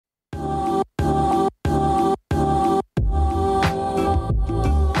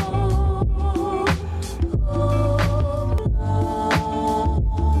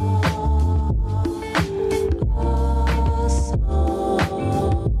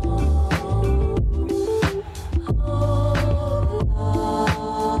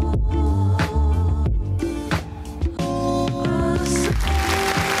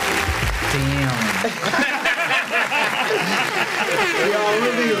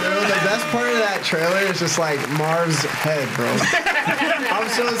best part of that trailer is just like Marv's head, bro. I'm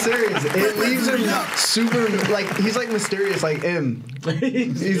so serious. It leaves him super like he's like mysterious, like M.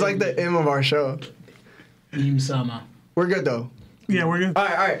 He's like the M of our show. Sama. We're good though. Yeah, we're good. All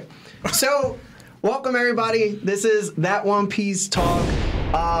right. So, welcome everybody. This is That One Piece Talk.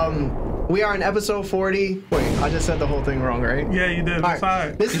 We are in episode 40. Wait, I just said the whole thing wrong, right? Yeah, you did. All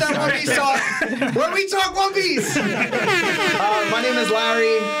right. This is That One Piece Talk, where we talk One Piece. My name is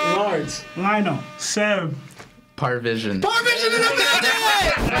Larry. Lawrence. Lionel. Seb. ParVision. ParVision in the building!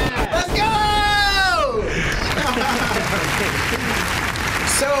 Let's go!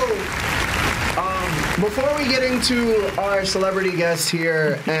 So, before we get into our celebrity guest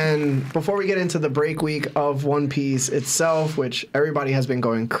here, and before we get into the break week of One Piece itself, which everybody has been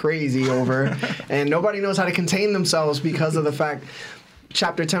going crazy over, and nobody knows how to contain themselves because of the fact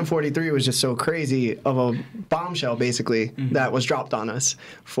Chapter 1043 was just so crazy of a bombshell, basically, that was dropped on us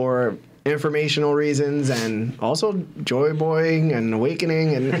for informational reasons and also joy boying and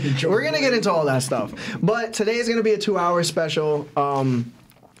awakening, and we're going to get into all that stuff. But today is going to be a 2-hour special.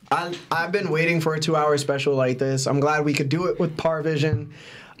 I've been waiting for a 2-hour special like this. I'm glad we could do it with ParVision.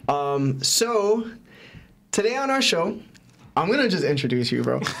 So, today on our show, I'm going to just introduce you,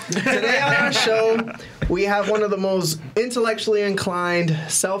 bro. Today on our show, we have one of the most intellectually inclined,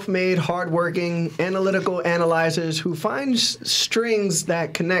 self-made, hardworking, analytical analyzers who finds strings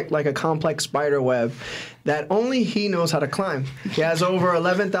that connect like a complex spider web that only he knows how to climb. He has over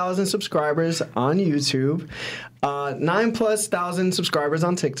 11,000 subscribers on YouTube, 9,000+ subscribers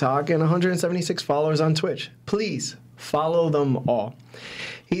on TikTok, and 176 followers on Twitch. Please follow them all.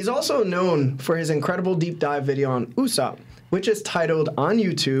 He's also known for his incredible deep dive video on Usopp, which is titled on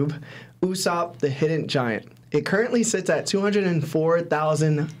YouTube, Usopp the Hidden Giant. It currently sits at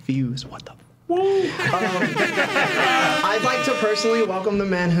 204,000 views. What the? I'd like to personally welcome the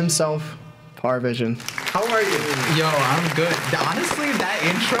man himself, ParVision. How are you? Yo, I'm good. Honestly, that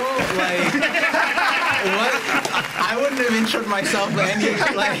intro, like, what? I wouldn't have introed myself any,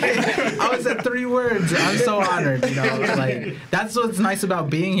 like, I was at 3 words. I'm so honored, you know, like, that's what's nice about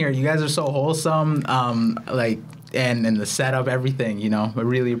being here. You guys are so wholesome, like, and the setup, everything, you know. I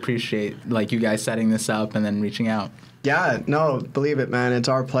really appreciate, like, you guys setting this up and then reaching out. Yeah, no, believe it, man. It's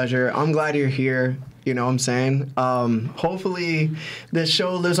our pleasure. I'm glad you're here. You know what I'm saying? Hopefully this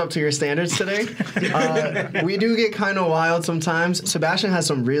show lives up to your standards today. We do get kind of wild sometimes. Sebastian has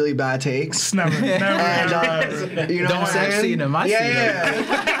some really bad takes. Never. You know what I'm saying? I've seen him. I've seen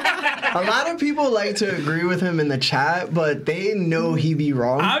him. A lot of people like to agree with him in the chat, but they know he be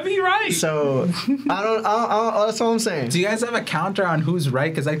wrong. I be right. So that's all I'm saying. Do you guys have a counter on who's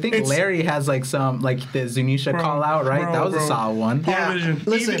right? Because I think Larry has like some, like the Zunisha call out, right? That was a solid one. Yeah. ParVision.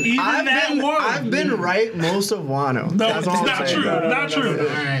 Listen, even I've been right most of Wano. No, that's all it's I'm not saying. true. Not true.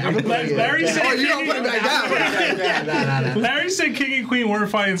 Larry said. Oh, you don't put it back down. Larry said King and Queen weren't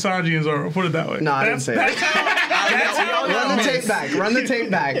fighting Sanji and Zoro. Put it that way. No, I didn't say that. That's how. Run the tape back. Run the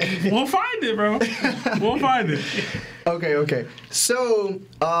tape back. We'll find it, bro. We'll find it. Okay. So,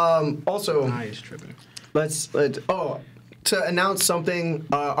 also, to announce something,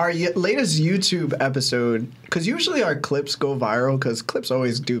 our latest YouTube episode, because usually our clips go viral, because clips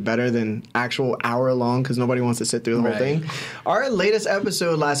always do better than actual hour-long, because nobody wants to sit through the whole thing. Our last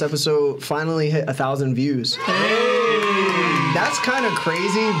episode, finally hit 1,000 views. Hey. That's kind of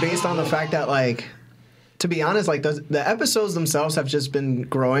crazy based on the fact that, like, to be honest, like the episodes themselves have just been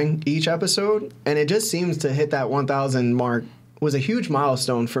growing each episode, and it just seems to hit that 1,000 mark was a huge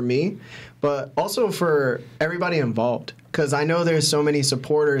milestone for me, but also for everybody involved. Because I know there's so many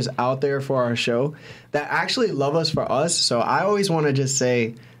supporters out there for our show that actually love us for us. So I always want to just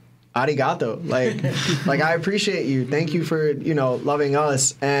say, arigato. Like I appreciate you. Thank you for, loving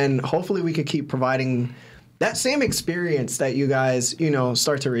us. And hopefully we could keep providing that same experience that you guys,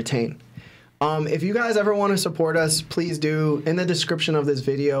 start to retain. If you guys ever want to support us, please do. In the description of this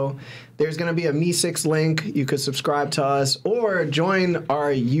video, there's going to be a Me6 link. You could subscribe to us or join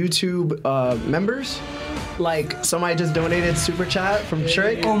our YouTube members. Like somebody just donated super chat from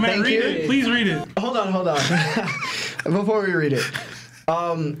Trick. Oh man, Thank read you. it. Please read it. Hold on. Before we read it,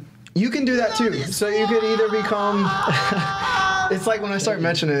 you can do that too. So you could either become. It's like when I start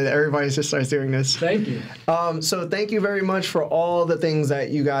mentioning it, everybody just starts doing this. Thank you. So thank you very much for all the things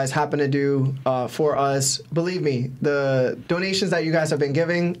that you guys happen to do for us. Believe me, the donations that you guys have been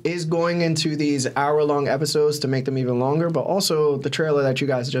giving is going into these hour-long episodes to make them even longer, but also the trailer that you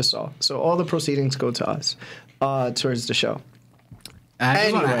guys just saw. So all the proceedings go to us towards the show. I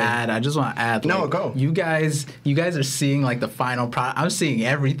Anyway. just want to add. No, like, go. You guys are seeing like the final product. I'm seeing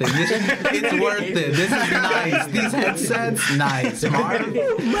everything. It's worth it. This is nice. These headsets, nice. Marv,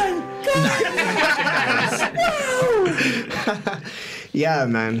 nice. Yeah,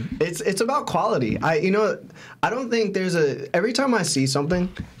 man. It's about quality. I don't think there's every time I see something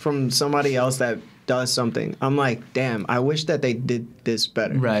from somebody else that does something, I'm like, damn, I wish that they did this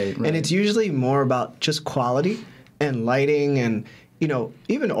better. Right. And it's usually more about just quality and lighting and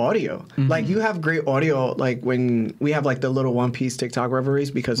even audio. Mm-hmm. Like you have great audio, like when we have like the little One Piece TikTok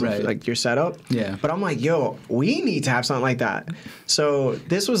reveries because of like your setup. Yeah. But I'm like, yo, we need to have something like that. So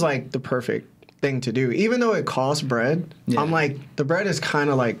this was like the perfect thing to do. Even though it costs bread, I'm like, the bread is kind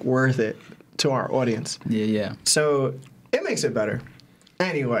of like worth it to our audience. Yeah. So it makes it better.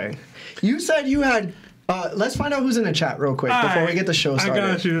 Anyway, you said you had. Let's find out who's in the chat real quick before we get the show started.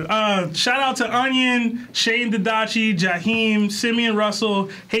 I got you. Shout out to Onion, Shane Dadachi, Jaheim, Simeon Russell,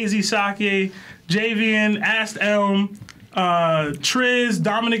 Hazy Sake, Javian, Ast Elm, Triz,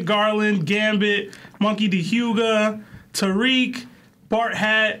 Dominic Garland, Gambit, Monkey D. Huga, Tariq, Bart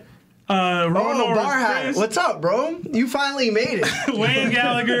Hat, Ronor Bar Hat, Chris, what's up, bro? You finally made it. Wayne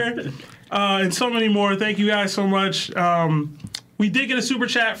Gallagher, and so many more. Thank you guys so much. We did get a super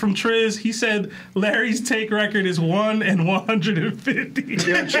chat from Triz. He said Larry's take record is 1 and 150. Yo,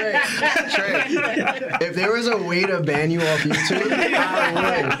 Trey, if there was a way to ban you off YouTube,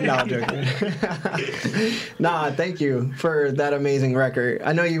 I would. No, I'm joking. Nah, thank you for that amazing record.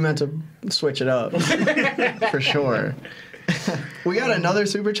 I know you meant to switch it up. For sure. We got another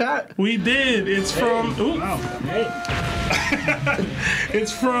super chat? We did. It's from.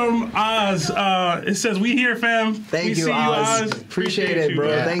 It's from Oz. It says, "We here, fam." Thank we you, see Oz. Appreciate it, bro.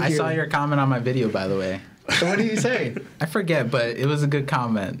 man. Thank I you. saw your comment on my video, by the way. What did you say? I forget, but it was a good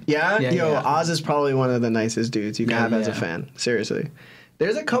comment. Yeah? Yo, yeah. Oz is probably one of the nicest dudes you can have as a yeah. fan. Seriously.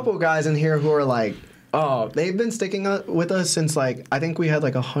 There's a couple guys in here who are like, they've been sticking with us since like, I think we had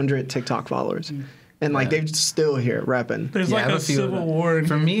like 100 TikTok followers. And like, they're still here repping. There's Yeah, I like have a a few of civil them. war. In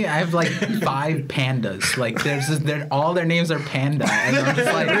For me, I have like 5 pandas. Like all their names are panda, and I'm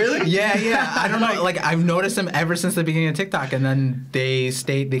just like, Really? Yeah. I don't know. Like I've noticed them ever since the beginning of TikTok, and then they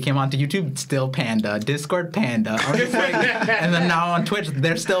came onto YouTube, still panda. Discord panda. I'm just like, and then now on Twitch,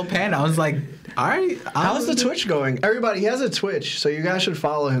 they're still panda. I was like, all right. How's the Twitch going? Everybody, he has a Twitch, so you guys should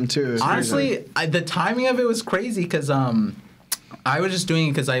follow him too. Honestly, the timing of it was crazy because I was just doing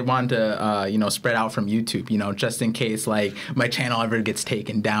it because I wanted to, spread out from YouTube, just in case like my channel ever gets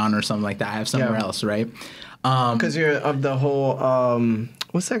taken down or something like that. I have somewhere else, right? Because you're of the whole,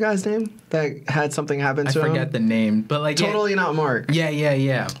 what's that guy's name that had something happen to him? I forget the name, but like Totally Not Mark.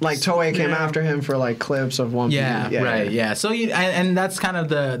 Yeah. Like Toei came after him for like clips of One Piece. Yeah. So and that's kind of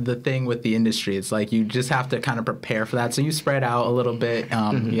the thing with the industry. It's like you just have to kind of prepare for that. So you spread out a little bit.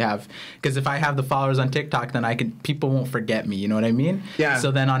 You have, because if I have the followers on TikTok, then people won't forget me. You know what I mean? Yeah.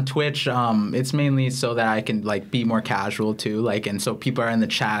 So then on Twitch, it's mainly so that I can like be more casual too. Like, and so people are in the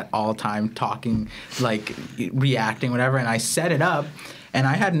chat all the time talking, like reacting, whatever. And I set it up. And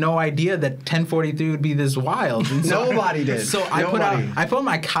I had no idea that 1043 would be this wild. And so, Nobody did. So I put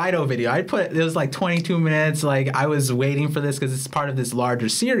my Kaido video. It was like 22 minutes. Like I was waiting for this because it's part of this larger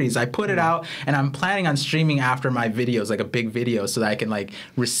series. I put it out, and I'm planning on streaming after my videos, like a big video, so that I can like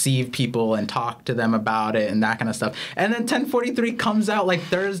receive people and talk to them about it and that kind of stuff. And then 1043 comes out like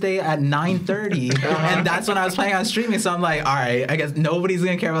Thursday at 9:30, and that's when I was planning on streaming. So I'm like, all right, I guess nobody's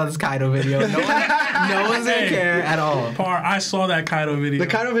gonna care about this Kaido video. No one's gonna care at all. I saw that Kaido video. The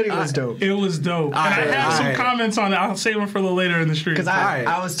Kaido video was dope. It was dope. And I have some comments on it. I'll save them for the later in the stream. Because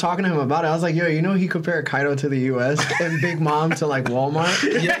I was talking to him about it. I was like, yo, he compared Kaido to the U.S. and Big Mom to like Walmart.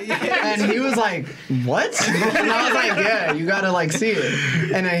 And he was like, what? And I was like, yeah, you gotta like see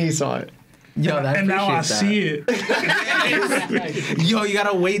it. And then he saw it. Yo, and now I see it. Yo, you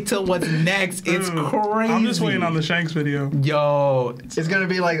gotta wait till what's next. It's crazy. I'm just waiting on the Shanks video. Yo, it's gonna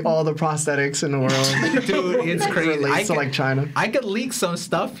be like all the prosthetics in the world. Dude, it's crazy. Relates to like China. I could leak some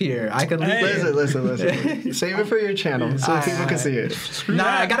stuff here. Listen. Save it for your channel so people can see it. Nah,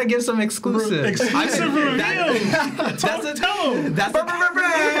 I gotta give some exclusive. Exclusive reveal. Tell them. That's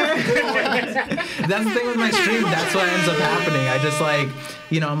the thing with my stream. That's what ends up happening. I just like,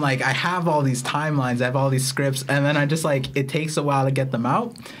 I'm like, I have all these timelines, I have all these scripts, and then I just like, it takes a while to get them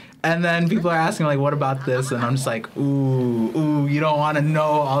out. And then people are asking like, what about this? And I'm just like, ooh, you don't want to know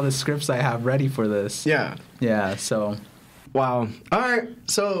all the scripts I have ready for this. Yeah, so. Wow. All right,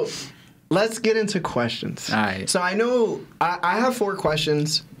 so let's get into questions. All right. So I know I have 4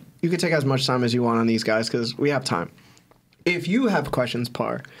 questions. You can take as much time as you want on these guys because we have time. if you have questions,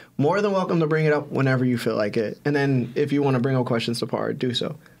 Par, more than welcome to bring it up whenever you feel like it. And then if you want to bring up questions to Par, do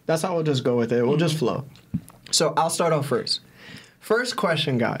so. That's how we'll just go with it. We'll just flow. So I'll start off first. First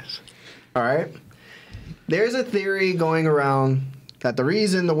question, guys. All right? There's a theory going around that the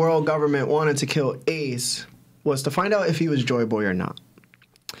reason the world government wanted to kill Ace was to find out if he was Joy Boy or not.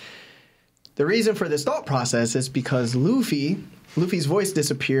 The reason for this thought process is because Luffy's voice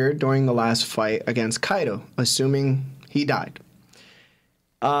disappeared during the last fight against Kaido, assuming he died.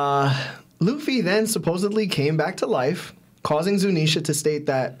 Luffy then supposedly came back to life, causing Zunisha to state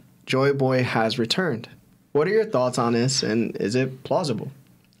that Joy Boy has returned. What are your thoughts on this, and is it plausible?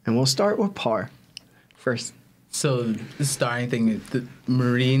 And we'll start with Par first. So the starting thing, the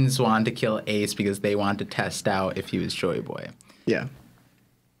Marines wanted to kill Ace because they wanted to test out if he was Joy Boy. Yeah.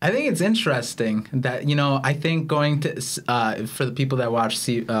 I think it's interesting that, I think going to, for the people that watched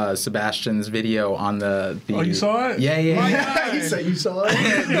Sebastian's video on the... Oh, you saw it? Yeah. He said you saw it?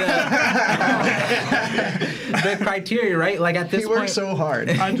 The criteria, right? Like at this point... He worked so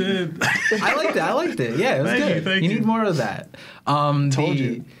hard. I did. I liked it. Yeah, it was good. Thank you. You need more of that. Told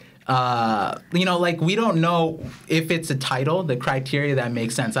you. We don't know if it's a title, the criteria that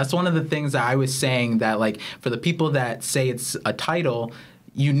makes sense. That's one of the things that I was saying that, like, for the people that say it's a title...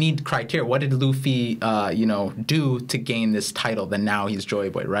 You need criteria. What did Luffy, do to gain this title? Then now he's Joy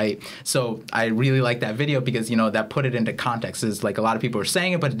Boy, right? So I really like that video because, that put it into context. Is like a lot of people were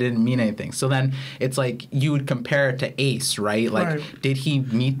saying it, but it didn't mean anything. So then it's like you would compare it to Ace, right? Like, did he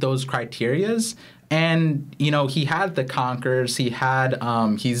meet those criterias? And, he had the Conquerors. He had,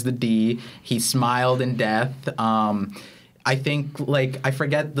 he's the D. He smiled in death. I think, I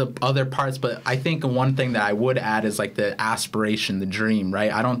forget the other parts, but I think one thing that I would add is, the aspiration, the dream,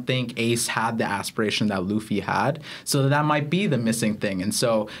 right? I don't think Ace had the aspiration that Luffy had, so that might be the missing thing. And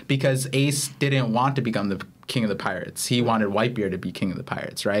so, because Ace didn't want to become the king of the pirates, he wanted Whitebeard to be king of the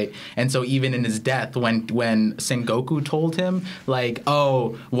pirates, right? And so even in his death, when Sengoku told him,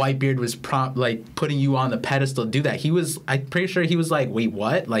 oh, Whitebeard was putting you on the pedestal to do that, I'm pretty sure he was like, wait,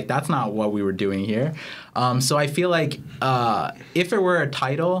 what? That's not what we were doing here. So I feel like if it were a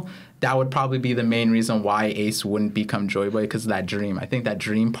title, that would probably be the main reason why Ace wouldn't become Joy Boy, because of that dream. I think that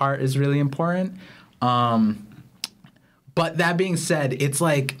dream part is really important. But that being said, it's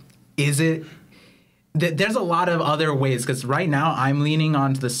there's a lot of other ways, because right now I'm leaning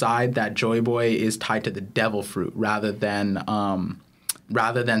onto the side that Joy Boy is tied to the devil fruit rather than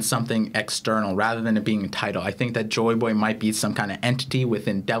something external, rather than it being a title. I think that Joy Boy might be some kind of entity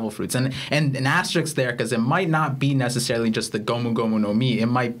within devil fruits. And an asterisk there, because it might not be necessarily just the Gomu Gomu no Mi. It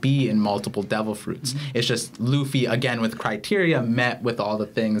might be in multiple devil fruits. Mm-hmm. It's just Luffy, again, with criteria, met with all the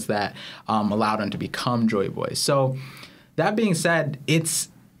things that allowed him to become Joy Boy. So that being said, it's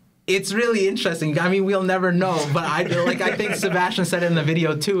really interesting. I mean, we'll never know, but I think Sebastian said it in the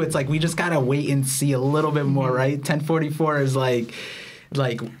video too. It's we just gotta wait and see a little bit more, right? 1044 is I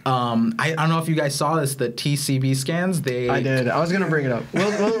don't know if you guys saw this, the TCB scans. I did. I was gonna bring it up.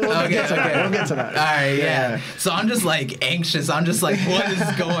 We'll get to that. We'll get to that. All right, yeah. So I'm just anxious. I'm just what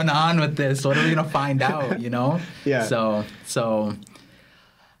is going on with this? What are we gonna find out? Yeah. So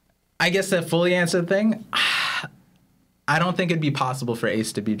I guess to fully answer the thing, I don't think it'd be possible for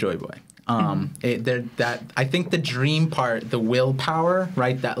Ace to be Joy Boy. I think the dream part, the willpower,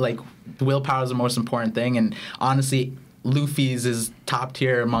 right? That willpower is the most important thing, and honestly, Luffy's is top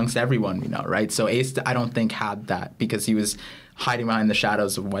tier amongst everyone we know, right? So Ace, I don't think had that because he was hiding behind the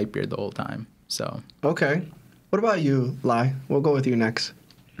shadows of Whitebeard the whole time. So okay, what about you, Lai? We'll go with you next.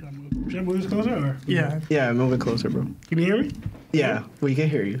 Should I move this closer? Or? Yeah, move it closer, bro. Can you hear me? Yeah, we can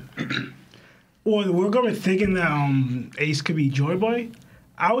hear you. Well, we're going thinking that Ace could be Joy Boy.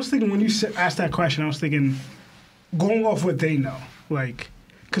 I was thinking when you asked that question, I was thinking going off what they know.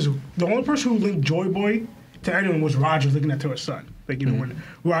 Because the only person who linked Joy Boy to anyone was Roger looking at to his son. When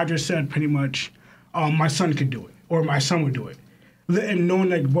Roger said pretty much, my son could do it, or my son would do it. And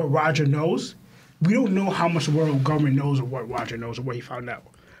knowing what Roger knows, we don't know how much the world government knows or what Roger knows or what he found out.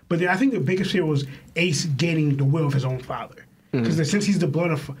 But I think the biggest fear was Ace gaining the will of his own father. Because since he's the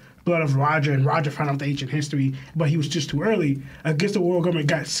blood of Roger, and Roger found out the ancient history, but he was just too early, I guess the world government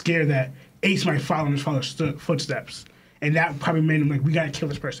got scared that Ace might follow in his father's footsteps. And that probably made him we got to kill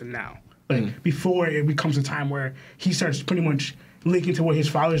this person now. Before it becomes a time where he starts pretty much linking to what his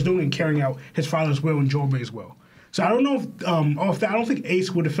father's doing and carrying out his father's will and Joy Boy's will. So I don't know if I don't think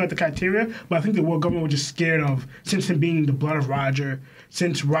Ace would have fit the criteria, but I think the world government was just scared of, since him being the blood of Roger,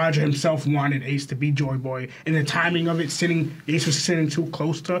 since Roger himself wanted Ace to be Joy Boy, and the timing of it, Ace was sitting too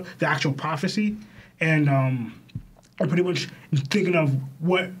close to the actual prophecy, and I'm pretty much thinking of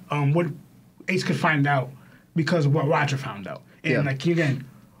what Ace could find out because of what Roger found out. And like again,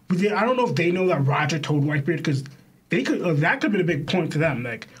 I don't know if they know that Roger told Whitebeard because they could that could have been a big point to them.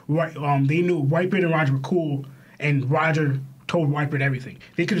 Like they knew Whitebeard and Roger were cool, and Roger told Whitebeard everything.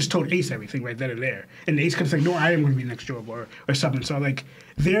 They could have just told Ace everything right then and there, and Ace could have said, "No, I am going to be next Joe Boy," or something. So like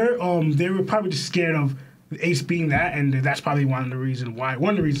they were probably just scared of Ace being that, and that's probably one of the reasons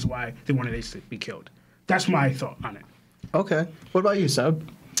why they wanted Ace to be killed. That's my thought on it. Okay. What about you, Seb?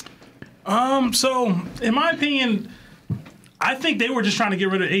 So in my opinion, I think they were just trying to get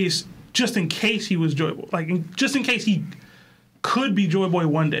rid of Ace just in case he was Joy Boy. Like, just in case he could be Joy Boy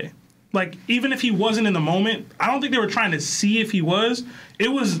one day. Like, even if he wasn't in the moment, I don't think they were trying to see if he was. It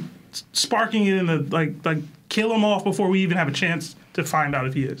was sparking it in the, like kill him off before we even have a chance to find out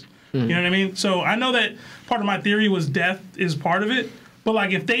if he is. You know what I mean? So I know that part of my theory was death is part of it. But,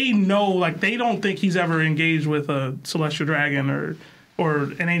 like, if they know, like, they don't think he's ever engaged with a Celestial Dragon or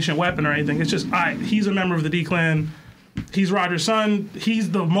an ancient weapon or anything. It's just, he's a member of the D-Clan. He's Roger's son.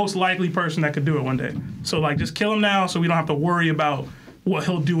 He's the most likely person that could do it one day. So, like, just kill him now so we don't have to worry about what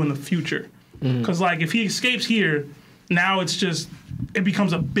he'll do in the future. Because, like, if he escapes here, now it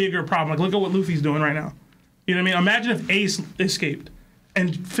becomes a bigger problem. Like, look at what Luffy's doing right now. You know what I mean? Imagine if Ace escaped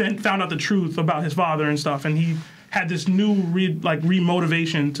and found out the truth about his father and stuff, and he had this new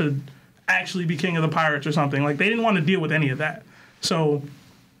remotivation to actually be king of the pirates or something. Like, they didn't want to deal with any of that. So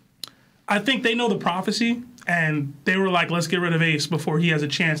I think they know the prophecy, and they were like, let's get rid of Ace before he has a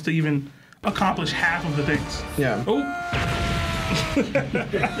chance to even accomplish half of the things. Yeah. Oh.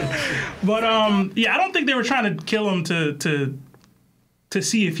 But I don't think they were trying to kill him to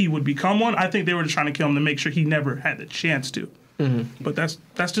see if he would become one. I think they were just trying to kill him to make sure he never had the chance to. But that's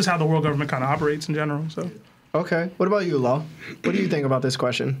just how the world government kind of operates in general. So. Okay. What about you, Law? What do you think about this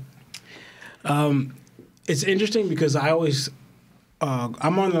question? It's interesting because I always,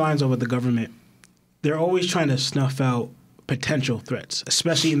 I'm on the lines of with the government. They're always trying to snuff out potential threats,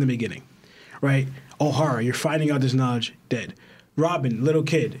 especially in the beginning, right? O'Hara, you're finding out this knowledge, dead. Robin, little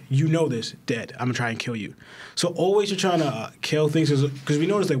kid, you know this, dead. I'm gonna try and kill you. So always you're trying to kill things because we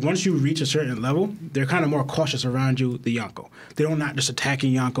notice like once you reach a certain level, they're kind of more cautious around you, the Yonko. They're not just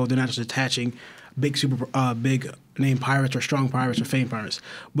attacking Yonko. They're not just attaching big name pirates or strong pirates or famed pirates,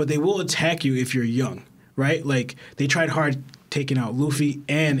 but they will attack you if you're young, right? Like they tried hard taking out Luffy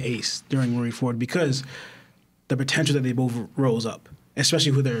and Ace during Marineford because the potential that they both rose up,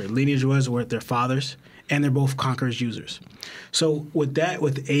 especially who their lineage was or their fathers, and they're both conquerors users. So with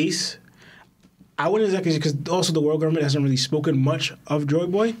Ace, I wouldn't exactly, because also the world government hasn't really spoken much of Joy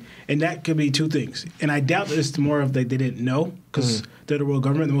Boy, and that could be two things. And I doubt that it's more of that they didn't know, because they're the world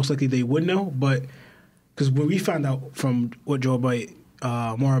government, most likely they would know, but because when we found out from what Joy Boy,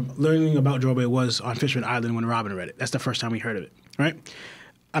 more learning about Joy Boy was on Fisherman Island when Robin read it. That's the first time we heard of it, right?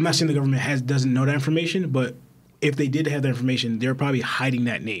 I'm not saying the government doesn't know that information, but if they did have that information, they're probably hiding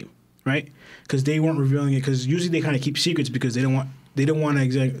that name, right? Because they weren't revealing it, because usually they kind of keep secrets because they don't want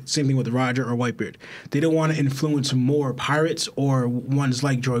to, same thing with Roger or Whitebeard. They don't want to influence more pirates or ones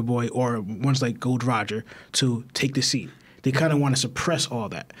like Joy Boy or ones like Gold Roger to take the scene. They kind of want to suppress all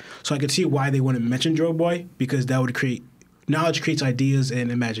that. So I could see why they wouldn't mention Joy Boy, because that would knowledge creates ideas and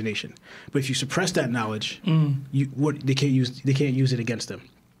imagination. But if you suppress that knowledge, they can't use it against them.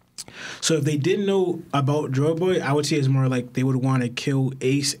 So if they didn't know about Joy Boy, I would say it's more like they would want to kill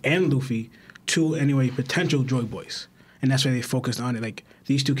Ace and Luffy, two anyway potential Joy Boys. And that's why they focused on it. Like,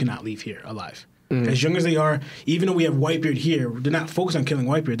 these two cannot leave here alive. As young as they are, even though we have Whitebeard here, they're not focused on killing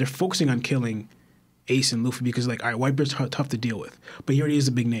Whitebeard. They're focusing on killing Ace and Luffy because, like, all right, Whitebeard's tough to deal with. But he already is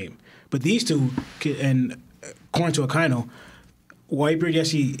a big name. But these two, and according to Akaino, Whitebeard,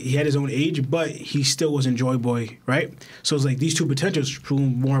 yes, he had his own age, but he still wasn't Joy Boy, right? So it's like these two potentials prove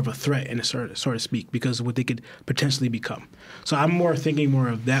more of a threat, in a sort of speak, because of what they could potentially become. So I'm thinking more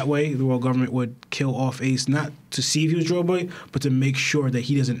of that way. The world government would kill off Ace, not to see if he was Joy Boy, but to make sure that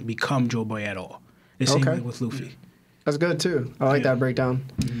he doesn't become Joy Boy at all. The same way with Luffy. That's good too. I like that breakdown.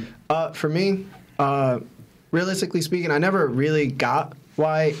 For me, realistically speaking, I never really got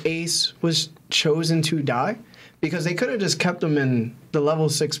why Ace was chosen to die. Because they could have just kept him in the level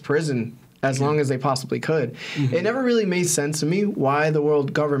 6 prison as long as they possibly could. It never really made sense to me why the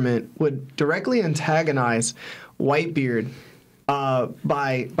world government would directly antagonize Whitebeard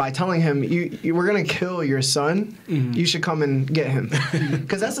by telling him, you we're going to kill your son, you should come and get him.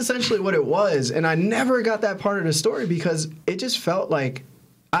 Because that's essentially what it was. And I never got that part of the story because it just felt like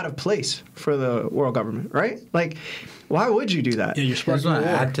out of place for the world government, right? Like, why would you do that? Yeah, I just want to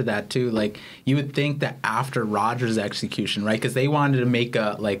add to that too. Like, you would think that after Roger's execution, right? Because they wanted to make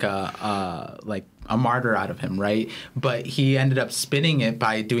a a martyr out of him, right? But he ended up spinning it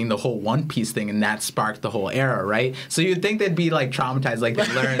by doing the whole One Piece thing, and that sparked the whole era, right? So you'd think they'd be like traumatized, like they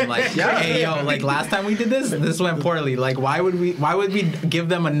learned, like, hey, yo, like last time we did this went poorly. Like, why would we give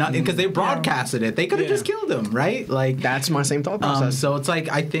them a nut? Because they broadcasted it. They could have just killed him, right? Like, that's my same thought process. So it's like,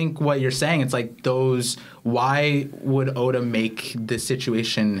 I think what you're saying, it's like why would Oda make this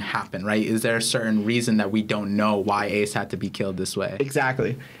situation happen, right? Is there a certain reason that we don't know why Ace had to be killed this way?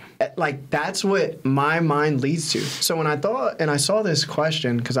 Exactly. Like, that's what my mind leads to. So when I saw this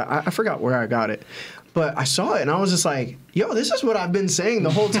question, because I forgot where I got it, but I saw it and I was just like, yo, this is what I've been saying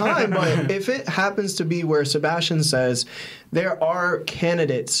the whole time. But if it happens to be where Sebastian says there are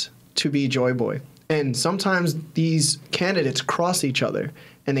candidates to be Joy Boy, and sometimes these candidates cross each other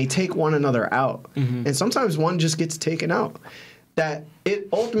and they take one another out. And sometimes one just gets taken out. That it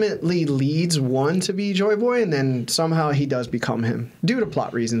ultimately leads one to be Joy Boy, and then somehow he does become him, due to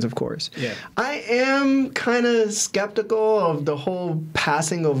plot reasons, of course. Yeah. I am kind of skeptical of the whole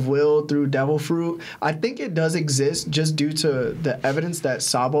passing of will through Devil Fruit. I think it does exist just due to the evidence that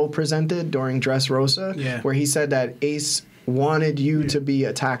Sabo presented during Dressrosa, where he said that Ace wanted you to be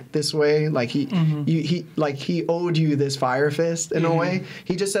attacked this way, like he owed you this fire fist in a way.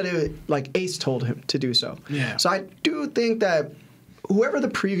 He just said it like Ace told him to do so. So I do think that whoever the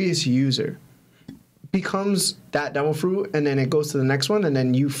previous user becomes that Devil Fruit, and then it goes to the next one, and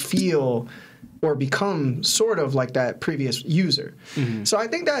then you feel or become sort of like that previous user. So I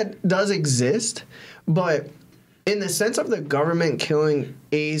think that does exist, but in the sense of the government killing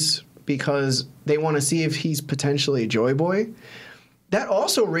Ace because they want to see if he's potentially Joy Boy, that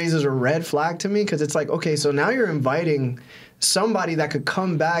also raises a red flag to me, because it's like, okay, so now you're inviting somebody that could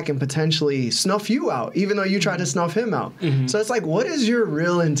come back and potentially snuff you out, even though you tried to snuff him out. So it's like, what is your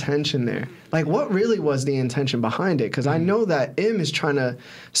real intention there? Like, what really was the intention behind it? Because I know that M is trying to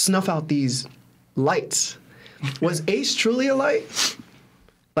snuff out these lights. Was Ace truly a light?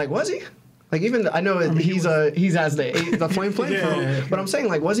 Like, was he? Like, even I know he's as the flame throw, but I'm saying,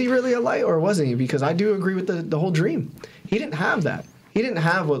 like, was he really a light or wasn't he? Because I do agree with the whole dream. He didn't have that. He didn't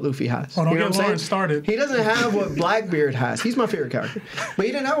have what Luffy has. Oh, don't you know get Lawrence started. He doesn't have what Blackbeard has. He's my favorite character. But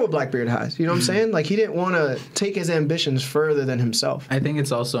he didn't have what Blackbeard has. You know what I'm saying? Like, he didn't want to take his ambitions further than himself. I think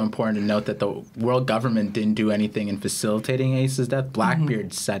it's also important to note that the world government didn't do anything in facilitating Ace's death.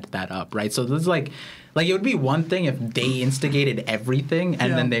 Blackbeard set that up, right? So this is like it would be one thing if they instigated everything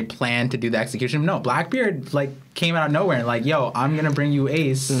and then they planned to do the execution. No, Blackbeard came out of nowhere and yo, I'm gonna bring you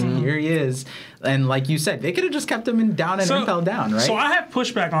Ace. Here he is. And like you said, they could have just kept him down and impelled down, right? So I have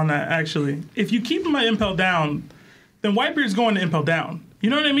pushback on that, actually. If you keep him at impelled down, then Whitebeard's going to impel down. You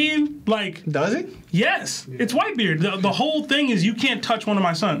know what I mean? Like, does he? Yes, it's Whitebeard. The whole thing is you can't touch one of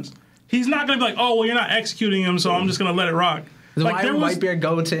my sons. He's not gonna be like, oh well, you're not executing him, so I'm just gonna let it rock. So why would Whitebeard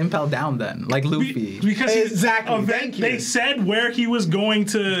go to impel down then, like Luffy? Because exactly. They said where he was going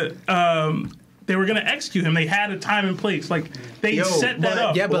to. They were going to execute him. They had a time and place. Like, they set that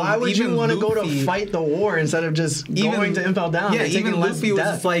up. Yeah, but why would you want to go to fight the war instead of just going to impel down? Yeah, even Luffy was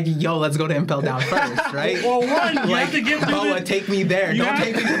just like, yo, let's go to impel down first, right? Well, one, you have to get through Boa, take me there. Don't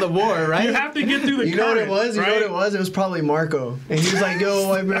take me to the war, right? You have to get through the You know what it was? You know what it was? It was probably Marco. And he was like, yo,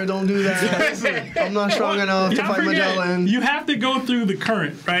 Whitebeard, don't do that. I'm not strong enough to fight Magellan. You have to go through the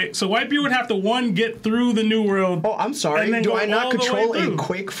current, right? So Whitebeard would have to, one, get through the New World. Oh, I'm sorry. Do I not control a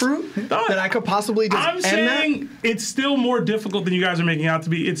quick fruit that I could possibly just I'm saying it's still more difficult than you guys are making out to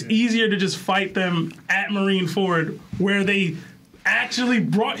be. It's easier to just fight them at Marineford, where they actually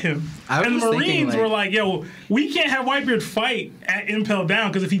brought him. And the Marines were like, yo, we can't have Whitebeard fight at Impel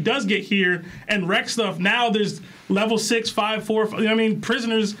Down, because if he does get here and wreck stuff, now there's level 6, 5, 4, I mean,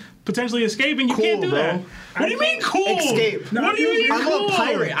 prisoners potentially escaping. You can't do that. What do you mean cool? Escape. What do you mean cool? I'm a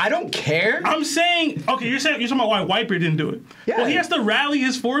pirate. I don't care. I'm saying, okay, you're talking about why Whitebeard didn't do it. Yeah. Well, he has to rally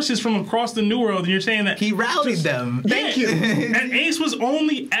his forces from across the New World, and you're saying that he rallied them. Thank you. And Ace was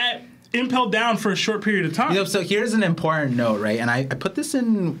only at Impel Down for a short period of time. So here's an important note, right? And I put this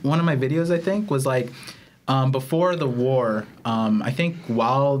in one of my videos, I think, was like, before the war, I think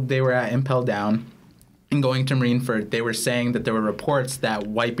while they were at Impel Down and going to Marineford, they were saying that there were reports that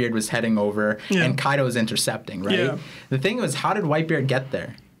Whitebeard was heading over and Kaido was intercepting, right? Yeah. The thing was, how did Whitebeard get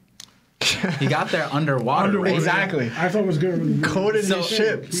there? He got there underwater. Right? Exactly. I thought it was good. Coded his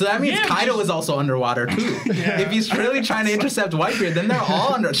ship. So that means Kaido was also underwater too. If he's really trying to intercept Whitebeard, then they're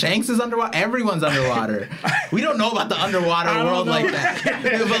all under. Shanks is underwater. Everyone's underwater. We don't know about the underwater world like that.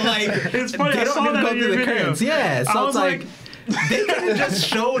 But like, it's funny. They don't even go through the currents. Yeah. So it's like they could have just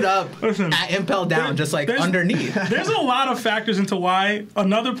showed up at Impel Down, just like underneath. There's a lot of factors into why.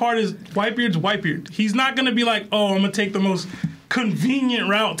 Another part is Whitebeard's Whitebeard. He's not going to be like, oh, I'm going to take the most convenient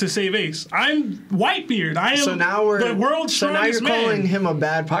route to save Ace. I'm Whitebeard. I am the world's strongest man. So now you're calling him a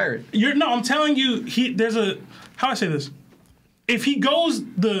bad pirate. I'm telling you, how do I say this? If he goes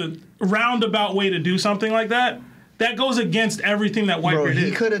the roundabout way to do something like that, that goes against everything that Whitebeard is.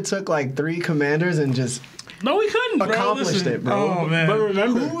 He could have took like 3 commanders and just No, we couldn't, bro. accomplished it, bro. Oh, man. But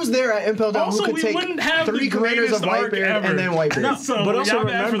remember, who was there at Impel Down Also, who could we take wouldn't have 3 the commanders of greatest arc Whitebeard ever. and then Whitebeard? No, so but also y'all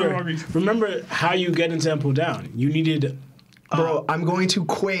bad for the wrong reason. remember how you get into Impel Down. You needed, Bro, I'm going to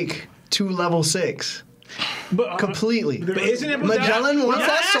Quake to level 6. but Completely. But isn't Impel Magellan Down? wants Y'all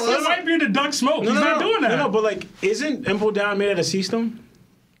that asking sword. Whitebeard to duck smoke. He's not doing that. No, but like, isn't Impel Down made out of sea stone?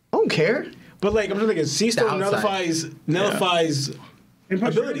 I don't care. But like, I'm just thinking, sea stone The outside. nullifies And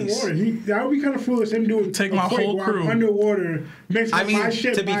plus, abilities. water. That would be kind of foolish. Him doing Take a my Quake whole while crew. underwater. I mean,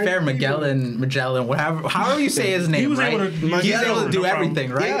 to be fair, Magellan, whatever, however you say his name, was right? able to- He's Magellan, able to do no problem.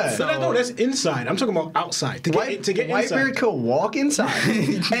 everything, right? Yeah. But no, that's inside. I'm talking about outside. To get Whitebeard inside. could walk inside,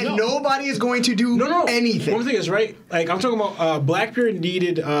 and nobody is going to do No. anything. One thing is right. Like I'm talking about Blackbeard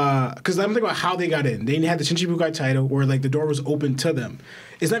needed because I'm thinking about how they got in. They had the Shichibukai title, where like the door was open to them.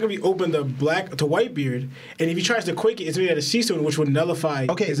 It's not gonna be open to Whitebeard, and if he tries to quake it, it's made out of sea stone, which would nullify.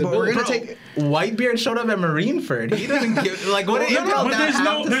 Okay, his but we're ability. gonna take. Whitebeard showed up at Marineford. He doesn't give like what did Impel But Down there's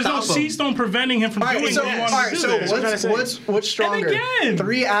have to no stop him? sea stone preventing him from All doing right, so, what he all wants right, to so do. That's what I'm saying. what's stronger? again-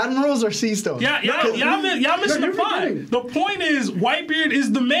 3 admirals or sea stone? Y'all missing the you're point. forgetting. The point is, Whitebeard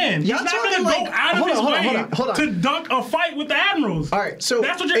is the man. He's Y'all not talking gonna like- go out of hold his on, hold on, way hold on. to duck a fight with the admirals. All right, so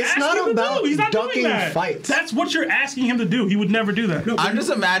That's what you're it's asking not him to about do. He's not ducking doing that. fights. That's what you're asking him to do. He would never do that. I'm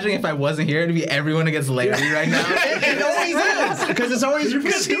just imagining if I wasn't here, it'd be everyone against Larry right now. It always is because it's always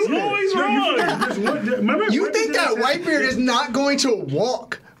Because he's stupid. always wrong. You think that Whitebeard is not going to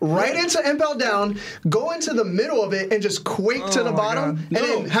walk right into Impel Down, go into the middle of it, and just quake to the bottom, and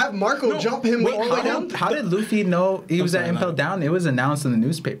then have Marco jump him all the way down? How did Luffy know he was at Impel Down? It was announced in the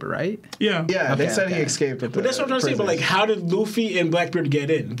newspaper, right? Yeah. Yeah, they Okay, said he okay. escaped. With But that's what I'm trying to say. But like, how did Luffy and Blackbeard get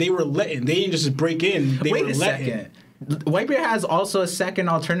in? They were let in. They didn't just break in. They Wait were a let in. second. Whitebeard has also a second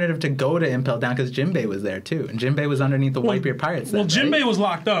alternative to go to Impel Down because Jinbei was there too, and Jinbei was underneath the Whitebeard pirates. Well, then, Jinbei right? was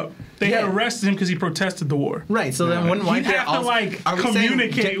locked up. They had Yeah. arrested him because he protested the war. Right, so then wouldn't He'd Whitebeard have to, also like, are we saying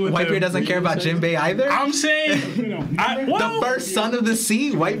communicate with Whitebeard him. doesn't care about Jinbei either? I'm saying, The first son of the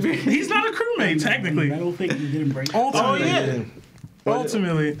sea, Whitebeard. he's not a crewmate technically. I don't think he didn't break. Ultimately,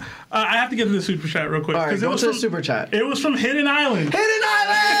 ultimately, I have to get to the super chat real quick. All right, 'cause it go was to the from- super chat. It was from Hidden Island. Hidden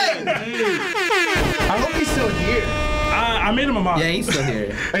Island! I hope he's still here. I made him a mod. Yeah, he's still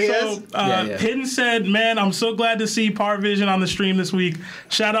here. He So, is? Yeah. Hidden said, man, I'm so glad to see ParVision on the stream this week.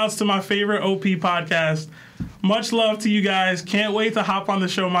 Shout outs to my favorite OP podcast. Much love to you guys. Can't wait to hop on the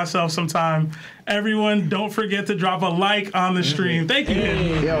show myself sometime. Everyone, don't forget to drop a like on the stream. Thank you,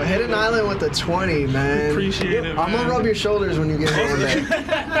 Hidden. Yo, Hidden Island with the 20, man. Appreciate it, I'm man. gonna rub your shoulders when you get home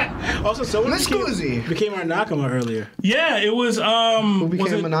there. Also, someone Miss Guzzi. became our Nakama earlier. Yeah, it was, Who was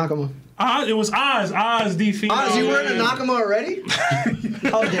became it, a Nakama? it was Oz. Oz, D. Phoenix. Oz, you weren't a Nakama already?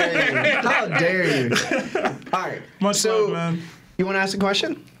 How dare you? How dare you? All right. Much so, love, man. you want to ask a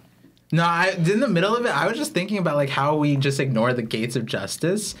question? No, in the middle of it, I was just thinking about like how we just ignore the gates of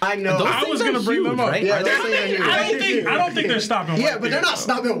justice. I know. Those I things was are gonna bring them huge, up. right? Yeah, Are they- those things are huge. I don't think they're stopping. Yeah, but they're not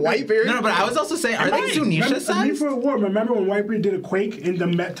stopping Whitebeard. No, but I was also saying, are they Right. Zunisha Need signs? for a war. Remember when Whitebeard did a quake in the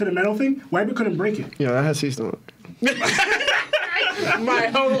to the metal thing? Whitebeard couldn't break it. Yeah, that has ceased on it. My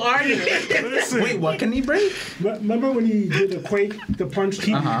whole argument. Listen, Wait, what can he break? Remember when he did the quake, the punch,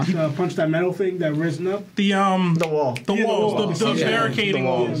 punched that metal thing that risen up? the The wall. walls, the Okay. barricading The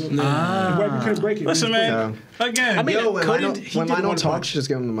walls. walls. Whitebeard couldn't break it. Listen, man. Again, I mean, Yo, when couldn't- Lionel, he when did Lionel one talks, punch. just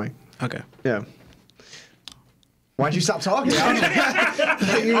give him the mic. Okay. Yeah. Why'd you stop talking? You I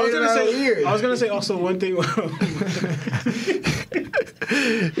made was it gonna out say. weird. I was gonna say also one thing.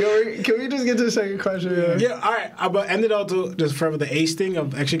 Yo, can we just get to the second question? Yeah, all right. But ended up to just forever the ace thing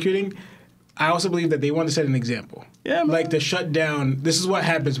of executing. I also believe that they want to set an example. Yeah, man. like to shut down. This is what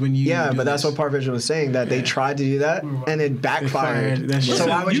happens when you. Yeah, do but that's this. what ParVision was saying, that they tried to do that and it backfired. That's So just-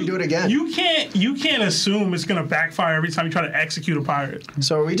 why would you do it again? You can't assume it's gonna backfire every time you try to execute a pirate.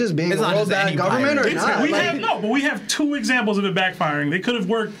 So are we just being a It's not real just bad any government or pirate. not? Like, We have 2 examples of it backfiring. They could have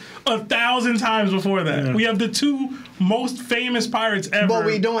worked 1,000 times before that. Yeah. We have the 2 most famous pirates ever. but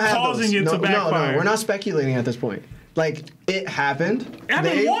we don't have causing those. it to backfire. No, we're not speculating at this point. Like, it happened. It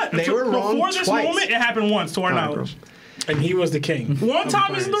happened once. They were wrong Before this twice. moment, it happened once, to our All right, knowledge. and he was the king. One of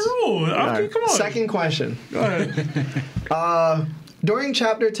time isn't the pirates. rule. Okay, All right. come on. Second question. Go ahead. During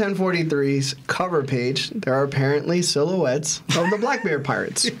Chapter 1043's cover page, there are apparently silhouettes of the Blackbeard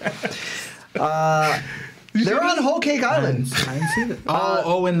pirates. They're on Whole Cake Island. I didn't see that.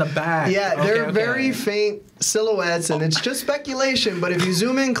 Oh, in the back. Yeah, Okay, they're okay. very faint silhouettes, and it's just speculation. But if you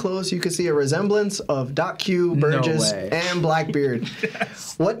zoom in close, you can see a resemblance of Doc Q, Burgess, way. and Blackbeard.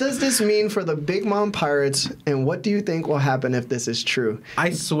 What does this mean for the Big Mom Pirates, and what do you think will happen if this is true? I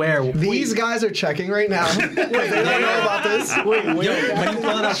swear. These guys are checking right now. Wait, they don't know about this. Yo, when you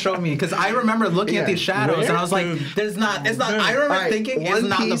pull it up, show me, because I remember looking at these shadows and I was like, "There's not." It's not. I remember thinking it's One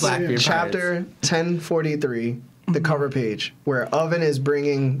not the Piece Blackbeard chapter 1043. The cover page where Oven is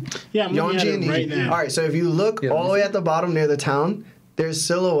bringing Yeah, I'm looking at Yonji it and Iji. right now. All right, so if you look all the way at the bottom near the town, there's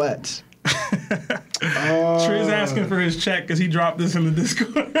silhouettes. Triz asking for his check because he dropped this in the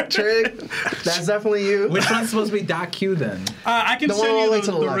Discord. Trig, that's definitely you. Which one's supposed to be Doc Q then? I can The one send all the way you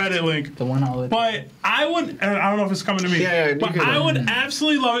to the the left. Reddit link. The one all the way. But I would, and I don't know if it's coming to me. Yeah, you but can. I would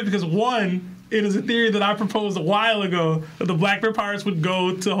absolutely love it because one, it is a theory that I proposed a while ago that the Blackbeard Pirates would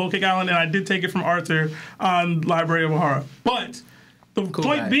go to Whole Cake Island, and I did take it from Arthur on Library of Ohara. But the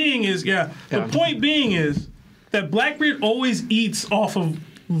point guy. being is, the point being is that Blackbeard always eats off of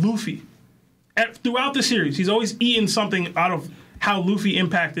Luffy. Throughout the series, he's always eaten something out of how Luffy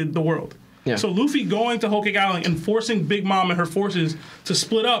impacted the world. Yeah. So Luffy going to Whole Cake Island and forcing Big Mom and her forces to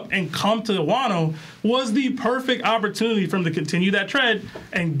split up and come to Wano was the perfect opportunity for him to continue that trend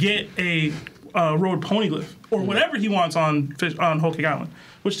and get a road poneglyph or whatever he wants on Whole Cake Island,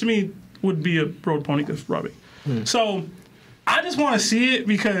 which to me would be a road poneglyph, Robbie. So I just want to see it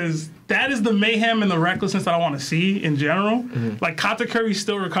because that is the mayhem and the recklessness that I want to see in general. Like Katakuri's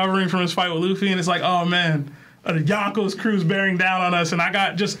still recovering from his fight with Luffy, and it's like, oh man, Yonko's crew's bearing down on us, and I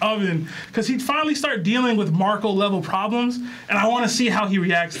got just Oven because he'd finally start dealing with Marco level problems, and I want to see how he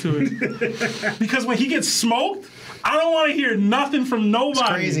reacts to it. Because when he gets smoked, I don't want to hear nothing from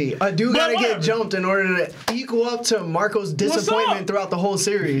nobody. Crazy. A dude But got to get whatever. jumped in order to equal up to Marco's disappointment up? throughout the whole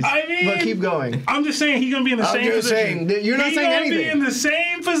series. I mean, but keep going. I'm just saying he's gonna be in the I'm same just position. saying, that you're not He's saying gonna be anything. in the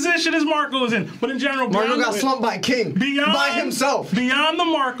same position as Marco is in. But in general, Marco beyond got the- slumped by King beyond, by himself. Beyond the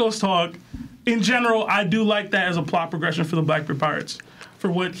Marcos talk, in general, I do like that as a plot progression for the Blackbeard Pirates,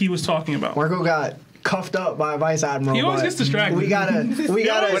 for what he was talking about. Marco got cuffed up by a vice admiral. He always but gets distracted. We gotta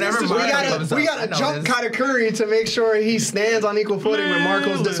Whenever Marco comes we up, I gotta know jump this. Katakuri to make sure he stands on equal footing with Man,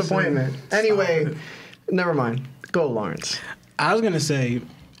 Marco's listen. disappointment. Anyway, never mind. Go, Lawrence. I was gonna say,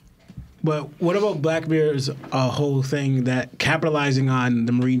 but what about Blackbeard's whole thing that capitalizing on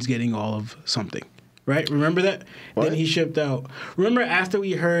the Marines getting all of something, right? Remember that? What? Then he shipped out. Remember after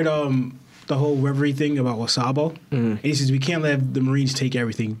we heard the whole Reverie thing about Wasabo, and he says we can't let the Marines take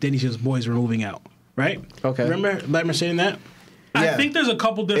everything. Then he says, "Boys, we're moving out." Right? Okay. Remember Latmer saying that? I Yeah. think there's a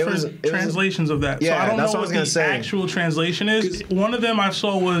couple different was- translations of that. Yeah, so I don't that's know what I was what gonna the say. actual translation is. One of them I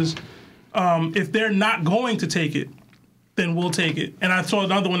saw was if they're not going to take it, then we'll take it. And I saw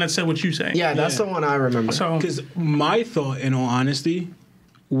another one that said what you say. Yeah, that's the one I remember. So Because my thought, in all honesty,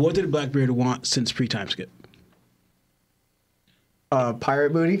 what did Blackbeard want since pre-time skip?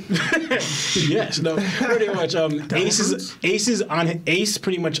 Pirate booty. Yes, no, pretty much. Ace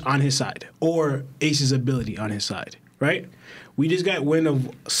pretty much on his side, or Ace's ability on his side, right? We just got wind of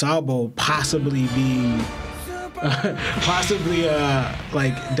Sabo possibly being,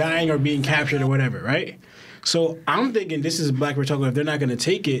 like dying or being captured or whatever, right? So I'm thinking this is Blackbeard talking. If they're not going to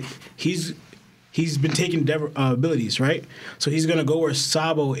take it, he's been taking abilities, right? So he's going to go where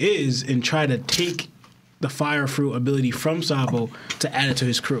Sabo is and try to take the fire fruit ability from Sabo to add it to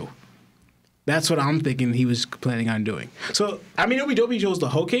his crew. That's what I'm thinking he was planning on doing. So, I mean, it would be dope if he chose the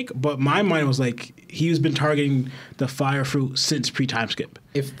whole cake, but my mind was like, he's been targeting the fire fruit since pre-time skip.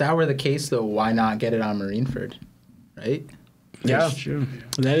 If that were the case, though, why not get it on Marineford, right? Yeah. That's true.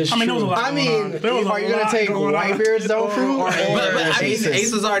 That is I mean, there was a true. lot I going mean, on. There was are a you gonna lot take going on. Whitebeard's though fruit? But I mean,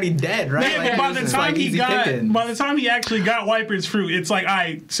 Ace was already dead, right? Yeah, but by the it's time like he easy got, pickings. by the time he actually got Whitebeard's fruit, it's like,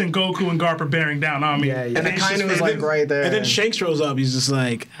 Sengoku and Garp are bearing down on me. Yeah, yeah. And the Ace kind just was like figured- right there. And then Shanks rolls up. He's just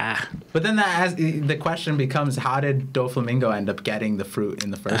like, But then the question becomes, how did Doflamingo end up getting the fruit in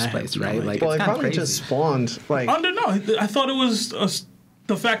the first I place, have no right? idea. Like, well, it's it kind of probably crazy. just spawned. Like, I thought it was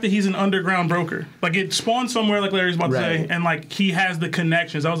the fact that he's an underground broker. Like, it spawned somewhere, like Larry's about to say, Right. and like he has the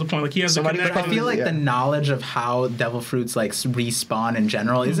connections. That was the point. Like, he has Somebody the put I connections. feel like Yeah. the knowledge of how devil fruits like respawn in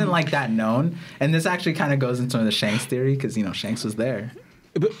general isn't like that known, and this actually kind of goes into the Shanks theory because Shanks was there.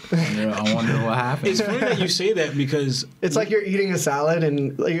 I wonder what happened. it's funny that you say that because, it's like you're eating a salad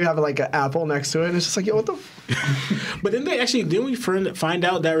and you have like an apple next to it, and it's just like, yo, what the? but then didn't we find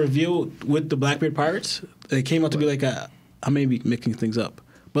out that reveal with the Blackbeard Pirates? It came out to be like I may be mixing things up.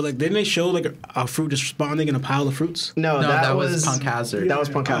 But like, didn't they show like a fruit just responding in a pile of fruits? No, No, that that was was Punk Hazard. That was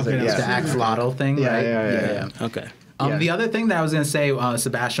Punk Hazard. Okay, yeah. The axolotl thing, Yeah, right? yeah. Okay. The other thing that I was gonna say,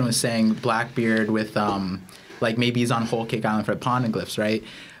 Sebastian was saying Blackbeard with like maybe he's on Whole Cake Island for poneglyphs, right?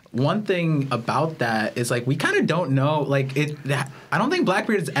 One thing about that is like we kind of don't know, like I don't think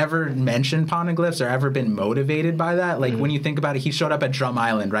Blackbeard's ever mentioned poneglyphs or ever been motivated by that. Like when you think about it, he showed up at Drum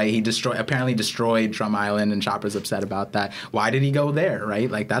Island, right? He apparently destroyed Drum Island, and Chopper's upset about that. Why did he go there, right?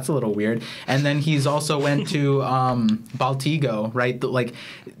 Like that's a little weird. And then he's also went to Baltigo, right?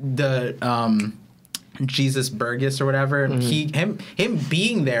 Jesus Burgess or whatever. Him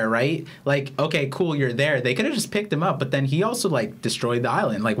being there, right? Like, okay, cool, you're there. They could have just picked him up, but then he also like destroyed the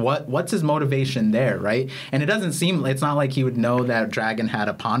island. Like, what's his motivation there, right? And it's not like he would know that Dragon had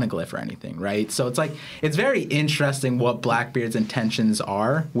a poneglyph or anything, right? So it's like it's very interesting what Blackbeard's intentions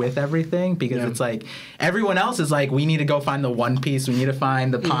are with everything, because it's like everyone else is like, we need to go find the One Piece, we need to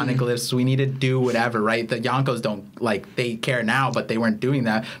find the poneglyphs, we need to do whatever, right? The Yonkos don't like, they care now, but they weren't doing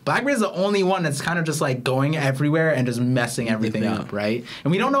that. Blackbeard's the only one that's kind of just like going everywhere and just messing everything up, right?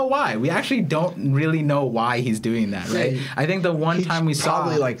 And we don't know why. We actually don't really know why he's doing that, right? I think the one time we saw,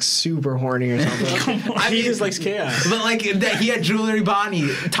 probably like super horny or something. He just likes chaos. But like he had Jewelry Bonnie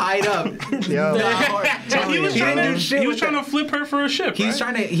tied up. He was trying to flip her for a ship. He's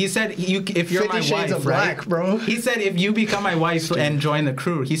trying to. He said, "If you're 50 my Shades wife, of right?" Black, bro. He said, "If you become my wife and join the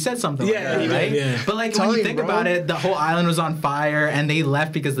crew," he said something like that, right? Yeah. But like when you think about it, the whole island was on fire, and they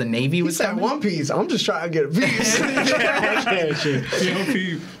left because the Navy was. He said One Piece. I'm just trying to get a piece.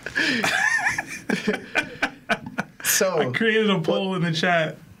 So I created a poll in the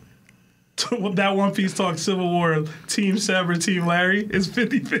chat. That One Piece talk Civil War, Team Seb or Team Larry is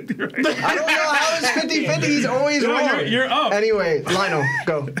 50-50 right now. I don't know how it's 50-50. He's always wrong. You're up. Anyway, Lionel,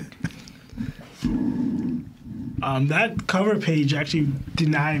 go. That cover page actually did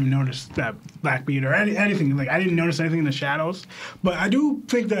not even notice that Blackbeard or anything. Like I didn't notice anything in the shadows, but I do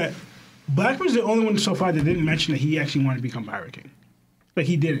think that Blackbeard's the only one so far that didn't mention that he actually wanted to become Pirate King. Like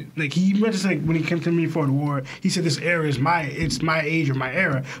he didn't. Like he mentioned, like when he came to me for the war, he said this era is my age or my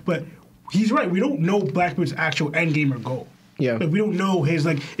era. But he's right. We don't know Blackbeard's actual end game or goal. Yeah. Like we don't know his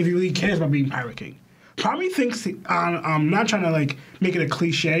like if he really cares about being Pirate King. Probably thinks I'm not trying to like make it a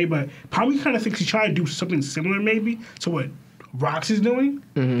cliche, but probably kind of thinks he's trying to do something similar maybe to what Rox is doing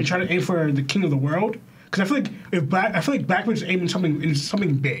and trying to aim for the King of the World. Because I feel like Blackbeard's aiming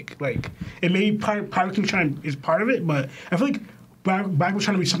something big. Like it may be Pirate King is part of it, but I feel like Blackbeard's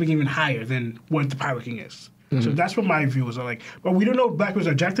trying to be something even higher than what the Pirate King is. So that's what my views are like. But we don't know Blackbeard's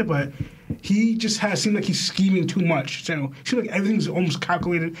objective, but he just seemed like he's scheming too much. So it seems like everything's almost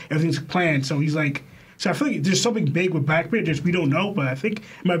calculated, everything's planned. So he's like, so I feel like there's something big with Blackbeard, just we don't know, but I think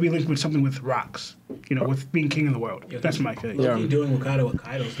it might be linked with something with Rox, with being king of the world. That's my feeling. Low-key doing what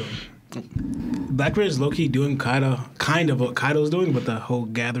Kaido's doing. Blackbeard is low-key doing kind of what Kaido's doing, but the whole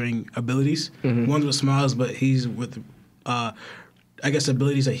gathering abilities. One's with smiles, but he's with, I guess,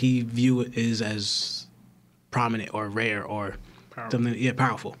 abilities that he view is as prominent or rare or something. Yeah,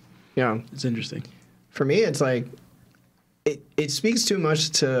 powerful. Yeah. It's interesting. For me, it's like, it speaks too much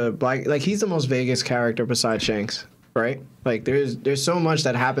to Black. Like, he's the most Vegas character besides Shanks, right? Like, there's so much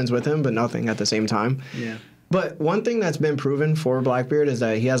that happens with him, but nothing at the same time. Yeah. But one thing that's been proven for Blackbeard is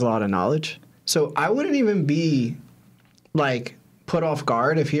that he has a lot of knowledge. So I wouldn't even be, like, put off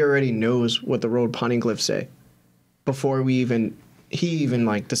guard if he already knows what the road poneglyphs say before he even,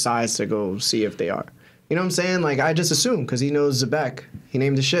 like, decides to go see if they are. You know what I'm saying? Like, I just assume, because he knows Zebek. He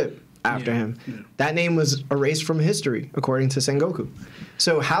named the ship after him. Yeah. That name was erased from history, according to Sengoku.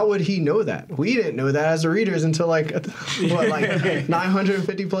 So how would he know that? We didn't know that as the readers until, like,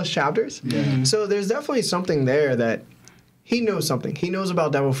 950 plus chapters? Yeah. So there's definitely something there that he knows something. He knows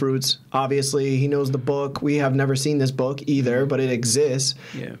about devil fruits, obviously. He knows the book. We have never seen this book either, but it exists.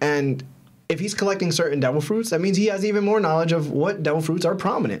 Yeah. And if he's collecting certain devil fruits, that means he has even more knowledge of what devil fruits are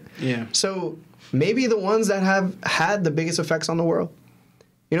prominent. Yeah. So maybe the ones that have had the biggest effects on the world.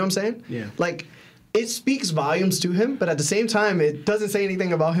 You know what I'm saying? Yeah. Like, it speaks volumes to him, but at the same time, it doesn't say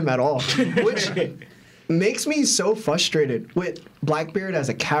anything about him at all, which makes me so frustrated with Blackbeard as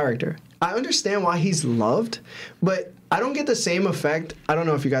a character. I understand why he's loved, but I don't get the same effect. I don't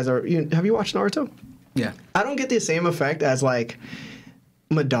know if you guys have you watched Naruto? Yeah. I don't get the same effect as, like,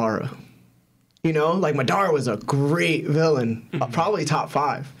 Madara. You know? Like, Madara was a great villain, probably top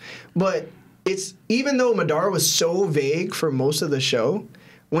 5. But it's, even though Madara was so vague for most of the show,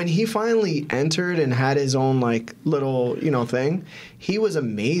 when he finally entered and had his own, like, little, thing, he was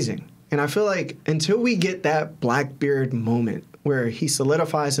amazing. And I feel like until we get that Blackbeard moment where he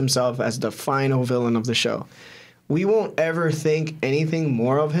solidifies himself as the final villain of the show, we won't ever think anything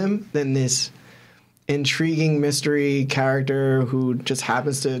more of him than this intriguing mystery character who just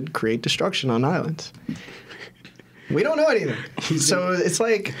happens to create destruction on islands. We don't know anything. So it's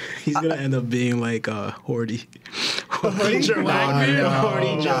like He's gonna end up being like Hordy. Blackbeard?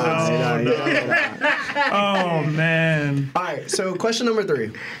 Oh man. All right, so question number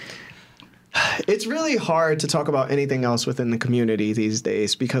 3. It's really hard to talk about anything else within the community these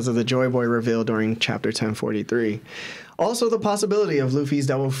days because of the Joy Boy reveal during Chapter 1043. Also, the possibility of Luffy's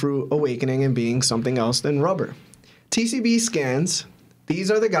Devil Fruit awakening and being something else than rubber. TCB Scans, these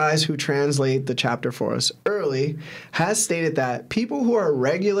are the guys who translate the chapter for us early, has stated that people who are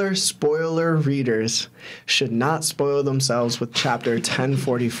regular spoiler readers should not spoil themselves with Chapter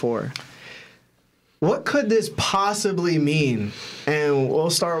 1044. What could this possibly mean? And we'll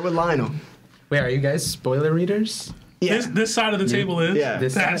start with Lionel. Wait, are you guys spoiler readers? Yeah. This side of the table is. Yeah.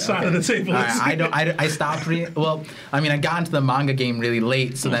 That side of the table is. I stopped reading. Well, I mean, I got into the manga game really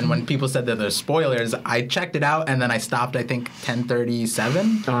late, so then when people said that there's spoilers, I checked it out, and then I stopped, I think,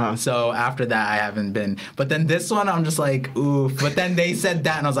 1037. So after that, I haven't been. But then this one, I'm just like, oof. But then they said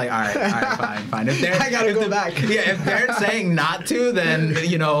that, and I was like, all right, fine. If they're, I gotta go back. Yeah, if they're saying not to, then,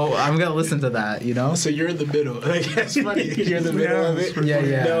 I'm going to listen to that, So you're in the middle. Like, that's funny. You're in the middle of it.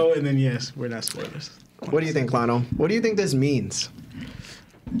 Yeah. No, and then yes, we're not spoilers. What do you think, Lionel? What do you think this means?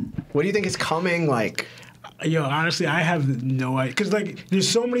 What do you think is coming? Like, Yo, honestly, I have no idea because like there's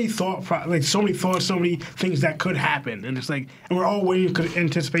so many so many thoughts, so many things that could happen, and it's like, and we're all waiting for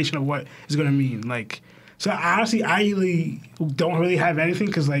anticipation of what it's gonna mean. Like, so honestly, I really don't really have anything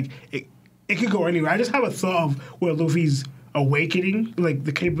because like it could go anywhere. I just have a thought of where Luffy's awakening, like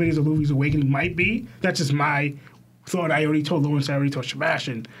the capabilities of Luffy's awakening might be. That's just my thought. I already told Lawrence, I already told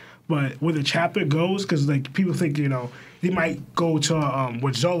Sebastian. But where the chapter goes, because like people think they might go to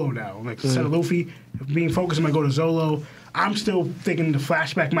with Zolo now. Like instead of Luffy being focused, might go to Zolo. I'm still thinking the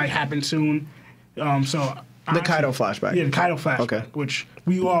flashback might happen soon. So the Kaido flashback. Yeah, the Kaido flashback, which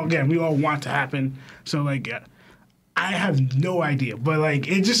we all want to happen. So like, I have no idea, but like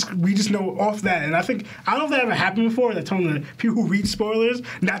we just know off that, and I don't know if that ever happened before. That telling the people who read spoilers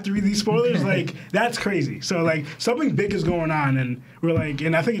not to read these spoilers, like that's crazy. So like something big is going on, and we're like,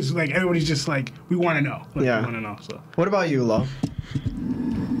 and I think it's like everybody's just like we want to know. Like, we want to know. So what about you, Lo?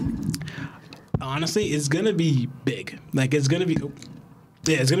 Honestly, it's gonna be big. Like it's gonna be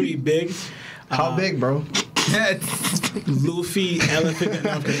big. How big, bro? Luffy, elephant. No,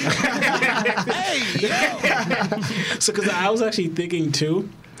 I'm kidding. So, because I was actually thinking too,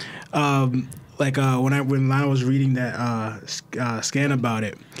 when Lana was reading that scan about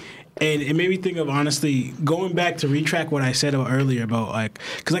it, and it made me think of honestly going back to retrack what I said earlier about like,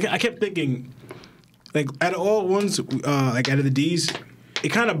 because I kept thinking, like out of all ones, like out of the D's, it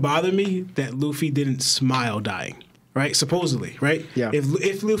kind of bothered me that Luffy didn't smile dying, right? Supposedly, right? Yeah.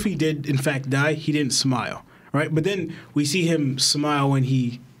 If Luffy did in fact die, he didn't smile. Right, but then we see him smile when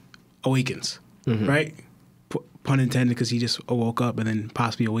he awakens, right? Pun intended, because he just woke up and then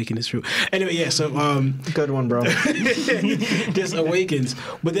possibly awakened his fruit. Anyway, yeah. So good one, bro. just awakens,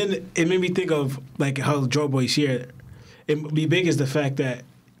 but then it made me think of like how Joy Boy's here. It be big is the fact that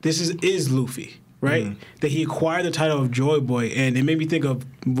this is Luffy, right? That he acquired the title of Joy Boy, and it made me think of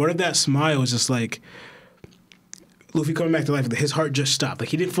what if that smile was just like Luffy coming back to life. His heart just stopped. Like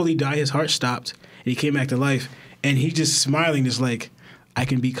he didn't fully die. His heart stopped. And he came back to life, and he's just smiling, just like, I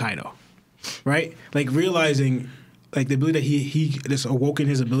can beat Kaido, right? Like realizing, like the ability that he just awoken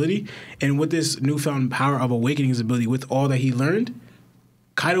his ability, and with this newfound power of awakening his ability, with all that he learned,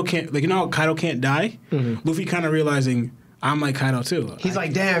 Kaido can't, like how Kaido can't die. Luffy kind of realizing I'm like Kaido too. He's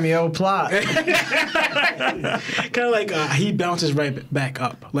like, damn, yo, plot. Kind of like he bounces right back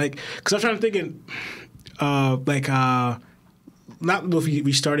up, like because I'm trying to thinking, not Luffy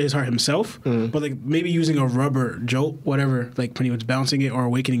restarted his heart himself, but like maybe using a rubber jolt, whatever, like pretty much bouncing it or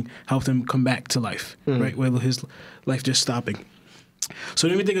awakening helped him come back to life, right? With his life just stopping. So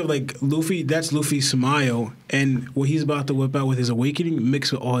let me think of like Luffy, that's Luffy's smile, and what he's about to whip out with his awakening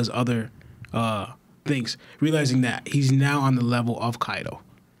mixed with all his other things, realizing that he's now on the level of Kaido,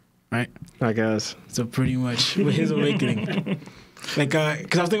 right? I guess. So pretty much with his awakening. Like,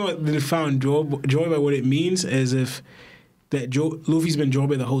 because I was thinking about the found joy by what it means as if that Luffy's been Joy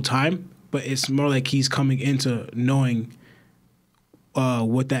Boy the whole time, but it's more like he's coming into knowing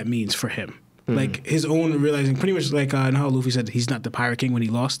what that means for him. Like his own realizing, pretty much like how Luffy said he's not the Pirate King when he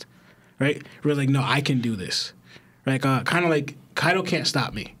lost, right? We're like, no, I can do this. Like, kind of like Kaido can't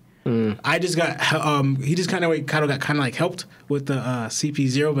stop me. I just got Kaido got kind of like helped with the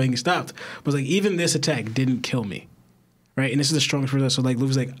CP0 being stopped. But like even this attack didn't kill me, right? And this is the strongest result. So like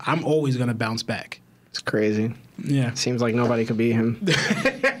Luffy's like, I'm always gonna bounce back. It's crazy. Yeah. Seems like nobody could beat him.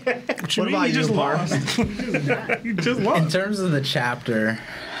 What about you, Par? You just lost. In terms of the chapter,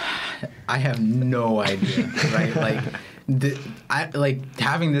 I have no idea, right? Like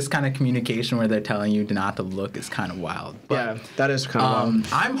having this kind of communication where they're telling you not to look is kind of wild. But, yeah, that is kind of wild.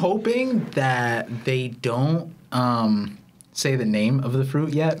 I'm hoping that they don't say the name of the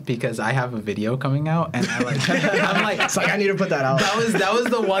fruit yet, because I have a video coming out and I'm like It's like I need to put that out. That was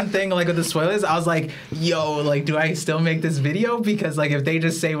the one thing, like with the spoilers, I was like, yo, like, do I still make this video? Because like if they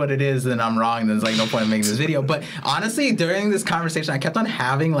just say what it is, then I'm wrong, then there's like no point in making this video. But honestly, during this conversation, I kept on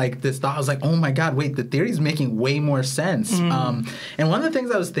having like this thought. I was like, oh my god, wait, the theory's making way more sense. And one of the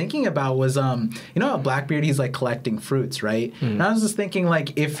things I was thinking about was you know how Blackbeard, he's like collecting fruits, right? And I was just thinking,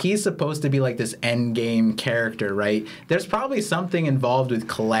 like, if he's supposed to be like this end game character, right, there's probably something involved with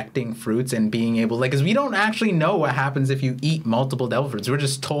collecting fruits and being able, like, because we don't actually know what happens if you eat multiple devil fruits. We're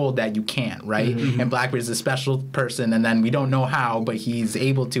just told that you can't, right? And Blackbeard's a special person, and then we don't know how, but he's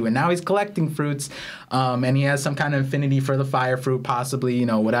able to, and now he's collecting fruits, and he has some kind of affinity for the fire fruit, possibly, you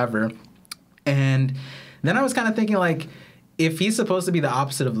know, whatever. And then I was kind of thinking, like, if he's supposed to be the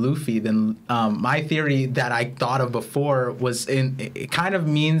opposite of Luffy, then my theory that I thought of before was it kind of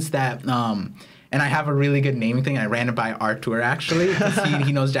means that and I have a really good naming thing. I ran it by Artur, actually, because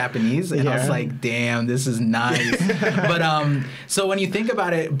he knows Japanese. And I was like, damn, this is nice. But so when you think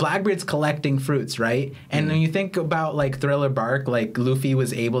about it, Blackbeard's collecting fruits, right? And when you think about, like, Thriller Bark, like, Luffy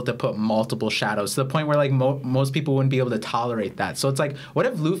was able to put multiple shadows to the point where, like, most people wouldn't be able to tolerate that. So it's like, what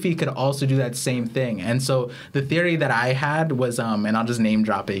if Luffy could also do that same thing? And so the theory that I had was, and I'll just name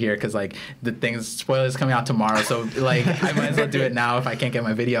drop it here because, like, spoilers coming out tomorrow. So, like, I might as well do it now if I can't get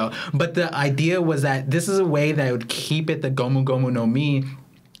my video. But the idea was that this is a way that would keep it the Gomu Gomu no Mi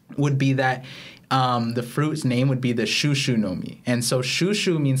would be that the fruit's name would be the Shushu no Mi. And so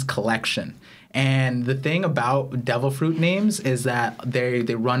Shushu means collection. And the thing about devil fruit names is that they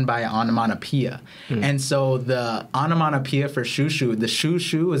run by onomatopoeia. And so the onomatopoeia for Shushu, the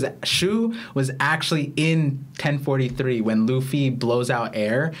Shu was actually in 1043 when Luffy blows out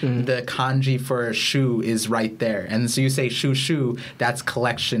air. The kanji for Shu is right there. And so you say Shushu, that's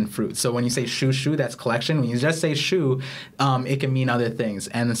collection fruit. So when you say Shushu, that's collection. When you just say Shu, it can mean other things.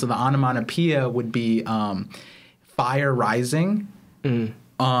 And so the onomatopoeia would be fire rising.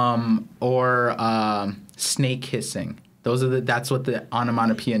 Or snake hissing. That's what the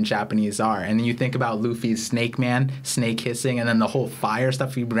onomatopoeia in Japanese are. And then you think about Luffy's Snake Man, snake hissing, and then the whole fire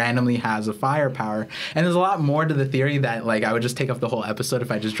stuff. He randomly has a fire power. And there's a lot more to the theory that, like, I would just take up the whole episode if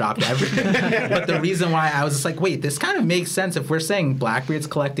I just dropped everything. But the reason why I was just like, wait, this kind of makes sense. If we're saying Blackbeard's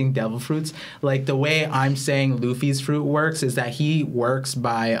collecting devil fruits, like, the way I'm saying Luffy's fruit works is that he works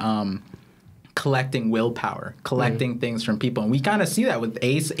by collecting willpower, collecting things from people. And we kind of see that with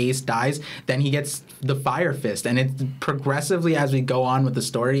Ace. Ace dies, then he gets the Fire Fist. And it's progressively, as we go on with the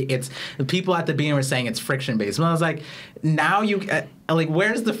story, it's the people at the beginning were saying it's friction-based. And I was like, now you... like,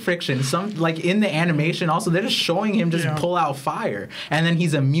 where's the friction? Some, like, in the animation also, they're just showing him just pull out fire. And then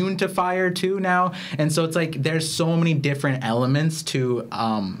he's immune to fire, too, now. And so it's like, there's so many different elements to,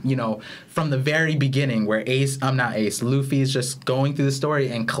 you know, from the very beginning where Luffy's just going through the story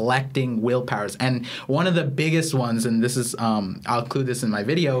and collecting willpowers. And one of the biggest ones, and this is, I'll include this in my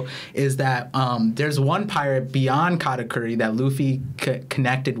video, is that there's one pirate beyond Katakuri that Luffy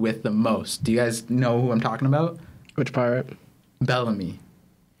connected with the most. Do you guys know who I'm talking about? Which pirate? Bellamy.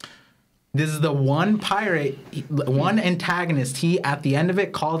 This is the one pirate, one antagonist. He, at the end of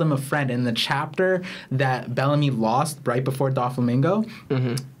it, called him a friend. In the chapter that Bellamy lost right before Doflamingo,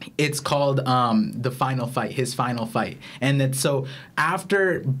 it's called the final fight, his final fight. And so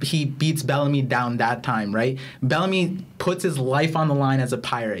after he beats Bellamy down that time, right, Bellamy puts his life on the line as a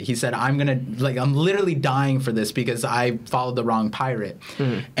pirate. He said, I'm literally dying for this because I followed the wrong pirate.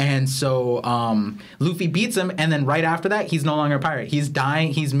 And so Luffy beats him, and then right after that, he's no longer a pirate. He's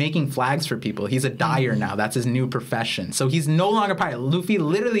dying. He's making flags for people. He's a dyer now. That's his new profession. So he's no longer a pirate. Luffy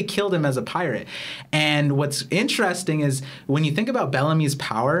literally killed him as a pirate. And what's interesting is when you think about Bellamy's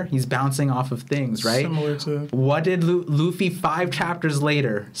power, he's bouncing off of things, right? Similar to... What did Luffy 5 chapters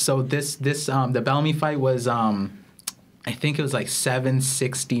later? So the Bellamy fight was... I think it was like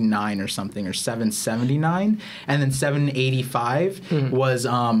 769 or something, or 779. And then 785 was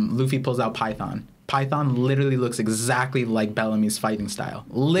Luffy pulls out Python. Python literally looks exactly like Bellamy's fighting style.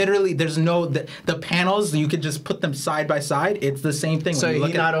 Literally, there's no... The panels, you could just put them side by side. It's the same thing. So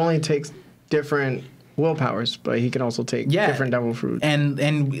he not only takes different willpowers, but he can also take different devil fruits.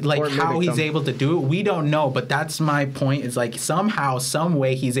 And like how he's able to do it, we don't know. But that's my point. Is like somehow, some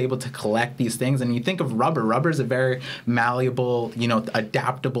way, he's able to collect these things. And you think of rubber. Rubber is a very malleable,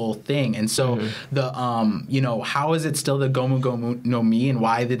 adaptable thing. And so the how is it still the Gomu Gomu no Mi, and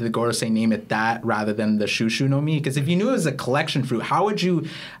why did the Gorosei name it that rather than the Shushu no Mi? Because if you knew it was a collection fruit, how would you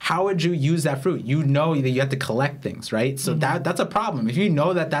use that fruit? You know that you have to collect things, right? So that's a problem. If you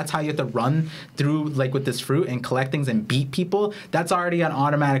know that that's how you have to run through like with this fruit and collect things and beat people, that's already an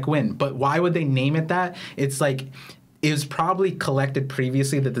automatic win. But why would they name it that? It's like it was probably collected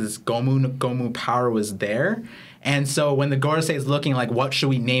previously that this Gomu power was there. And so when the Gorosei is looking like, what should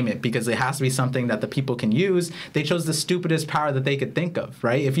we name it? Because it has to be something that the people can use. They chose the stupidest power that they could think of,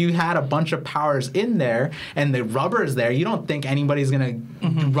 right? If you had a bunch of powers in there and the rubber is there, you don't think anybody's going to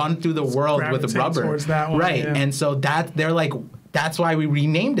run through the world with a rubber. Towards that one, right. Yeah. And so they're like, that's why we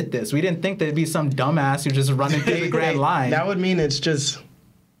renamed it this. We didn't think there'd be some dumbass who just running through the grand line. That would mean it's just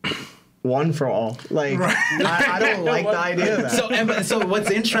one for all. Like, I don't like the idea of that. So what's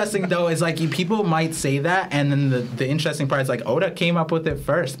interesting, though, is like people might say that, and then the interesting part is like Oda came up with it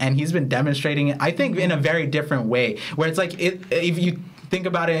first, and he's been demonstrating it, I think, in a very different way, where it's like if you think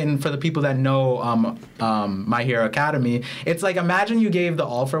about it, and for the people that know My Hero Academy, it's like imagine you gave the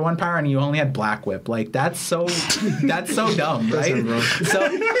All for One power and you only had Black Whip. Like that's so dumb, right? Listen, so,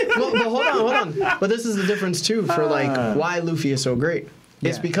 but hold on. But this is the difference too for like why Luffy is so great.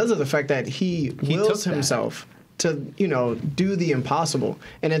 It's because of the fact that he wills himself to do the impossible,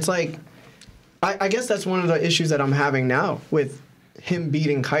 and it's like I guess that's one of the issues that I'm having now with him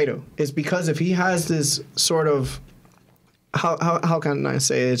beating Kaido is because if he has this sort of how can I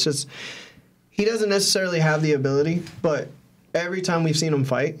say it? It's just he doesn't necessarily have the ability, but every time we've seen him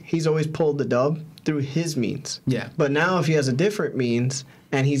fight, he's always pulled the dub through his means. Yeah. But now if he has a different means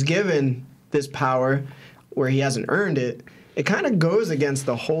and he's given this power where he hasn't earned it, it kind of goes against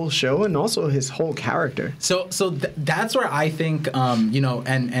the whole show and also his whole character. So that's where I think,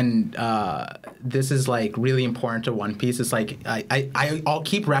 this is like really important to One Piece. It's like I'll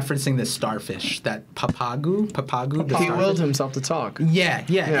keep referencing this starfish, that Papagu. He willed himself to talk. Yeah.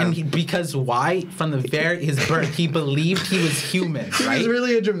 And because why? From his birth, he believed he was human, right? He's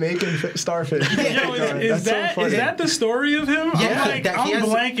really a Jamaican starfish. Yo, is that the story of him? Yeah, I'm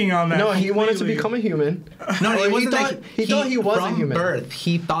blanking on that. No, he wanted to become a human. No, it wasn't he thought he was a human. From birth,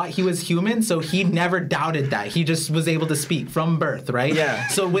 he thought he was human, so he never doubted that. He just was able to speak from birth, right? Yeah.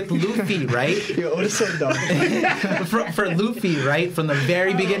 So with Luffy, right? You would have said dumb. for Luffy, right? From the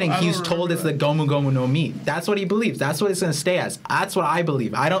very beginning, he's told it's the Gomu Gomu no Mi. That's what he believes. That's what it's going to stay as. That's what I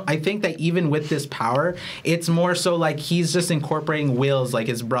believe. I think that even with this power, it's more so like he's just incorporating wills like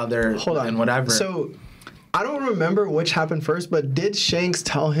his brother and whatever. So I don't remember which happened first, but did Shanks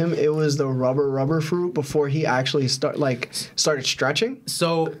tell him it was the rubber fruit before he actually started stretching?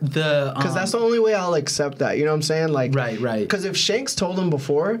 So because that's the only way I'll accept that. You know what I'm saying? Like right. Because if Shanks told him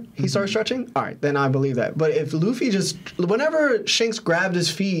before he started stretching, all right, then I believe that. But if Luffy whenever Shanks grabbed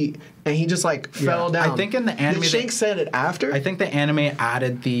his feet and he just fell down, I think in the anime, Shanks said it after. I think the anime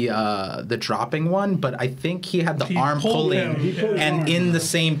added the dropping one, but I think he had the arm pulling, and in the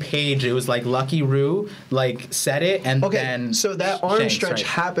same page it was like Lucky Roo said it, and then so that arm Shanks, stretch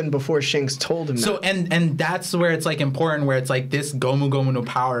happened before Shanks told him. So that. and that's where it's important, where it's this Gomu Gomu no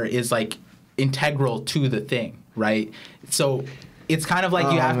power is integral to the thing, right? So it's kind of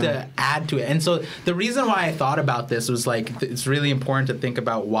you have to add to it. And so the reason why I thought about this was it's really important to think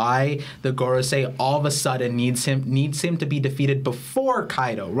about why the Gorosei all of a sudden needs him to be defeated before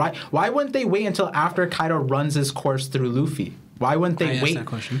Kaido, right? Why wouldn't they wait until after Kaido runs his course through Luffy? Why wouldn't they wait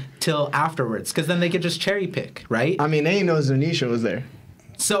till afterwards? Because then they could just cherry pick, right? I mean, they didn't know Zunisha was there.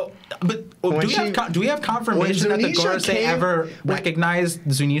 So, but do we have confirmation that the Gorosei ever recognized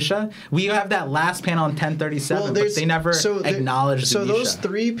Zunisha? We have that last panel in 1037, but they never acknowledged Zunisha. So those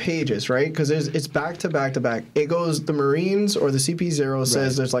 3 pages, right? Because it's back to back to back. It goes, the Marines or the CP0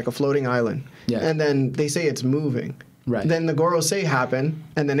 says there's a floating island. Yeah. And then they say it's moving. Right. Then the Gorosei happen,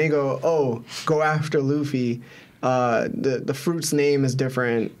 and then they go after Luffy. The fruit's name is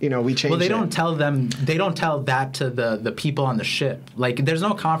different. We changed. Well, they don't tell them. They don't tell that to the people on the ship. There's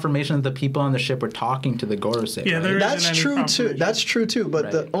no confirmation that the people on the ship were talking to the Gorosei. Yeah, right? That's true too. That's true too.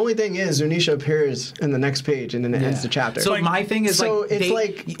 But the only thing is, Zunisha appears in the next page, and then it ends the chapter. So my thing is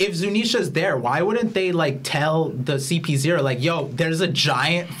if Zunisha's there, why wouldn't they tell the CP0 yo, there's a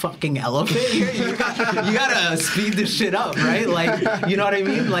giant fucking elephant here. You gotta speed this shit up, right? You know what I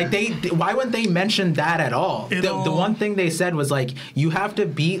mean? Why wouldn't they mention that at all? the one thing they said was like, you have to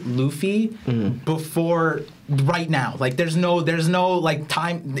beat Luffy before right now. Like there's no like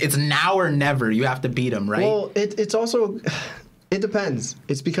time. It's now or never. You have to beat him, right? Well, it's also it depends.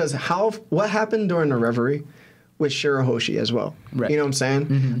 It's because what happened during the Reverie with Shirahoshi as well. Right. You know what I'm saying?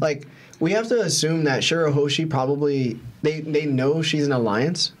 Mm-hmm. Like we have to assume that Shirahoshi probably they know she's in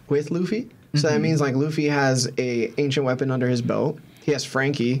alliance with Luffy. So that means like Luffy has a ancient weapon under his belt. He has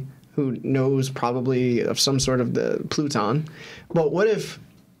Frankie, who knows probably of some sort of the Pluton. But what if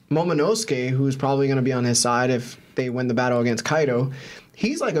Momonosuke, who's probably going to be on his side if they win the battle against Kaido,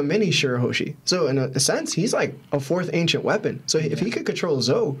 he's like a mini Shirahoshi. So in a sense, he's like a fourth ancient weapon. So if he could control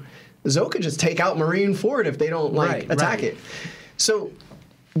Zoe could just take out Marineford if they don't attack it. So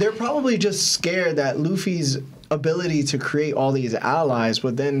they're probably just scared that Luffy's ability to create all these allies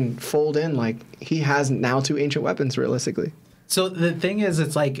would then fold in like he has now 2 ancient weapons realistically. So the thing is,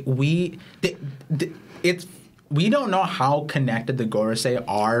 it's like we don't know how connected the Gorosei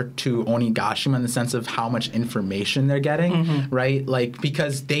are to Onigashima in the sense of how much information they're getting, right? Like,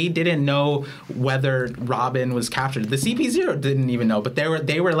 because they didn't know whether Robin was captured. The CP0 didn't even know, but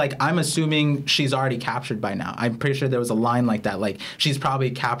they were like, I'm assuming she's already captured by now. I'm pretty sure there was a line like that, like, she's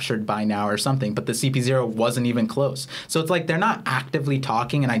probably captured by now or something, but the CP0 wasn't even close. So it's like they're not actively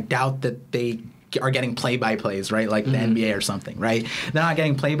talking, and I doubt that they are getting play-by-plays, right? Like the NBA or something, right? They're not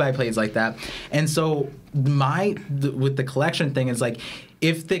getting play-by-plays like that. And so with the collection thing is like,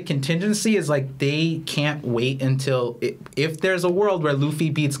 if the contingency is like they can't wait until if there's a world where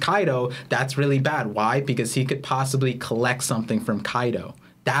Luffy beats Kaido, that's really bad. Why? Because he could possibly collect something from Kaido.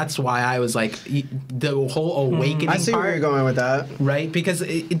 That's why I was like, the whole awakening I see part, where you're going with that. right? Because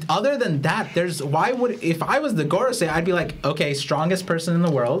other than that, if I was the Gorosei, I'd be like, okay, strongest person in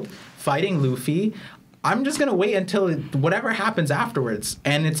the world, fighting Luffy. I'm just gonna wait until whatever happens afterwards,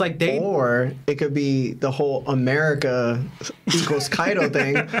 and it's like or it could be the whole America equals Kaido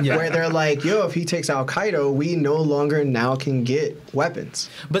thing, where they're like, "Yo, if he takes out Kaido, we no longer now can get weapons."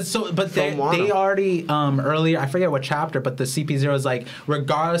 But they already earlier, I forget what chapter, but the CP0 is like,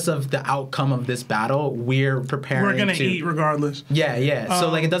 regardless of the outcome of this battle, we're preparing. We're gonna eat regardless. Yeah. So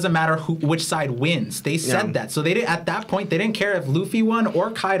like, it doesn't matter which side wins. They said that, so they didn't at that point. They didn't care if Luffy won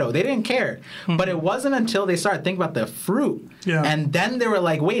or Kaido. They didn't care, but it wasn't until they started thinking about the fruit. Yeah. And then they were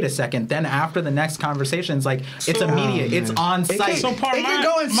like, wait a second. Then after the next conversation, it's like, it's immediate. It's on site. It can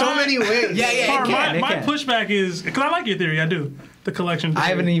go in so many ways. My pushback is, because I like your theory, I do. The collection theory. I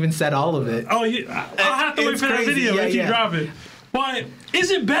haven't even said all of it. Oh, I'll have to wait for that video if you drop it. But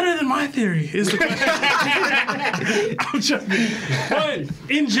is it better than my theory? Is the question. I'm joking. But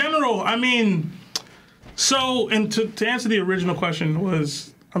in general, I mean, so, and to answer the original question was,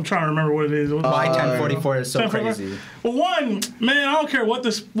 I'm trying to remember what it is. Why 1044 is so crazy? Well, one, man, I don't care what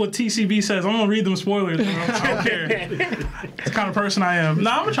TCB says. I'm gonna read them spoilers. Bro. I don't care. It's the kind of person I am.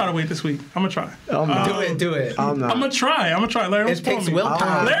 Nah, I'm gonna try to wait this week. I'm gonna try. Do it. I'm gonna try. Larry, don't spoil me.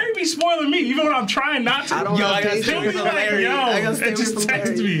 Willpower. Larry be spoiling me even when I'm trying not to. I just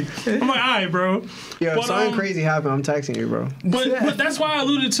text me. I'm like, all right, bro. Yo, if something crazy happened, I'm texting you, bro. But that's why I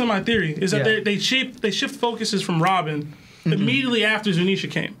alluded to my theory is that they shift focuses from Robin. Immediately after Zunisha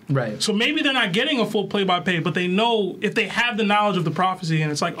came. Right. So maybe they're not getting a full play-by-play, but they know if they have the knowledge of the prophecy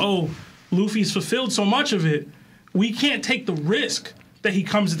and it's like, oh, Luffy's fulfilled so much of it, we can't take the risk that he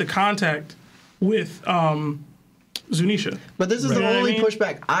comes into contact with Zunisha. But this is the only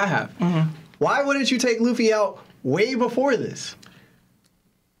pushback I have. Why wouldn't you take Luffy out way before this?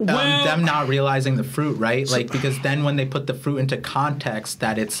 Them not realizing the fruit, right? Like, because then when they put the fruit into context,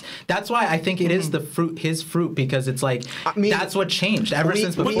 that's why I think it is the fruit, his fruit, because it's like, that's what changed ever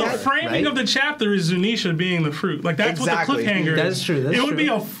since before. But the framing of the chapter is Zunisha being the fruit. Like, that's what the cliffhanger is. That is true. It would be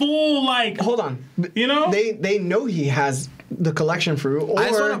a full, like... Hold on. You know? They know he has the collection fruit. I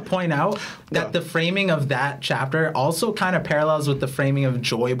just want to point out that the framing of that chapter also kind of parallels with the framing of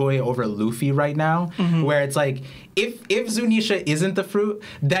Joy Boy over Luffy right now, where it's like, if Zunisha isn't the fruit,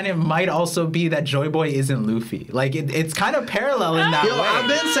 then it might also be that Joy Boy isn't Luffy. Like, it's kind of parallel in that way. I've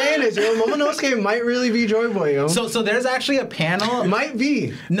been saying it, yo. Momonosuke might really be Joy Boy, yo. So there's actually a panel. Might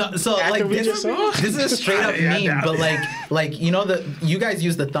be. No, so like this is a straight up meme, but like you know, you guys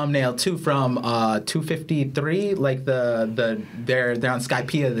use the thumbnail too from 253, like they're on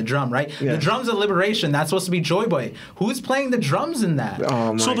Skypea, the drum, right? Yeah. The drums of liberation, that's supposed to be Joy Boy. Who's playing the drums in that?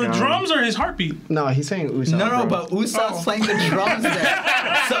 Oh my So the drums are his heartbeat. No, he's saying Usopp. No, but Usopp's playing the drums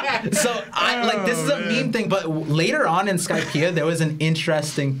there. So I like, this is a meme thing, but later on in Skypea there was an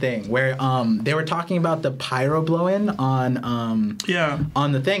interesting thing where they were talking about the pyro blow-in on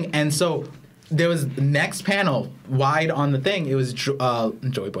the thing, and so there was next panel wide on the thing. It was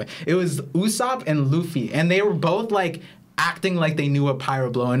Joy Boy. It was Usopp and Luffy, and they were both like acting like they knew what pyro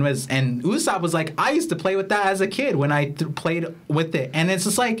blowing was. And Usopp was like, I used to play with that as a kid when I played with it. And it's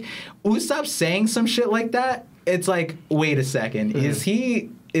just like Usopp saying some shit like that. It's like, wait a second,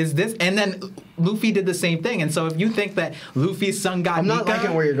 is this? And then Luffy did the same thing. And so if you think that Luffy's son got I'm not Nika,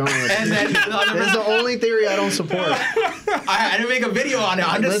 liking where you're going with this. and then That's the only theory I don't support. I didn't make a video on it.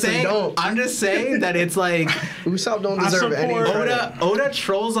 I'm just saying that it's like Usopp don't deserve any credit. Oda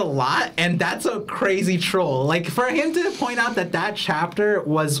trolls a lot, and that's a crazy troll. Like for him to point out that chapter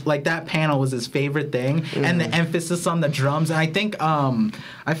was like that panel was his favorite thing, and the emphasis on the drums. And I think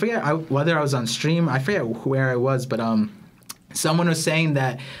I forget whether I was on stream. I forget where I was, but someone was saying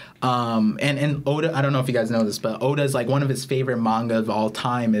that. And Oda, I don't know if you guys know this, but Oda's like one of his favorite manga of all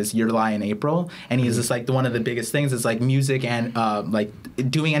time is Your Lie in April, and he's just like one of the biggest things is like music and like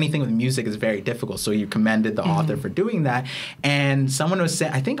doing anything with music is very difficult. So he commended the author for doing that, and someone was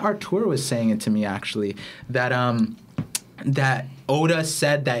saying, I think Arturo was saying it to me actually that that Oda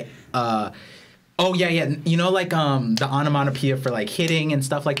said that. Oh, yeah. You know, like, the onomatopoeia for, like, hitting and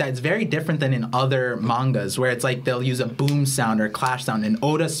stuff like that, it's very different than in other mangas where it's like they'll use a boom sound or a clash sound. And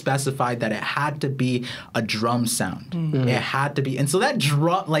Oda specified that it had to be a drum sound. Mm-hmm. It had to be. And so that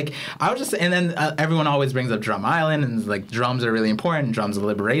drum, like, I was just, and then everyone always brings up Drum Island and, like, drums are really important. Drums are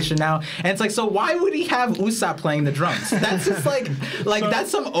liberation now. And it's like, so why would he have Usopp playing the drums? That's just, like that's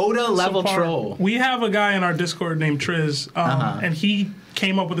some Oda-level troll. We have a guy in our Discord named Triz, and he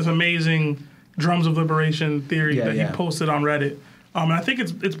came up with this amazing Drums of Liberation theory that he posted on Reddit. And I think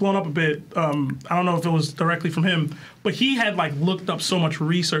it's blown up a bit. I don't know if it was directly from him, but he had like looked up so much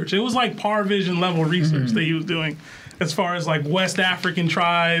research. It was like ParVision level research that he was doing as far as like West African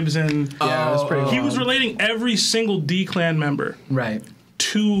tribes and that's pretty he was relating every single D-Clan member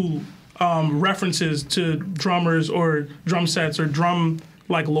to references to drummers or drum sets or drum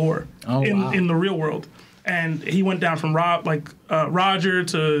like lore in the real world. And he went down from Roger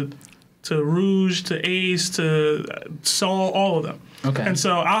to Rouge, to Ace, to Saul, all of them. Okay. And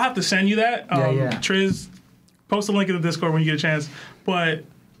so I'll have to send you that. Triz, post a link in the Discord when you get a chance. But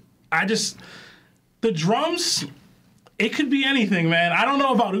the drums, it could be anything, man. I don't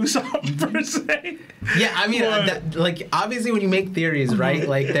know about Usopp per se. Yeah, I mean, like, obviously when you make theories, right,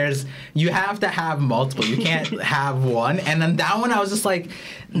 like, you have to have multiple. You can't have one. And then that one, I was just like,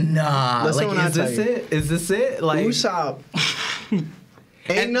 nah. Listen, like, is this it? Is this it? Like, Usopp.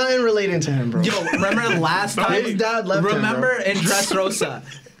 Ain't nothing relating to him, bro. Yo, remember the last time? His dad left him, bro. In Dressrosa,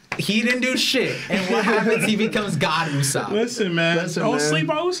 he didn't do shit. And what happens? He becomes God Usopp. Listen, man. Don't sleep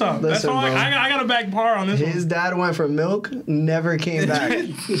on Usopp. That's all. I got a back par on this one. His dad went for milk, never came back.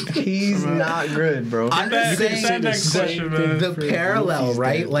 He's not good, bro. I'm just saying the parallel,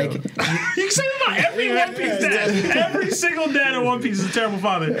 right? Like, you can say that about every One Piece dad. Every single dad in One Piece is a terrible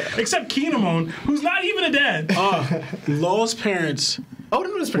father, except Kinemon, who's not even a dad. Low's parents.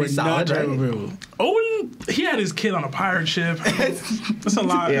 Odin was pretty solid, right? Odin, he had his kid on a pirate ship. That's a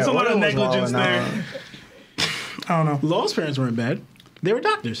lot. There's a lot of negligence there. I don't know. Low's parents weren't bad. They were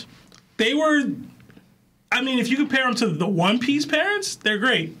doctors. They were. I mean, if you compare them to the One Piece parents, they're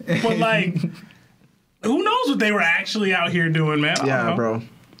great. But like, who knows what they were actually out here doing, man? Yeah, bro.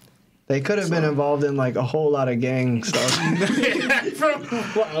 They could have been involved in like a whole lot of gang stuff.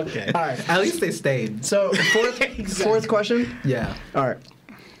 Okay. All right. At least they stayed. So fourth question. Yeah. All right.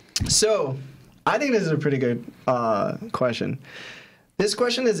 So I think this is a pretty good question. This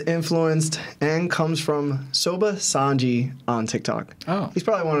question is influenced and comes from Soba Sanji on TikTok. Oh. He's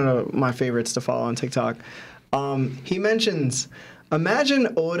probably one of my favorites to follow on TikTok. He mentions,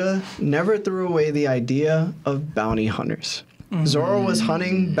 imagine Oda never threw away the idea of bounty hunters. Zoro was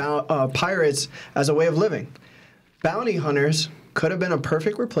hunting pirates as a way of living. Bounty hunters could have been a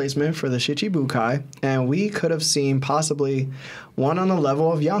perfect replacement for the Shichibukai, and we could have seen possibly one on the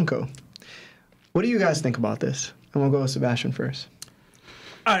level of Yonko. What do you guys think about this? And we'll go with Sebastian first.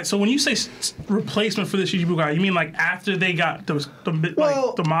 All right, so when you say replacement for the Shichibukai, you mean like after they got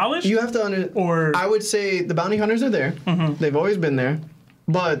demolished? You have to or I would say the bounty hunters are there. Mm-hmm. They've always been there.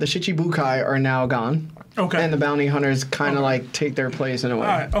 But the Shichibukai are now gone. Okay. And the bounty hunters kind of like take their place in a way.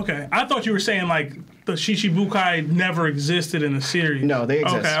 All right, okay. I thought you were saying like the Shichibukai never existed in the series. No, they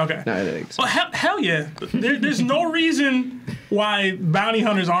exist. Okay. No, they exist. Well, hell yeah. There's no reason why bounty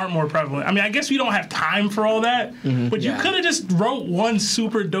hunters aren't more prevalent. I mean, I guess we don't have time for all that, but you could have just wrote one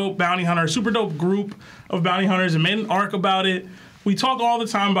super dope bounty hunter, super dope group of bounty hunters and made an arc about it. We talk all the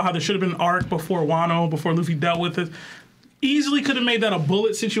time about how there should have been an arc before Wano, before Luffy dealt with it. Easily could have made that a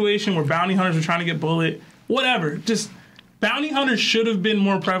Bullet situation where bounty hunters were trying to get Bullet. Whatever. Just bounty hunters should have been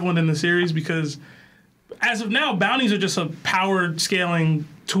more prevalent in the series because as of now, bounties are just a power scaling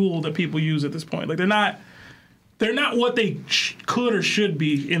tool that people use at this point. Like they're not what they could or should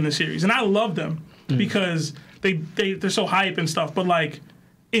be in the series, and I love them because they're so hype and stuff. But like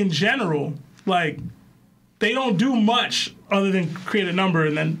in general, like they don't do much other than create a number,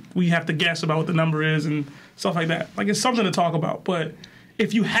 and then we have to guess about what the number is and stuff like that. Like it's something to talk about. But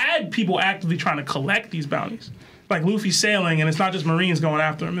if you had people actively trying to collect these bounties, like Luffy sailing, and it's not just Marines going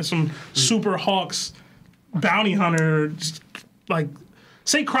after him, it's some Super Hawks bounty hunter, like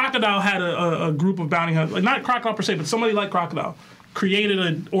say Crocodile had a group of bounty hunters, like not Crocodile per se, but somebody like Crocodile created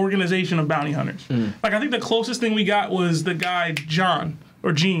an organization of bounty hunters. Like I think the closest thing we got was the guy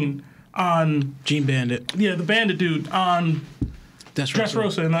Gene on Gene Bandit. Yeah, the bandit dude on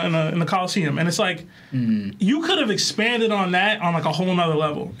Dressrosa in the Coliseum, and it's like you could have expanded on that on like a whole nother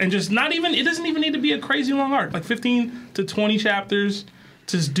level, and just not even it doesn't even need to be a crazy long arc, like 15 to 20 chapters.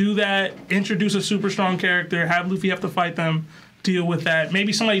 Just do that, introduce a super strong character, have Luffy have to fight them, deal with that.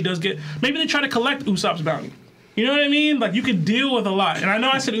 Maybe somebody maybe they try to collect Usopp's bounty. You know what I mean? Like you could deal with a lot. And I know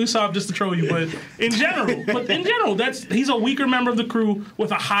I said Usopp just to troll you, but in general, he's a weaker member of the crew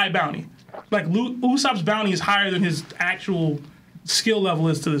with a high bounty. Like Usopp's bounty is higher than his actual skill level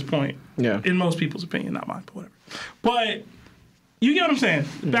is to this point. Yeah. In most people's opinion, not mine, but whatever. But you get what I'm saying?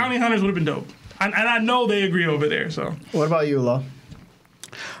 Bounty hunters would have been dope. And I know they agree over there, so. What about you, Law?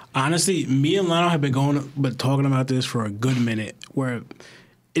 Honestly, me and Lionel have been talking about this for a good minute, where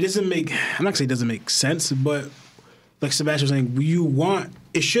it doesn't make, I'm not going to say it doesn't make sense, but like Sebastian was saying,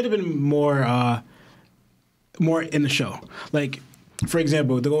 it should have been more in the show. Like, for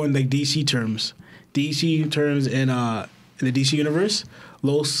example, to go in like DC terms in the DC universe,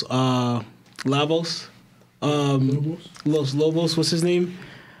 Los Lobos, what's his name?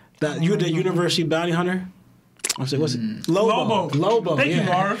 The University bounty hunter. I'm saying, what's it? Lobo. Thank you,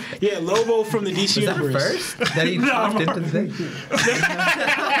 Marv. Yeah, Lobo from the DC universe. That first? That he popped into the thing?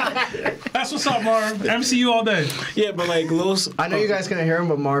 That's what's up, Marv. MCU all day. Yeah, but like I know you guys can't hear him,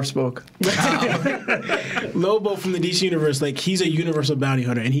 but Marv spoke. Lobo from the DC universe, like he's a universal bounty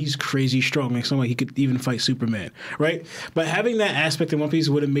hunter, and he's crazy strong. Like something like he could even fight Superman, right? But having that aspect in One Piece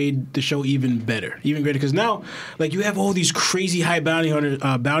would have made the show even better, even greater. Because now, like you have all these crazy high bounty hunter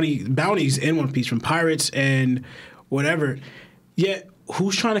bounties in One Piece from pirates and whatever. Yet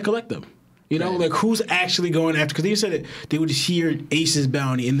who's trying to collect them? You know, like who's actually going after? Because they said that they would hear Ace's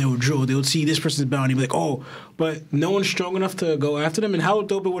bounty and they would drill. They would see this person's bounty, be like, oh, but no one's strong enough to go after them. And how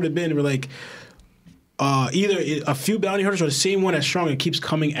dope it would have been. We're like, either a few bounty hunters or the same one that's strong and keeps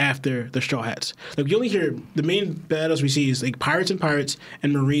coming after the Straw Hats. Like you only hear the main battles we see is like pirates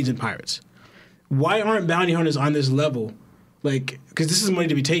and Marines and pirates. Why aren't bounty hunters on this level? Like, because this is money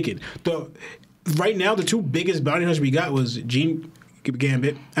to be taken. Right now, the two biggest bounty hunters we got was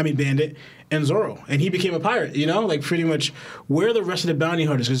Bandit, and Zoro, and he became a pirate. You know, like pretty much. Where are the rest of the bounty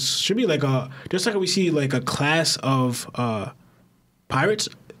hunters? Because it should be like just like we see like a class of pirates.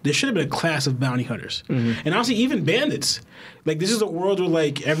 There should have been a class of bounty hunters, and honestly, even bandits. Like this is a world where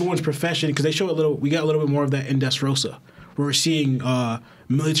like everyone's profession, because they show we got a little bit more of that in Dressrosa, where we're seeing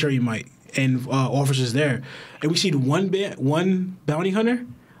military might and officers there, and we see one bounty hunter,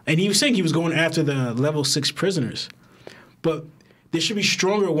 and he was saying he was going after the level 6 prisoners, but there should be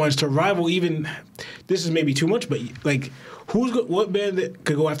stronger ones to rival even. This is maybe too much, but like, what bandit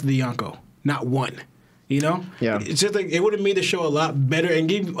could go after the Yonko? Not one. You know? Yeah. It's just like it would have made the show a lot better and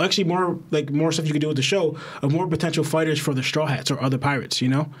gave actually more stuff you could do with the show of more potential fighters for the Straw Hats or other pirates. You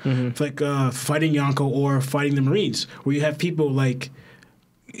know, like fighting Yonko or fighting the Marines, where you have people like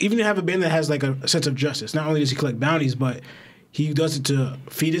even have a band that has like a sense of justice. Not only does he collect bounties, but he does it to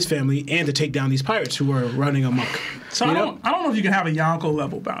feed his family and to take down these pirates who are running amok. So I don't know if you can have a Yonko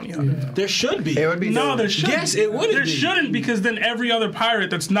level bounty hunter. Yeah. There should be. It would be. No, there shouldn't. Yes, it would. There shouldn't, because then every other pirate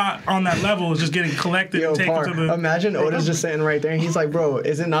that's not on that level is just getting collected and taken to the. Imagine Oda's just sitting right there, and he's like, "Bro,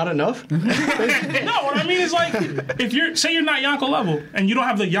 is it not enough?" No, what I mean is like, if you're not Yonko level and you don't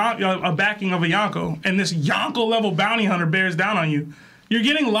have a backing of a Yonko, and this Yonko level bounty hunter bears down on you. You're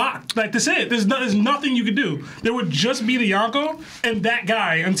getting locked. Like, that's it. There's nothing you could do. There would just be the Yonko and that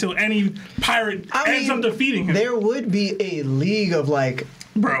guy until any pirate ends up defeating him. There would be a league of, like,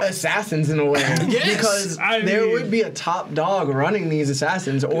 assassins in a way. Yes. Because there would be a top dog running these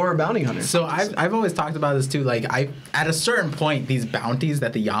assassins or bounty hunters. So I've always talked about this too. Like at a certain point, these bounties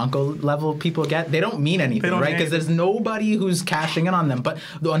that the Yonko level people get, they don't mean anything, right? Because there's nobody who's cashing in on them. But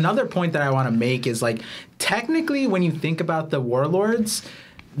another point that I want to make is like technically when you think about the warlords,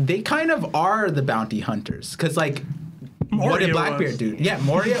 they kind of are the bounty hunters. Because like what did Moria Blackbeard was. do? Yeah,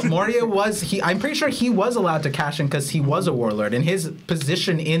 Moria was he. I'm pretty sure he was allowed to cash in because he was a warlord, and his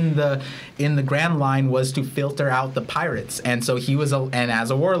position in the Grand Line was to filter out the pirates, and so he was and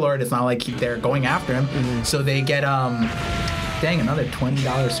as a warlord, it's not like they're going after him, so they get Dang, another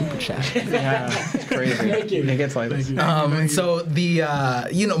 $20 super chat. Yeah, it's crazy. Thank you. It gets like this. And so the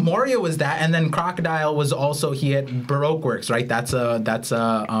Moria was that, and then Crocodile was also he had Baroque Works, right? That's a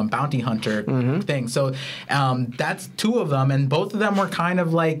bounty hunter thing. So that's two of them, and both of them were kind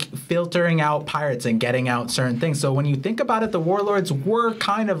of like filtering out pirates and getting out certain things. So when you think about it, the warlords were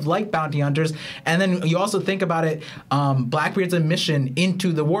kind of like bounty hunters, and then you also think about it, Blackbeard's mission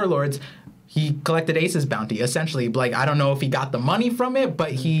into the warlords. He collected Ace's bounty, essentially. Like, I don't know if he got the money from it,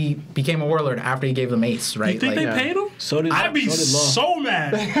 but he became a warlord after he gave them Ace, right? You think like, they paid him? So did I'd be so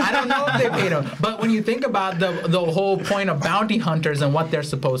mad. I don't know if they paid him, but when you think about the whole point of bounty hunters and what they're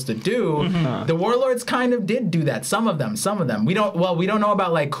supposed to do, the warlords kind of did do that. Some of them. We don't know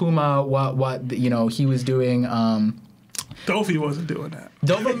about like Kuma, what he was doing. Dofi wasn't doing that.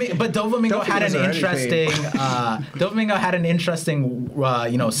 Doflamingo had was an already interesting. Doflamingo had an interesting,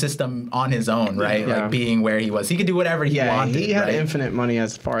 system on his own, right? Yeah. Like being where he was, he could do whatever he wanted. He had right? infinite money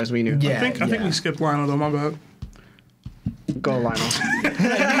as far as we knew. Yeah. I think we skipped Lionel though. My bad. Go Lionel.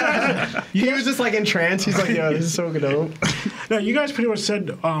 He was just like entranced. He's like, yo, this is so dope. No, you guys pretty much said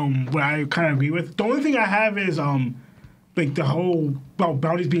what I kind of agree with. The only thing I have is like the whole about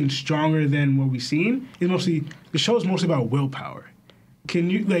bounties being stronger than what we've seen is mostly the show is mostly about willpower. Can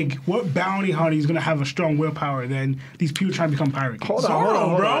you what bounty hunter is gonna have a strong willpower than these people trying to become pirates? Hold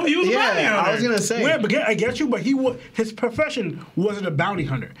on, bro. He was a bounty hunter. I was gonna say. Yeah, but I get you. But his profession wasn't a bounty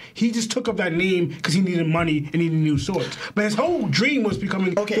hunter. He just took up that name because he needed money and needed new swords. But his whole dream was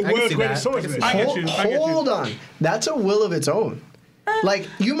becoming Okay, the I can world's see greatest that. I can swordsman. see I get you. Hold on. That's a will of its own. Like,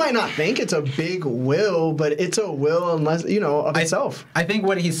 you might not think it's a big will, but it's a will unless, of itself. I think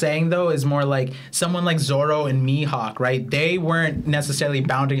what he's saying, though, is more like someone like Zoro and Mihawk, right? They weren't necessarily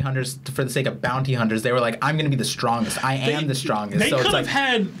bounty hunters for the sake of bounty hunters. They were like, I'm going to be the strongest. I am the strongest. They so could it's have like,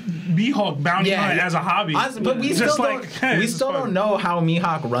 had Mihawk bounty hunt as a hobby. But we Just still like, hey, this is fun. don't know how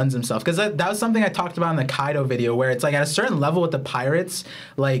Mihawk runs himself, because that was something I talked about in the Kaido video, where it's like at a certain level with the pirates,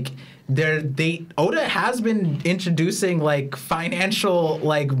 like Oda has been introducing like financial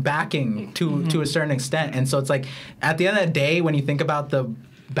like backing to a certain extent, and so it's like at the end of the day, when you think about the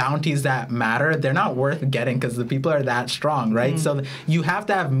bounties that matter, they're not worth getting because the people are that strong, right? So you have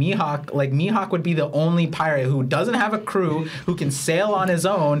to have Mihawk. Like, Mihawk would be the only pirate who doesn't have a crew, who can sail on his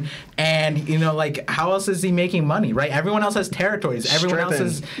own, and like how else is he making money, right? Everyone else has territories. Everyone else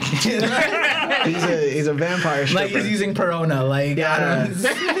is He's a vampire stripper. like, he's using Perona. Like, I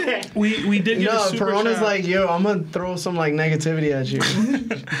don't We did get a super Perona's chat. like, yo, I'm gonna throw some like negativity at you,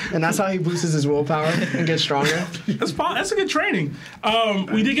 and that's how he boosts his willpower and gets stronger. That's a good training.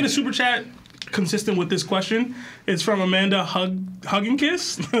 We did get a super chat consistent with this question. It's from Amanda Hug and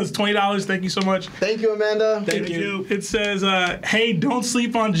Kiss. It's $20. Thank you so much. Thank you, Amanda. Thank you. It says, "Hey, don't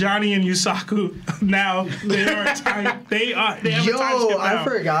sleep on Johnny and Yusaku now. They are time. They have a time Yo, skip I now."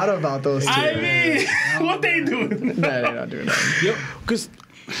 forgot about those two. I mean, what they doing? No, they're not doing that. Yep. Because,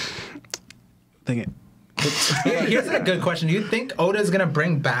 dang it. Here's a good question. Do you think Oda's gonna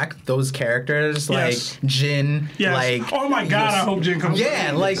bring back those characters Yes. like Jin? Yes. Like, Oh my God, I hope Jin comes yeah,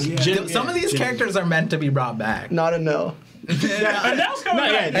 back. like Jin, some of these characters are meant to be brought back. Not a no. And Nell's coming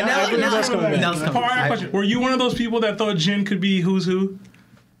Not back. yet. I believe that's coming back. Nell's coming Paul, I have a back. question. Were you one of those people that thought Jin could be Who's Who?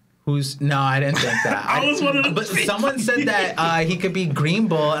 No, I didn't think that. I was one of those But people. someone said that he could be Green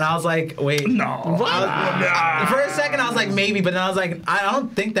Bull, and I was like, wait. No. What? For a second, I was like, maybe, but then I was like, I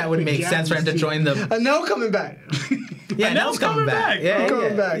don't think that would make sense for him to join the. A no coming back. Yeah, Nell's coming back. Yeah, I'm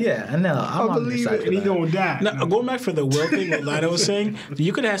coming back. Yeah, Nell. I'm on your believe side it. for And he that. gonna die. Now, going back for the will thing, what Lida was saying,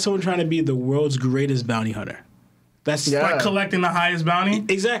 you could have someone trying to be the world's greatest bounty hunter. That's Yeah. Like collecting the highest bounty?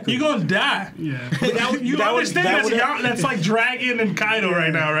 Exactly. You're gonna die. Yeah. You that would- understand that would- that's like Dragon and Kaido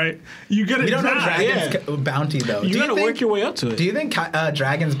right now, right? You're gonna You don't know die. Dragon's bounty, though. You Do gotta think- work your way up to it. Do you think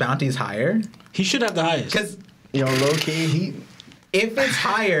Dragon's bounty is higher? He should have the highest. Because Yo, low key, if it's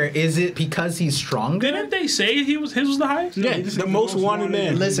higher, is it because he's stronger? Didn't they say his was the highest? Yeah, he just the said most wanted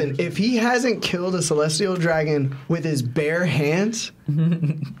man. listen, if he hasn't killed a celestial dragon with his bare hands,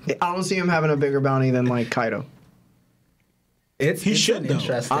 I don't see him having a bigger bounty than like Kaido. It's should, though.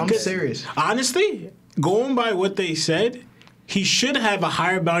 interesting. I'm serious. Honestly, going by what they said, he should have a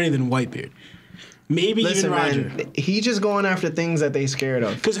higher bounty than Whitebeard. maybe Listen, even Roger. man, he just going after things that they scared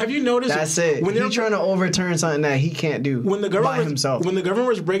of. Because have you noticed? That's it. When He's they're trying to overturn something that he can't do when the government by himself. When the government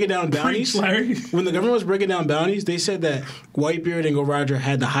was breaking down bounties, Preach, Larry. when the government was breaking down bounties, they said that Whitebeard and Go Roger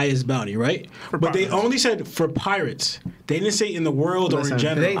had the highest bounty, right? But they only said for pirates. They didn't say in the world or Listen, in Did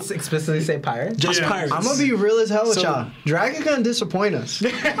general. they explicitly say pirate? Just Yeah. pirates. I'm gonna be real as hell with So- y'all. Dragon gonna disappoint us. No,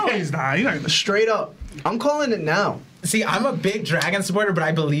 he's not. He's not gonna Straight up. I'm calling it now. See, I'm a big Dragon supporter, but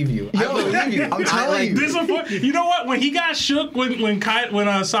I believe you. I believe you. I'm telling you. disappoint. You know what? When he got shook,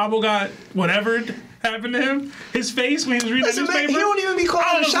 when Sabo got whatever happened to him, his face when he was reading Listen, the man, newspaper. he don't even be I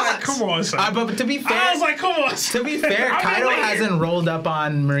calling was shots. like, come on, son. But to be fair, I was like, come on. to be fair, I've been Kaido waiting. hasn't rolled up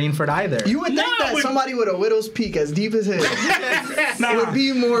on Marineford either. You would think No, that but- somebody with a widow's peak as deep as his Nah. would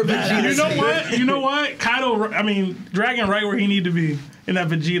be more Vegeta. You know what? You know what? Kaido, I mean, Dragon right where he need to be in that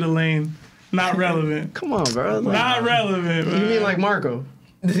Vegeta lane. Not relevant. Come on, bro. Like, Not relevant, man. you mean like Marco?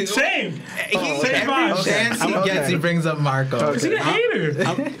 Same. Same Same every vibe. chance he Okay. gets, he brings up Marco. Okay. He a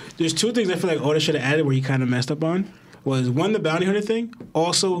hater. There's two things I feel like Oda should have added where he kind of messed up on. Was one, the bounty hunter thing.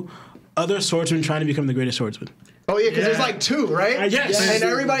 Also, other swordsmen trying to become the greatest swordsman. Oh yeah, because there's Yeah. like two, right? Yes. And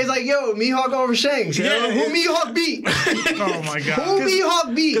everybody's like, "Yo, Mihawk over Shanks." You know? Yeah, Who Mihawk beat? Oh my god. Who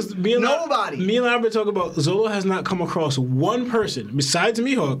Mihawk beat? Because Nobody. Me and Albert talk about Zolo has not come across one person besides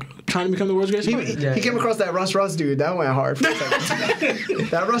Mihawk trying to become the world's greatest He, swordsman. he came across that Russ dude. That went hard for a second.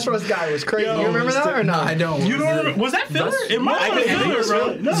 That Russ guy was crazy. You remember that or No, not? I don't. You don't remember? Was that filler? It might have been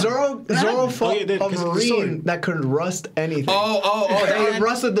filler, bro. Zoro fought yeah, it did, a 'cause the Marine sword. that could rust anything. Oh, He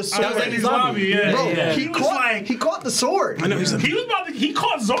rusted the sword. That was like his lobby, yeah. Bro, yeah. he caught the sword. I know he's He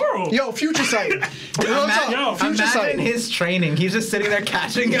caught Zoro. Yo, Future Sight. Yo, Future Sight. Imagine his training. He's just sitting there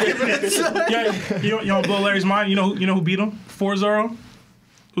catching guys. Yeah, you want to blow Larry's mind? You know who beat him for Zoro?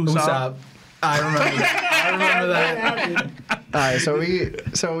 What's up? I remember that. All right, so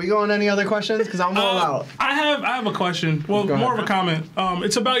we go on any other questions? Because I'm all out. I have a question. Well, Go more ahead. of a comment.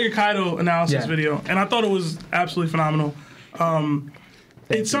 It's about your Kaido analysis Yeah. video, and I thought it was absolutely phenomenal.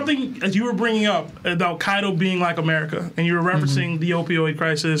 It's something that you were bringing up about Kaido being like America, and you were referencing the opioid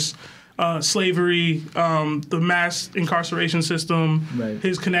crisis, slavery, the mass incarceration system, Right.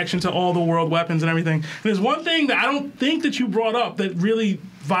 his connection to all the world weapons and everything. And there's one thing that I don't think that you brought up that really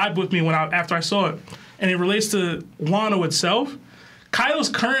vibed with me after I saw it, and it relates to Wano itself. Kaido's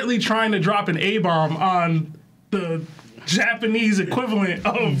currently trying to drop an A-bomb on the Japanese equivalent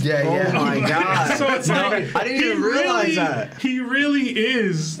of Yeah, yeah. Oh my god. so it's like I didn't even realize that. He really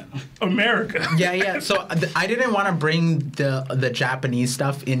is America. Yeah. So I didn't want to bring the Japanese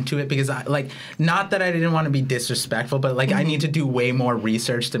stuff into it because not that I didn't want to be disrespectful, but I need to do way more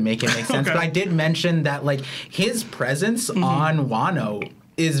research to make it make sense. Okay. But I did mention that his presence on Wano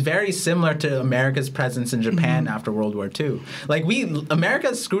is very similar to America's presence in Japan after World War II.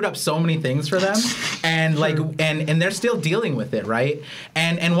 America screwed up so many things for them, and and they're still dealing with it, right?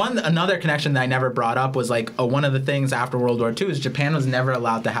 And another connection that I never brought up was one of the things after World War II is Japan was never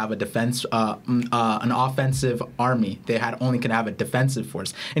allowed to have a defense, an offensive army. They only could have a defensive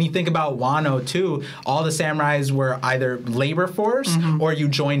force. And you think about Wano too, all the samurais were either labor force or you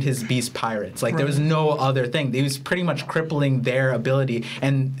joined his beast pirates. There was no other thing. It was pretty much crippling their ability.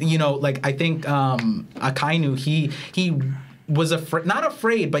 And I think Akainu, he was not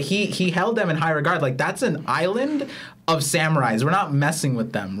afraid, but he held them in high regard. That's an island of samurais. We're not messing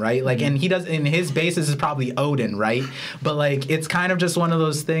with them, right? And he does. In his basis is probably Odin, right? But it's kind of just one of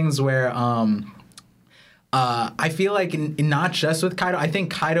those things where. I feel not just with Kaido. I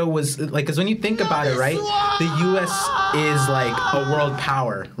think Kaido was because when you think about it, right, the U.S. is a world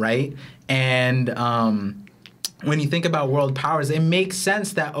power, right, and. When you think about world powers, it makes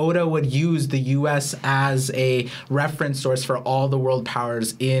sense that Oda would use the U.S. as a reference source for all the world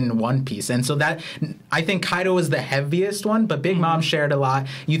powers in One Piece. And so that, I think Kaido is the heaviest one, but Big Mom shared a lot.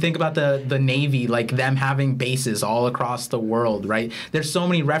 You think about the Navy, them having bases all across the world, right? There's so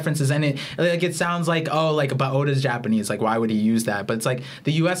many references, and it sounds but Oda's Japanese, why would he use that? But it's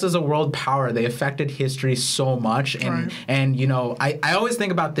the U.S. is a world power. They affected history so much, and I always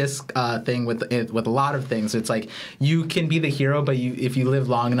think about this thing with a lot of things. It's you can be the hero, but if you live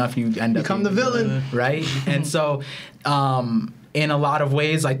long enough, you end up Become the villain. right? And so, in a lot of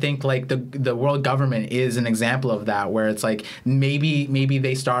ways, I think the world government is an example of that, where it's maybe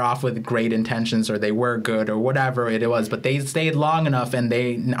they start off with great intentions, or they were good, or whatever it was, but they stayed long enough, and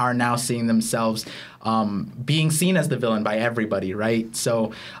they are now seeing themselves being seen as the villain by everybody, right?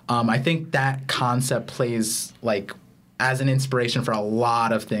 So, I think that concept plays as an inspiration for a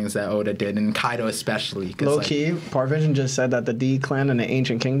lot of things that Oda did, and Kaido especially. Low key, ParVision just said that the D clan and the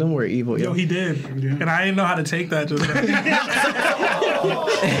Ancient Kingdom were evil. Yo, he did. And I didn't know how to take that just then.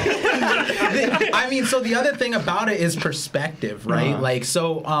 I mean, so the other thing about it is perspective, right? Like,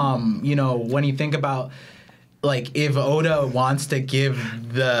 so, you know, when you think about, like, if Oda wants to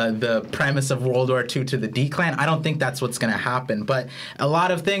give the premise of World War II to the D-Clan, I don't think that's what's going to happen. But a lot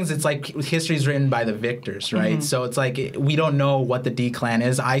of things, it's like history's written by the victors, right? So it's like we don't know what the D-Clan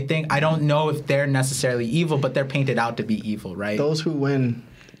is. I don't know if they're necessarily evil, but they're painted out to be evil, right? Those who win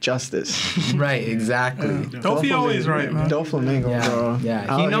justice. Right, exactly. Dofi always right, man. Doflamingo, bro.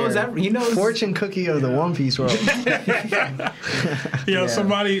 Yeah, he knows here. he knows Fortune cookie of the One Piece world. Yo,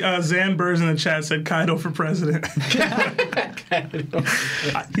 somebody, Zan Burrs in the chat said Kaido for president.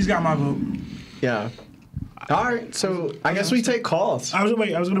 He's got my vote. Yeah. All right, so I guess we take calls. I was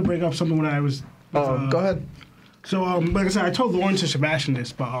gonna bring up something when I was. Oh, go ahead. So, like I said, I told Lawrence and Sebastian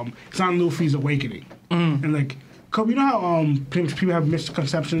this, but it's on Luffy's awakening, and like, you know how people have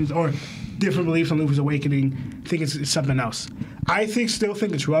misconceptions or different beliefs on Luffy's awakening, think it's something else. I still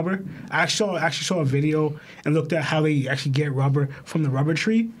think it's rubber. I actually saw a video and looked at how they actually get rubber from the rubber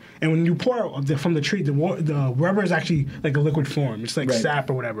tree, and when you pour out from the tree, the rubber is actually like a liquid form. It's like sap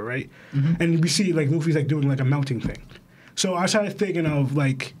or whatever, right? And we see like Luffy's like doing like a melting thing. So I started thinking of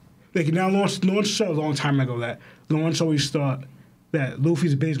like now Lawrence said a long time ago that Lawrence always thought that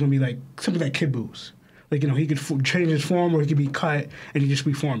Luffy's base is gonna be like something like Kid Boo's. Like, you know, he could change his form or he could be cut and he just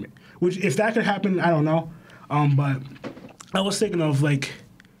reform it. Which, if that could happen, I don't know. But I was thinking of, like,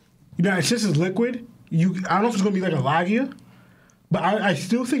 you know, since it's liquid, I don't know if it's going to be like a Lagia, but I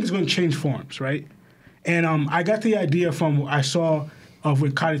still think it's going to change forms, right? And I got the idea from what I saw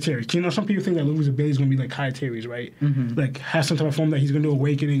with Katateri. You know, some people think that Luffy's ability is going to be like Katateri's, right? Like, have some type of form that he's going to do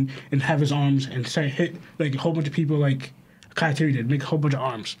awakening and have his arms and start hit, like, a whole bunch of people like Katateri did, make a whole bunch of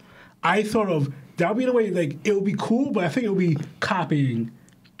arms. I thought of that would be the way, like, it would be cool, but I think it would be copying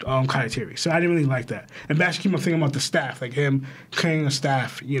Katateri. So I didn't really like that. And Bash came up thinking about the staff, like him carrying a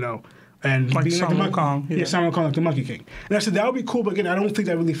staff, you know, and like being like the Sun Wukong. Yeah, Sun Wukong, like the Monkey King. And I said that would be cool, but again, I don't think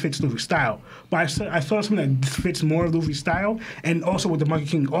that really fits Luffy's style. But I thought something that fits more of Luffy's style, and also what the Monkey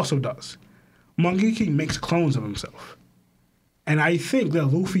King also does. Monkey King makes clones of himself. And I think that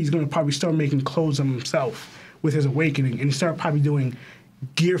Luffy's going to probably start making clones of himself with his awakening, and he start probably doing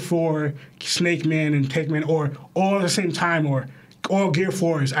Gear 4, Snake Man, and Take Man, or all at the same time, or all Gear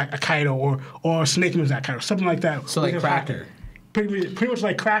 4 is at Kaido, or Snake Man's at Kaido, something like that. So like Cracker. Pretty much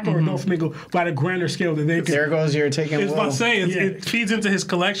like Cracker or Doflamingo, but at a grander scale that they could. There goes your taking. I was about to say, it feeds into his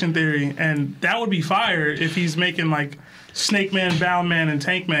collection theory, and that would be fire if he's making like Snake Man, Bound Man, and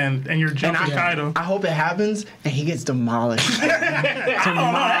Tank Man, and you're jumping Kaido. I hope it happens and he gets demolished.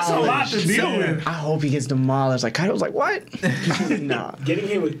 That's a lot to deal with. I hope he gets demolished. Like Kaido's like, what? Nah. Getting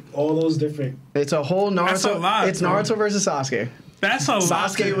hit with all those different. It's a whole Naruto. That's a lot, it's bro. Naruto versus Sasuke. That's a lot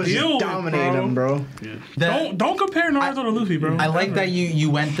Sasuke to was deal just with, dominating him, bro. Don't compare Naruto to Luffy, bro. I like that you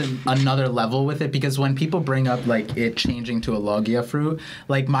went to another level with it, because when people bring up like it changing to a Logia fruit,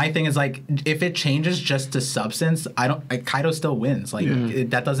 like my thing is like if it changes just to substance, Kaido still wins. Like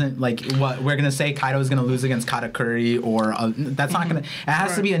that doesn't like what we're gonna say Kaido is gonna lose against Katakuri or that's not gonna. It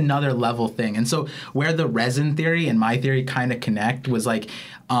has to be another level thing. And so where the resin theory and my theory kind of connect was like.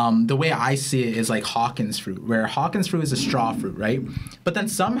 The way I see it is like Hawkins fruit, where Hawkins fruit is a straw fruit, right? But then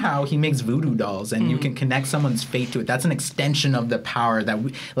somehow he makes voodoo dolls, and you can connect someone's fate to it. That's an extension of the power that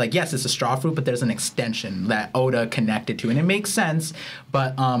we, like, yes, it's a straw fruit, but there's an extension that Oda connected to, and it makes sense.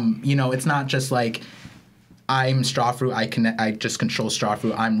 But you know, it's not just like I'm straw fruit, I just control straw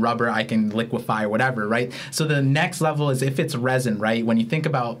fruit. I'm rubber, I can liquefy or whatever, right? So the next level is if it's resin, right? When you think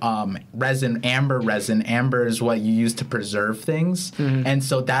about resin, amber is what you use to preserve things. And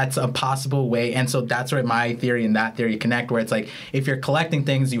so that's a possible way. And so that's where my theory and that theory connect, where it's like, if you're collecting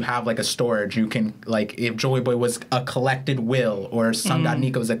things, you have like a storage. You can, like, if Joy Boy was a collected will, or Sun God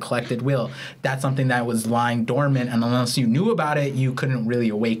Nika was a collected will, that's something that was lying dormant, and unless you knew about it, you couldn't really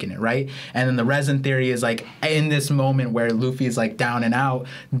awaken it, right? And then the resin theory is like, in this moment where Luffy is like down and out,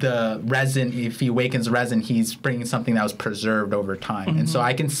 the resin, if he awakens resin, he's bringing something that was preserved over time. And so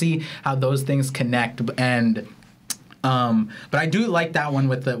I can see how those things connect. And but I do like that one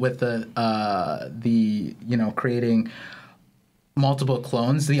with the you know, creating multiple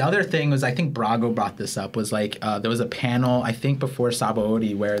clones. The other thing was, I think Brago brought this up, was like there was a panel, I think before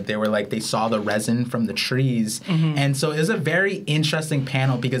Sabaody, where they were like, they saw the resin from the trees. And so it was a very interesting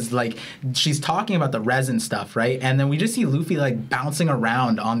panel, because like she's talking about the resin stuff, right? And then we just see Luffy like bouncing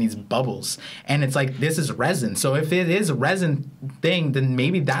around on these bubbles, and it's like, this is resin. So if it is a resin thing, then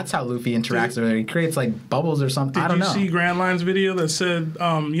maybe that's how Luffy interacts with it. He creates like bubbles or something. I don't know. Did you see Grand Line's video that said,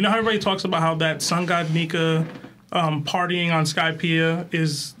 you know how everybody talks about how that Sun God Nika partying on Skypiea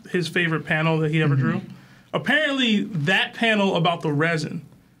is his favorite panel that he ever drew? Apparently, that panel about the resin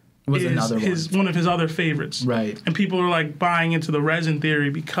Was is another one of his other favorites. Right. And people are like buying into the resin theory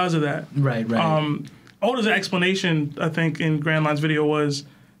because of that. Right. Oda's explanation, I think, in Grand Line's video was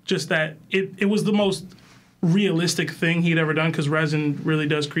just that it was the most realistic thing he'd ever done because resin really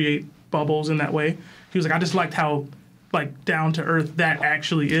does create bubbles in that way. He was like, I just liked how like down to earth that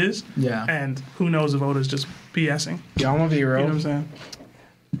actually is. Yeah. And who knows if Oda's just BSing. Yeah, I'm gonna be real. You know what I'm saying?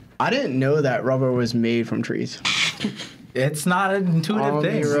 I didn't know that rubber was made from trees. It's not an I'm intuitive gonna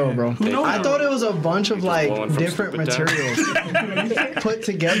thing. be real, bro. knows? I thought it was a bunch of like blowing from different stupid materials put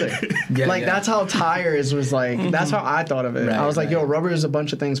together. Yeah, Like yeah. that's how tires was like. That's how I thought of it. Right, I was like, right. yo, rubber is a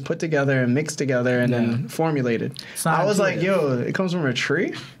bunch of things put together and mixed together and then formulated. not I was like, intuitive. yo, it comes from a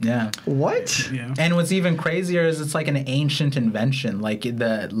tree? Yeah. What? Yeah. And what's even crazier is it's like an ancient invention. I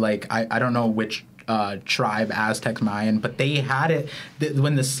don't know which tribe, Aztec, Mayan, but they had it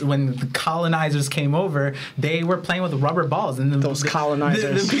when the colonizers came over. They were playing with rubber balls, and Those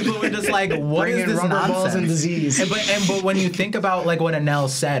colonizers. the people were just like, "What is Bringing this rubber nonsense?" balls and disease. But when you think about like what Anel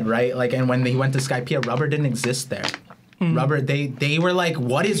said, right? Like, and when he went to Skypiea, rubber didn't exist there. Rubber, they were like,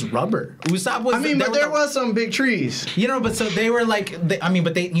 what is rubber? Usopp was. I mean, but there was some big trees. You know, but so they were like,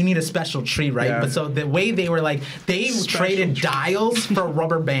 you need a special tree, right? Yeah. But so the way they were like, they traded dials for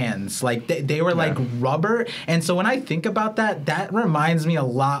rubber bands. Like they were like rubber. And so when I think about that, that reminds me a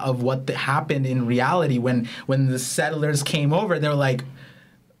lot of what happened in reality when the settlers came over. They were like,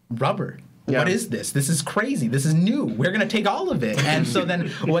 rubber. Yeah. What is this? This is crazy. This is new. We're gonna take all of it. And so then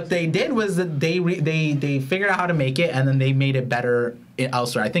what they did was that they figured out how to make it, and then they made it better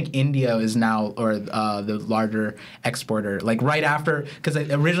elsewhere. I think India is now the larger exporter. Like right after, because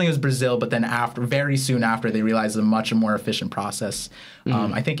originally it was Brazil, but then very soon after they realized a much more efficient process.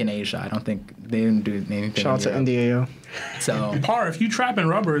 I think in Asia. I don't think they didn't do anything. Shout out to India, yo. So Par, if you trapping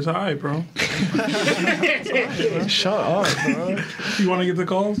rubber, it's all right, bro. Shut up, bro. You want to get the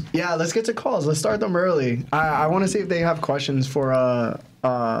calls? Yeah, let's get to calls. Let's start them early. I want to see if they have questions for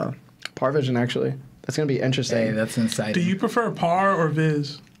ParVision, actually. That's going to be interesting. hey, that's inside. Do you prefer Par or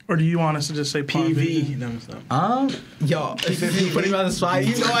Viz? Or do you want us to just say Par PV. Vision? No, stop. Yo, you putting me on the spot.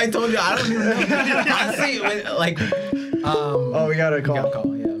 You know, I told you I don't even know. Honestly, like, Oh, we got a call. got a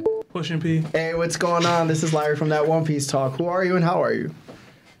call. Yeah. Pushing P. Hey, what's going on? This is Larry from That One Piece Talk. Who are you and how are you?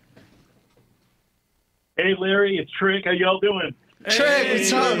 Hey Larry, it's Trick. How y'all doing? Trick,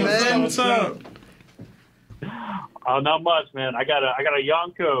 what's up, man? What's up? Not much, man. I got a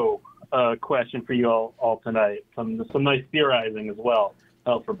Yonko question for you all tonight. Some nice theorizing as well.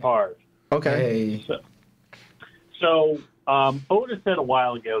 For Parv. Okay. Hey. So Oda said a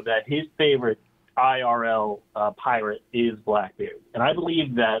while ago that his favorite IRL pirate is Blackbeard, and I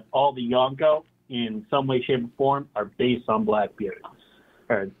believe that all the Yonko, in some way, shape, or form, are based on Blackbeard.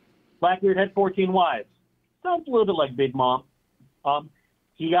 Blackbeard had 14 wives. Sounds a little bit like Big Mom.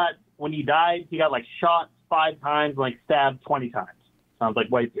 When he died, he got like shot 5 times, like stabbed 20 times. Sounds like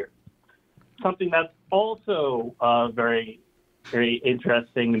Whitebeard. Something that's also very, very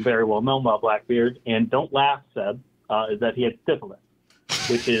interesting and very well known about Blackbeard, and don't laugh, Seb, is that he had syphilis,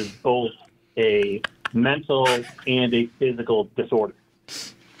 which is both a mental and a physical disorder.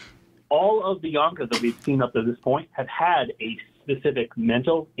 All of the Yonkos that we've seen up to this point have had a specific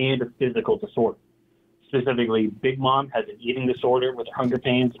mental and a physical disorder. Specifically, Big Mom has an eating disorder with her hunger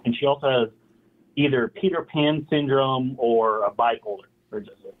pains, and she also has either Peter Pan syndrome or a bipolar, or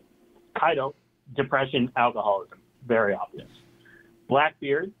just Kaido, depression, alcoholism. Very obvious.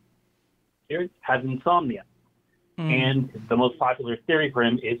 Blackbeard has insomnia. And the most popular theory for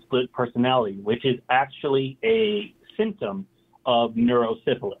him is split personality, which is actually a symptom of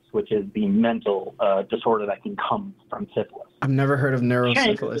neurosyphilis, which is the mental disorder that can come from syphilis. I've never heard of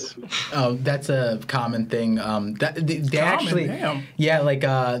neurosyphilis. Oh, that's a common thing. They actually, damn. yeah, like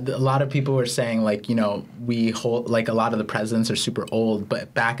a lot of people were saying, like, you know, we hold, like, a lot of the presidents are super old,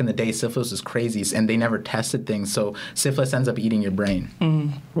 but back in the day, syphilis was crazy, and they never tested things, so syphilis ends up eating your brain.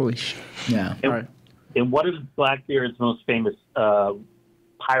 Holy shit. Yeah. All right. And one of Blackbeard's most famous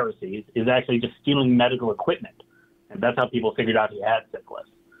piracies is actually just stealing medical equipment. And that's how people figured out he had syphilis.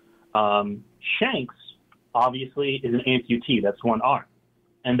 Shanks, obviously, is an amputee. That's one arm.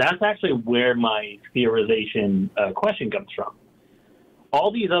 And that's actually where my theorization question comes from.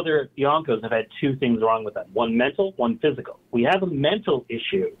 All these other Yonkos have had 2 things wrong with them. One mental, one physical. We have a mental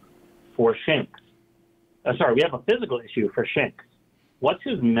issue for Shanks. We have a physical issue for Shanks. What's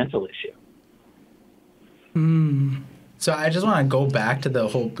his mental issue? So I just want to go back to the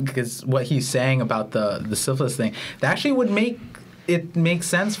whole, because what he's saying about the syphilis thing, that actually would make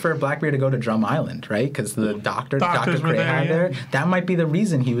sense for Blackbeard to go to Drum Island, right? Because the Dr. Doctors were Cray there, had yeah. there. That might be the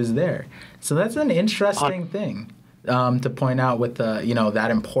reason he was there. So that's an interesting thing. to point out with the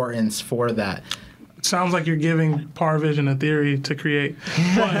that importance for that. Sounds like you're giving ParVision a theory to create.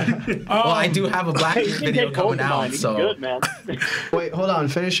 But, well, I do have a Blackbeard video coming out, so good, man. Wait, hold on.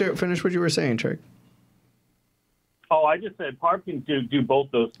 Finish what you were saying, Trick. Oh, I just said Parv can do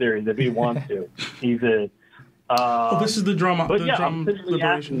both those theories if he wants to. He's a. This is the drum. But the yeah, drum I'm simply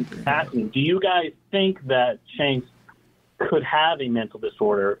liberation. asking, do you guys think that Shanks could have a mental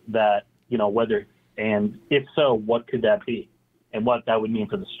disorder that, whether, and if so, what could that be? And what that would mean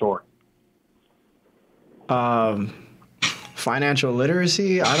for the story? Financial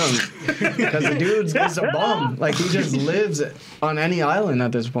literacy? I don't, because the dude is a bum. Like, he just lives on any island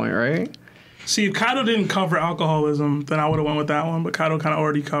at this point, right? See, if Kaido didn't cover alcoholism, then I would have went with that one. But Kaido kind of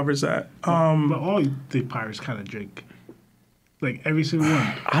already covers that. But all the pirates kind of drink. Like, every single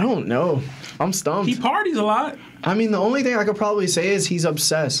one. I don't know. I'm stumped. He parties a lot. I mean, the only thing I could probably say is he's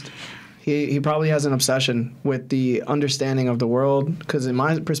obsessed. He probably has an obsession with the understanding of the world. Because in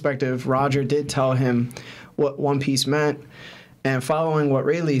my perspective, Roger did tell him what One Piece meant. And following what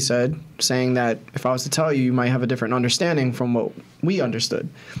Rayleigh said, saying that if I was to tell you, you might have a different understanding from what we understood.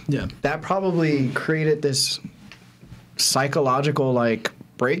 Yeah. That probably created this psychological,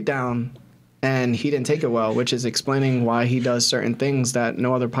 breakdown, and he didn't take it well, which is explaining why he does certain things that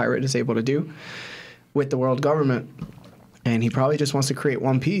no other pirate is able to do with the world government. And he probably just wants to create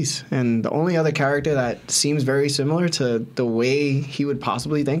One Piece. And the only other character that seems very similar to the way he would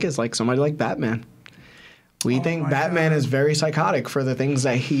possibly think is somebody like Batman. We think Batman is very psychotic for the things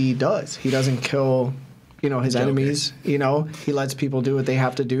that he does. He doesn't kill, his enemies. He lets people do what they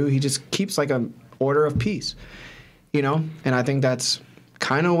have to do. He just keeps an order of peace, And I think that's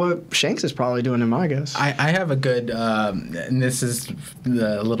kind of what Shanks is probably doing in my guess. I have a good, and this is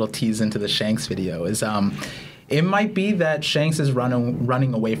the little tease into the Shanks video, is it might be that Shanks is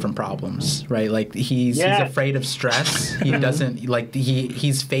running away from problems, right? He's afraid of stress. He doesn't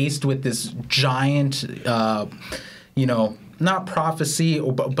he's faced with this giant, not prophecy,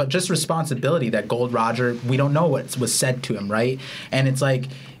 but just responsibility that Gold Roger. We don't know what was said to him, right? And it's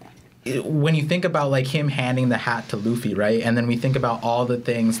when you think about him handing the hat to Luffy, right? And then we think about all the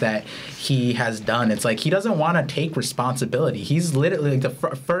things that he has done. It's he doesn't want to take responsibility. He's literally the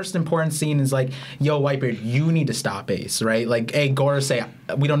first important scene is yo, Whitebeard, you need to stop Ace, right? Hey, Gorosei,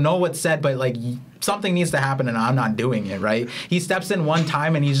 we don't know what's said, but something needs to happen and I'm not doing it, right? He steps in one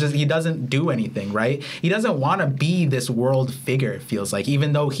time and he doesn't do anything, right? He doesn't want to be this world figure, it feels like,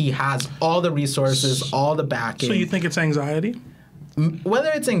 even though he has all the resources, all the backing. So you think it's anxiety? Whether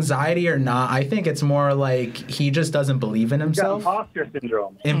it's anxiety or not, I think it's more he just doesn't believe in himself. Imposter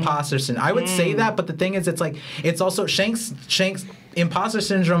syndrome. Imposter syndrome. I would say that, but the thing is, it's also Shanks. Imposter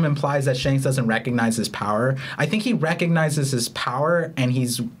syndrome implies that Shanks doesn't recognize his power. I think he recognizes his power and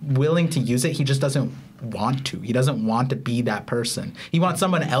he's willing to use it. He just doesn't want to. He doesn't want to be that person. He wants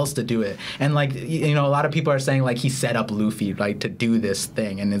someone else to do it. And a lot of people are saying he set up Luffy to do this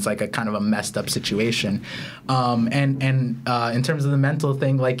thing, and it's a kind of a messed up situation. And in terms of the mental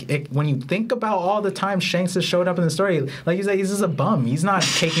thing, when you think about all the time Shanks has showed up in the story, you said, he's just a bum. He's not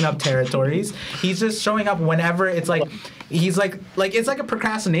taking up territories. He's just showing up whenever it's he's it's a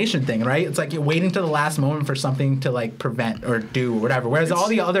procrastination thing, right? It's you're waiting to the last moment for something to prevent or do or whatever. Whereas all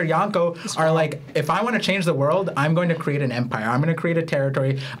the other Yonko are if I want to change the world, I'm going to create an empire. I'm going to create a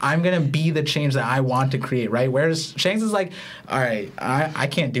territory. I'm going to be the change that I want to create, right? Whereas Shanks is all right, I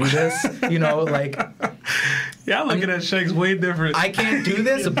can't do this, Yeah, I'm looking at Shanks way different. I can't do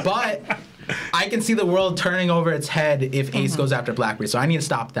this, but I can see the world turning over its head if Ace goes after Blackbeard, so I need to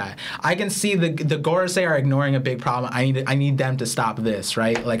stop that. I can see the Gorosei are ignoring a big problem. I need them to stop this,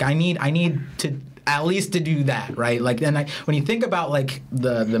 right? I need to at least to do that, right? When you think about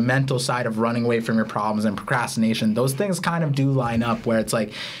the mental side of running away from your problems and procrastination, those things kind of do line up. Where it's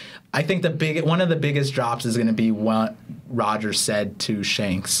I think one of the biggest drops is going to be what Roger said to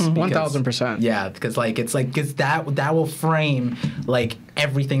Shanks. 1,000%. Yeah, because because that will frame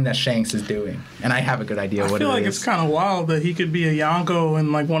everything that Shanks is doing, and I have a good idea what it is. I feel it's kind of wild that he could be a Yonko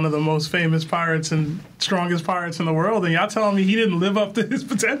and one of the most famous pirates and strongest pirates in the world, and y'all telling me he didn't live up to his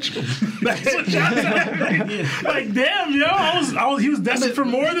potential. That's what y'all telling me. Damn, yo, he was destined for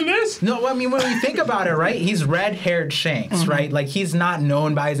more than this. No, I mean when we think about it, right? He's red-haired Shanks, right? He's not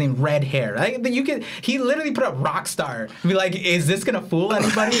known by his name, red hair. He literally put up Rockstar. Be is this gonna fool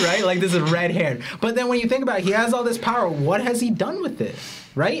anybody, right? This is red hair. But then when you think about it, he has all this power. What has he done with it?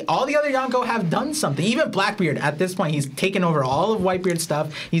 right? All the other Yonko have done something. Even Blackbeard, at this point, he's taken over all of Whitebeard's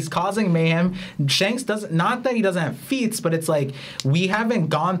stuff. He's causing mayhem. Shanks doesn't, not that he doesn't have feats, but it's like, we haven't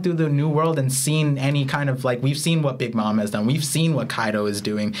gone through the New World and seen any kind of, like, we've seen what Big Mom has done. We've seen what Kaido is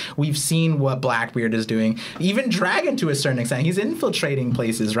doing. We've seen what Blackbeard is doing. Even Dragon, to a certain extent, he's infiltrating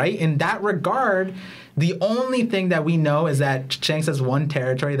places, right? In that regard, the only thing that we know is that Shanks has one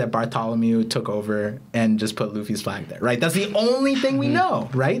territory that Bartholomew took over and just put Luffy's flag there, right? That's the only thing we know,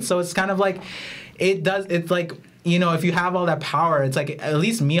 right? So it's kind of like, it's like, you know, if you have all that power, it's like at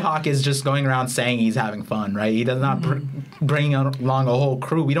least Mihawk is just going around saying he's having fun, right? He does not bring along a whole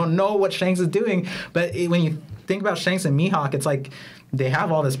crew. We don't know what Shanks is doing, but when you think about Shanks and Mihawk, it's like they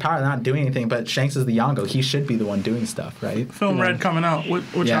have all this power, they're not doing anything, but Shanks is the Yonko. He should be the one doing stuff, right? Film Red coming out. What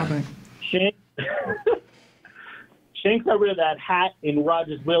y'all think? Shanks got rid of that hat in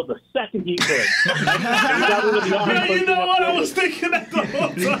Roger's will the second he could. Yeah, you know what? I was thinking that the whole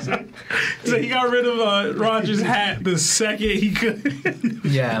time. So he got rid of Roger's hat the second he could.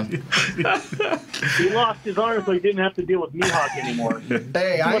 Yeah. He lost his arm so he didn't have to deal with Mihawk anymore.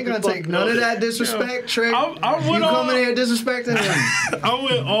 Hey, I ain't gonna take none of that disrespect, Trick. I'm you with coming here disrespecting him. I'm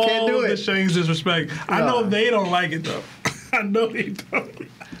with all the Shanks disrespect. I know No. they don't like it though. I know they don't.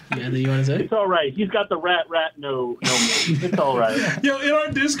 Yeah, you want to say? It's all right. He's got the rat, no. It's all right. Yo, in our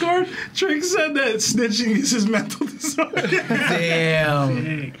Discord, Trick said that snitching is his mental disorder.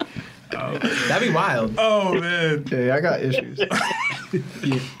 Damn. That'd be wild. Oh, man. Yeah, I got issues.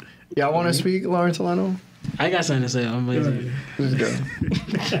 Y'all want to speak, Lawrence Alano? I got something to say. I'm lazy. Let's go.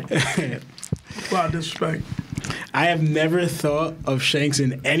 A lot of disrespect. I have never thought of Shanks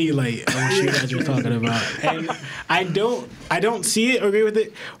in any light of what you guys are talking about, and I don't see it or agree with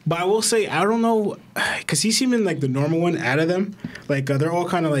it. But I will say I don't know because he's seeming like the normal one out of them. Like they're all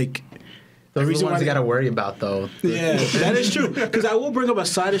kind of like The reason why you got to worry about though. Yeah, that is true. Because I will bring up a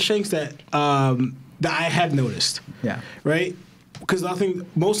side of Shanks that that I have noticed. Yeah. Right. Because I think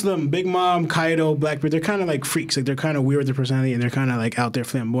most of them, Big Mom, Kaido, Blackbeard, they're kind of like freaks. Like they're kind of weird with their personality and they're kind of like out there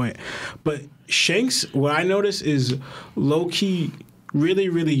flamboyant. But Shanks, what I notice is low key, really,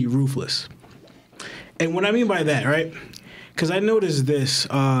 really ruthless. And what I mean by that, right? Because I noticed this.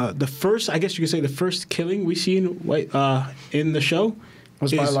 The first, I guess you could say, the first killing we see in the show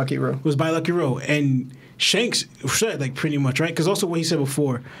Was by Lucky Row. Was by Lucky Row, and Shanks said like pretty much right. Because also what he said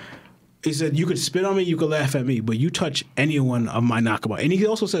before. He said, you could spit on me, you could laugh at me, but you touch anyone of my knockabout. And he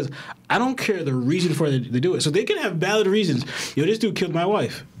also says, I don't care the reason for it to do it. So they can have valid reasons. Yo, this dude killed my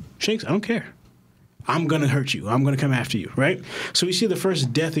wife. Shanks, I don't care. I'm going to hurt you. I'm going to come after you, right? So we see the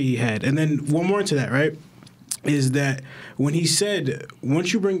first death that he had. And then one more into that, right, is that when he said,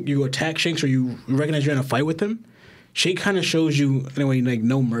 once you attack Shanks or you recognize you're in a fight with him, Shanks kind of shows you, in a way, like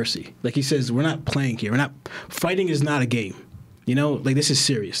no mercy. Like he says, we're not playing here. Fighting is not a game. You know, like this is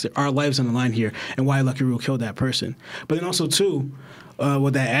serious. Our lives on the line here, and why Lucky Row killed that person. But then also too,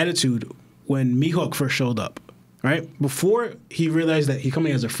 with that attitude, when Mihawk first showed up, right before he realized that he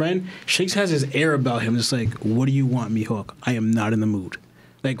coming as a friend, Shanks has his air about him, just like, "What do you want, Mihawk? I am not in the mood."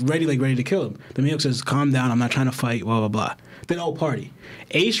 Like ready to kill him. Then Mihawk says, "Calm down. I'm not trying to fight." Blah blah blah. Then party.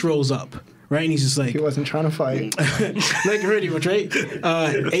 Ace rolls up. Right, and he's just like... He wasn't trying to fight. like, pretty much, right?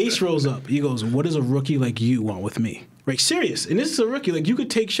 Ace rolls up. He goes, what does a rookie like you want with me? Right, serious. And this is a rookie. Like, you could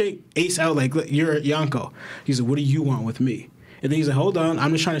take Ace out like you're Yonko. He's like, what do you want with me? And then he's like, hold on,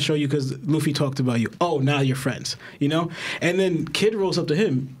 I'm just trying to show you because Luffy talked about you. Oh, now you're friends, you know? And then Kid rolls up to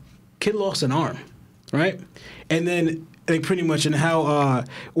him. Kid lost an arm, right? And then... like pretty much, and how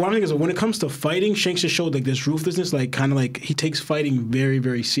what I'm thinking is when it comes to fighting, Shanks just showed like this ruthlessness, like kind of like he takes fighting very,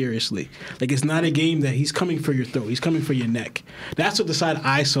 very seriously. Like it's not a game that he's coming for your throat, he's coming for your neck. That's what the side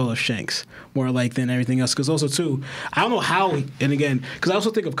I saw of Shanks more like than everything else. Because also too, I don't know how, and again, because I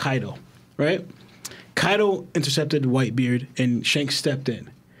also think of Kaido, right? Kaido intercepted Whitebeard and Shanks stepped in.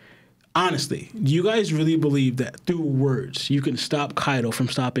 Honestly, do you guys really believe that through words you can stop Kaido from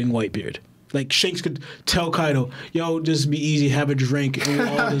stopping Whitebeard? Like Shanks could tell Kaido, "Yo, just be easy, have a drink, and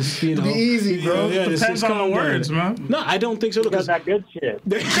all this, you know." Be easy, bro. Yeah, Depends on the words, man. No, I don't think so. Got that good shit.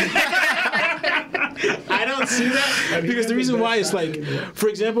 I don't see that because the reason why is like, for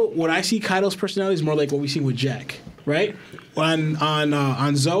example, what I see Kaido's personality is more like what we see with Jack, right?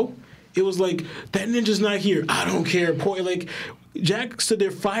 On Zoe, it was like that ninja's not here. I don't care. Like Jack stood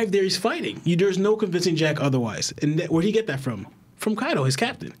there 5 days fighting. There's no convincing Jack otherwise. And where'd he get that from? From Kaido, his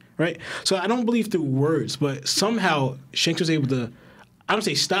captain, right? So I don't believe through words, but somehow Shanks was able to, I don't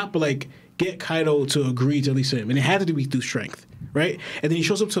say stop, but like get Kaido to agree to at least him. And it had to be through strength, right? And then he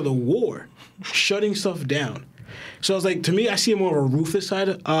shows up to the war, shutting stuff down. So I was like, to me, I see more of a ruthless side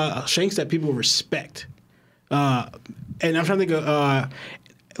of Shanks that people respect. And I'm trying to think of,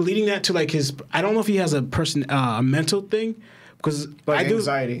 leading that to like his. I don't know if he has a mental thing because Like I do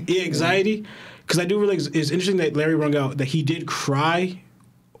anxiety. Yeah, anxiety. Because I do really. It's interesting that Larry brung out that he did cry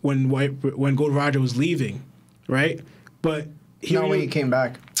when Gold Roger was leaving, right? But when he came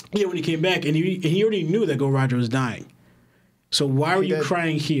back. Yeah, when he came back, and he already knew that Gold Roger was dying. So why were you did.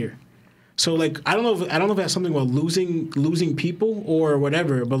 crying here? So like I don't know if that's something about losing people or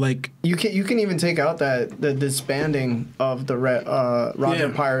whatever, but like You can even take out that the disbanding of the Roger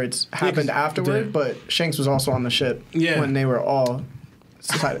Pirates happened afterward, but Shanks was also on the ship when they were all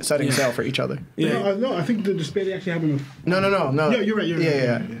setting sail for each other. yeah. No, I think the disbanding actually happened with... No. Yeah, you're right.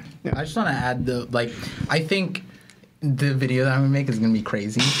 Yeah. I just want to add I think the video that I'm gonna make is gonna be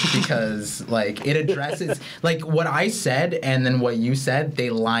crazy because like it addresses like what I said and then what you said,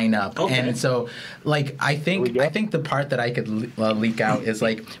 they line up. Okay. And so like I think the part that I could leak out is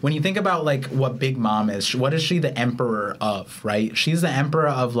like when you think about like what Big Mom is, what is she the emperor of, right? She's the emperor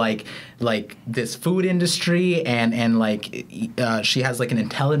of like this food industry and like she has like an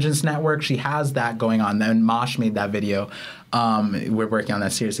intelligence network. She has that going on. Then Mosh made that video. We're working on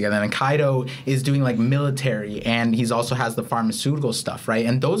that series together. And Kaido is doing like military, and he's also has the pharmaceutical stuff, right?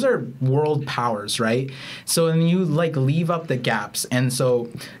 And those are world powers, right? So then you like leave up the gaps. And so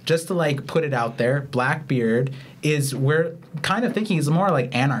just to like put it out there, Blackbeard we're kind of thinking is more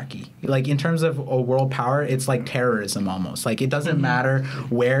like anarchy. Like in terms of a world power, it's like terrorism almost. Like it doesn't matter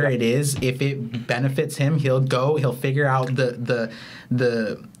where it is. If it benefits him, he'll figure out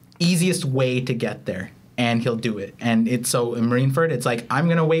the easiest way to get there. And he'll do it. And it's so in Marineford, it's like, I'm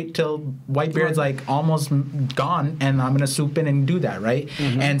going to wait till Whitebeard's like almost gone and I'm going to swoop in and do that, right?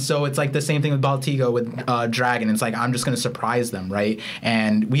 Mm-hmm. And so it's like the same thing with Baltigo with Dragon. It's like, I'm just going to surprise them, right?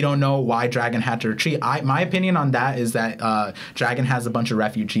 And we don't know why Dragon had to retreat. My opinion on that is that Dragon has a bunch of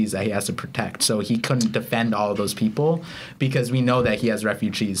refugees that he has to protect. So he couldn't defend all of those people because we know that he has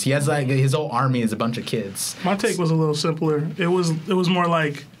refugees. He has like, his whole army is a bunch of kids. My take was a little simpler. It was more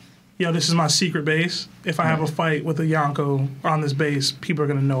like, yo, this is my secret base. If I have a fight with a Yonko on this base, people are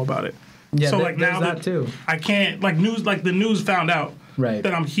gonna know about it. Yeah, so like now that too. I can't like the news found out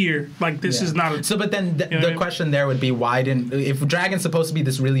that I'm here. Like this is not. So, but then the question there would be why if Dragon's supposed to be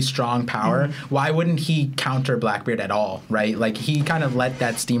this really strong power, why wouldn't he counter Blackbeard at all, right? Like he kind of let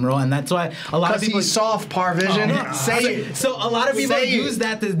that steamroll, and that's why a lot of people he's soft, ParVision. Say it. So a lot of people use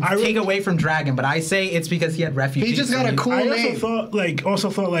that to take away from Dragon, but I say it's because he had refugees. He just got a cool name. I also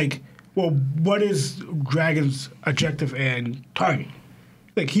thought well, what is Dragon's objective and target?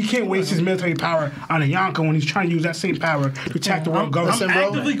 Like, he can't waste his military power on a Yonko when he's trying to use that same power to attack the world government. I'm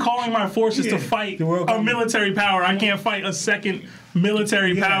actively calling my forces to fight a military power. I can't fight a second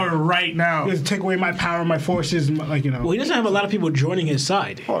military power right now. He has to take away my power, my forces, Well, he doesn't have a lot of people joining his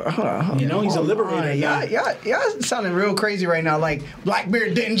side. Hold on. He's a liberator. Yeah, sounding real crazy right now. Like,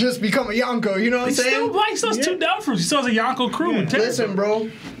 Blackbeard didn't just become a Yonko, you know what I'm saying? He still has two down fruits. He still has a Yonko crew. Yeah. Listen, bro.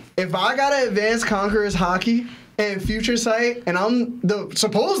 If I got an advanced Conqueror's Haki and Future Sight, and I'm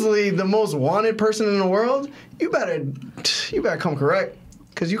supposedly the most wanted person in the world, you better come correct.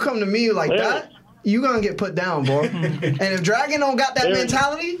 Because you come to me like that, you gonna get put down, bro. And if Dragon don't got that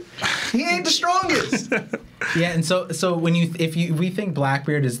mentality, he ain't the strongest. Yeah, and so when we think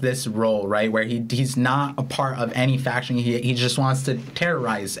Blackbeard is this role, right, where he's not a part of any faction, he just wants to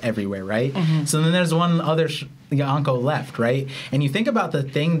terrorize everywhere, right? Mm-hmm. So then there's one other Yonko left, right? And you think about the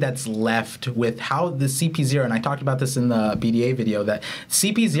thing that's left with how the CP0, and I talked about this in the BDA video, that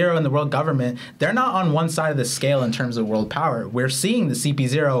CP0 and the world government, they're not on one side of the scale in terms of world power. We're seeing the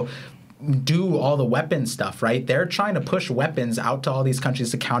CP0 do all the weapon stuff, right? They're trying to push weapons out to all these countries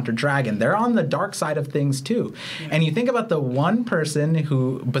to counter Dragon. They're on the dark side of things too. Yeah. And you think about the one person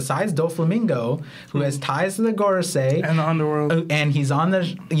who, besides Doflamingo, who has ties to the Gorosei and the underworld, and he's on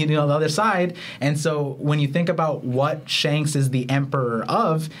the the other side. And so when you think about what Shanks is the emperor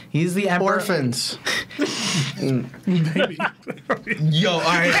of, he's the emperor. Orphans. Maybe. Yo, all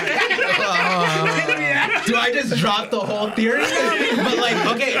right. Do I just drop the whole theory? But like,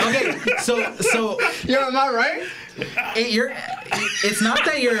 okay. So yo, am I right? It's not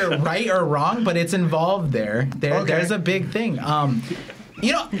that you're right or wrong, but it's involved there. There's a big thing.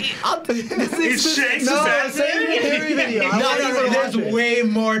 It's Shanks' video. No, there's way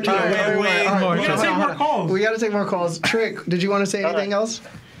more to it. Way more. We gotta take more calls. We gotta take more calls. Trick, did you want to say anything else?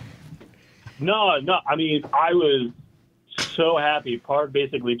 No. I mean, I was so happy. Parv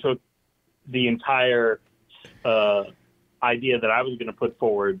basically took the entire idea that I was going to put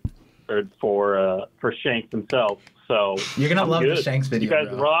forward for Shanks himself. So you're gonna love the Shanks video. You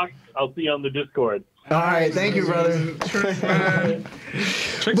guys rock. I'll see you on the Discord. All right, thank you, brother.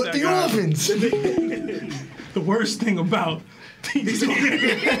 But the orphans. The worst thing about These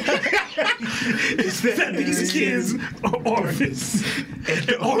kids are orphans.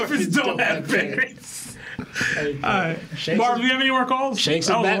 And orphans don't have parents. Alright. Marv, do you have any more calls? Shanks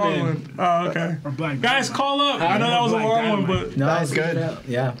That and was a long Batman. one. Oh, okay. Or Black Guys, call up. I know that was a Black long one, Dynamite. but No, That was good.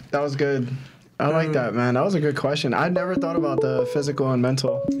 Yeah. That was good. I like that, man. That was a good question. I never thought about the physical and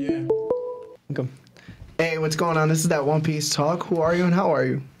mental. yeah. Okay. Hey, what's going on? This is that One Piece talk. Who are you and how are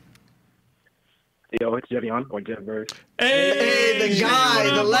you? Yo, it's Jevion or Jevverse. Hey, the guy,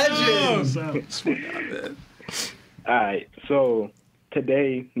 what the up, legend. what up? All right, so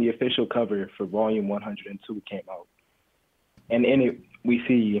today the official cover for Volume 102 came out, and in it we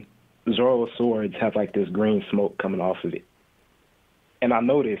see Zoro's swords have like this green smoke coming off of it, and I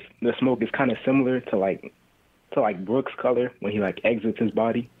noticed the smoke is kind of similar to like Brook's color when he like exits his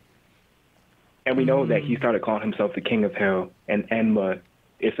body, and we know that he started calling himself the King of Hell, and Enma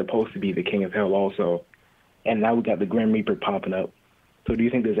is supposed to be the King of Hell also, and now we got the Grim Reaper popping up. So do you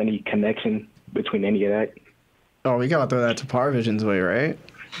think there's any connection between any of that? Oh, we gotta throw that to ParVision's way, right?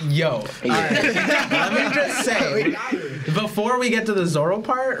 Yo, all right. Let me just say, before we get to the Zoro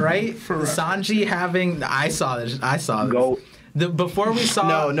part, right? Sanji having, I saw this. Go. Before we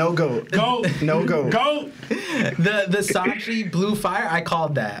saw No goat. Go. No goat. Go. the Sanji blue fire, I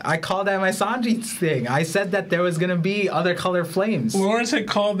called that. I called that my Sanji thing. I said that there was gonna be other color flames. Lawrence had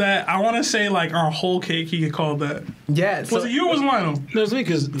called that. I want to say like our whole cake. He had called that. Yeah. So, Was it you or was it Lionel? No, it's me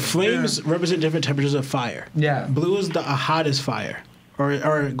because flames represent different temperatures of fire. Yeah. Blue is the hottest fire,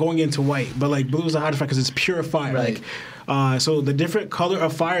 or going into white. But like blue is the hottest fire because it's pure fire. Right. Like, so the different color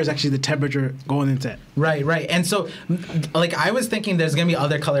of fire is actually the temperature going into it. Right. And so, like, I was thinking there's gonna be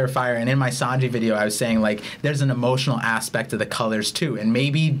other color of fire, and in my Sanji video, I was saying like there's an emotional aspect to the colors too, and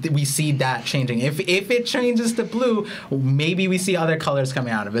maybe we see that changing. If it changes to blue, maybe we see other colors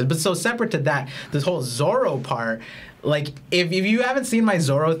coming out of it. But so separate to that, this whole Zoro part. Like, if you haven't seen my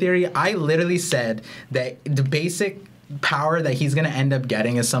Zoro theory, I literally said that the basic power that he's going to end up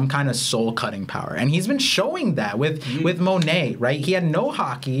getting is some kind of soul cutting power, and he's been showing that with Monet, right? He had no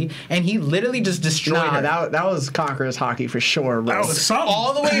hockey, and he literally just destroyed her. that was Conqueror's hockey for sure, bro. That was something.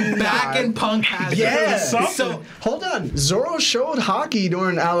 All the way back in Punk Hazard. Yeah. So Hold on. Zoro showed hockey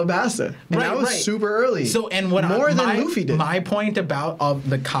during Alabasta, and that was super early. So, and what more than my, Luffy did. My point about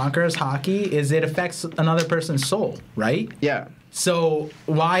the Conqueror's hockey is it affects another person's soul, right? Yeah. So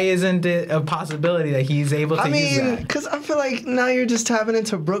why isn't it a possibility that he's able to use that? Because I feel like now you're just tapping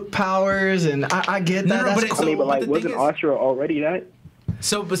into Brook powers, and I get that. That's but cool. I mean, but like, the thing wasn't is- Asura already that?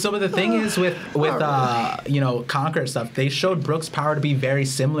 So the thing is with Conqueror stuff, they showed Brook's power to be very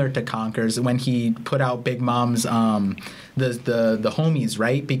similar to Conqueror's when he put out Big Mom's the homies,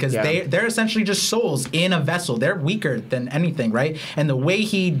 right? Because they're essentially just souls in a vessel. They're weaker than anything, right? And the way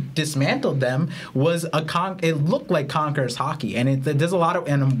he dismantled them was it looked like Conqueror's hockey, and there's a lot of,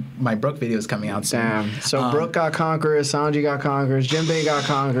 and my Brook video is coming out soon. Damn. So Brook got Conquerors, Sanji got Conquerors, Jinbei got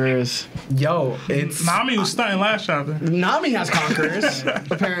Conquerors. Yo, it's Nami was stunting last chapter. Nami has Conquerors,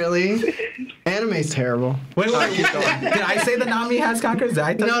 apparently. Anime's terrible. wait. Did I say that Nami has Conquerors? Did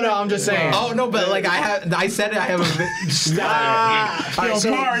I touch No, that? I'm just saying. Oh no, but like I said I have a. Stop. Yo,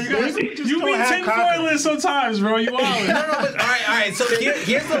 Par, you be tinfoiling sometimes, bro. You No, wildin'. but all right. So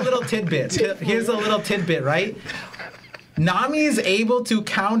here's a little tidbit. Here's a little tidbit, right? Nami is able to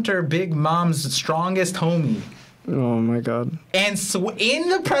counter Big Mom's strongest homie. Oh my god. And so in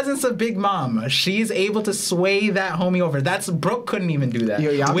the presence of Big Mom, she's able to sway that homie over. Brook couldn't even do that.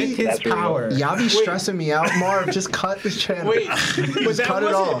 Yo, y'all with be- his That's really power. Y'all be stressing me out, Marv. Just cut this channel. Wait, but that cut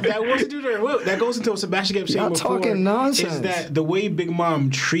it off. wasn't, that wasn't due to her will. That goes into what Sebastian kept saying Y'all before. talking nonsense. Is that the way Big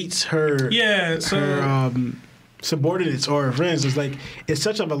Mom treats her, Yeah, so her subordinates or her friends is like, it's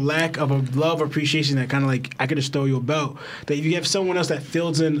such of a lack of a love appreciation that kind of like I could just throw you a belt, that if you have someone else that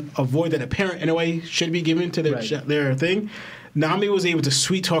fills in a void that a parent in a way should be given to their thing. Nami was able to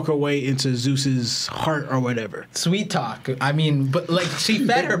sweet talk her way into Zeus's heart or whatever. Sweet talk. I mean, but like she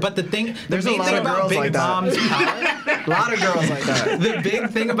fed her. But the There's a main lot thing of about girls Big like that. Mom's power. A lot of girls like that. The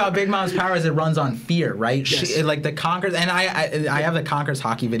big thing about Big Mom's power is it runs on fear, right? Yes. Like the Conquerors, and I have the Conquerors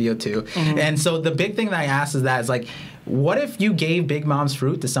hockey video too. And so the big thing that I asked is that what if you gave Big Mom's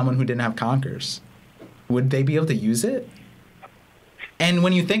fruit to someone who didn't have Conquerors? Would they be able to use it? And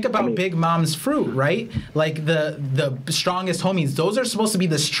when you think about Big Mom's fruit, right? Like the strongest homies, those are supposed to be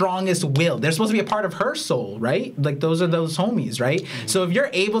the strongest will. They're supposed to be a part of her soul, right? Like those are those homies, right? So if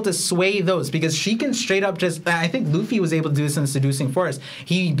you're able to sway those, because she can straight up just, I think Luffy was able to do this in Seducing Forest.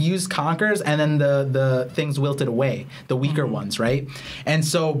 He used Conquerors and then the things wilted away, the weaker ones, right? And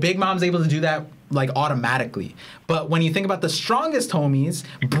so Big Mom's able to do that like automatically. But when you think about the strongest homies,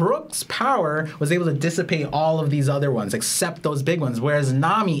 Brook's power was able to dissipate all of these other ones except those big ones. Whereas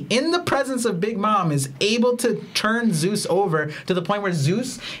Nami, in the presence of Big Mom, is able to turn Zeus over to the point where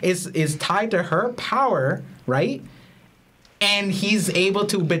Zeus is tied to her power, right? And he's able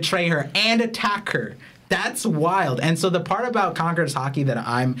to betray her and attack her. That's wild. And so the part about Conqueror's Haki that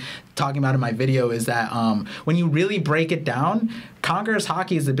I'm talking about in my video is that when you really break it down, Conqueror's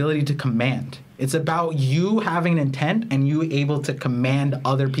Haki is the ability to command. It's about you having an intent and you able to command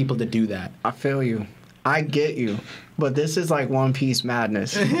other people to do that. I feel you. I get you. But this is like One Piece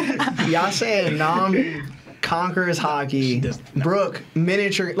madness. Y'all saying Nami, Conqueror's Haki, Brook,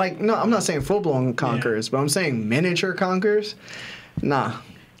 miniature, like, no, I'm not saying full-blown Conquerors, but I'm saying miniature Conquerors. Nah.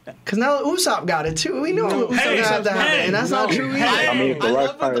 Because now Usopp got it too. We know Usopp has to have it, and that's not true either. I mean, if the I right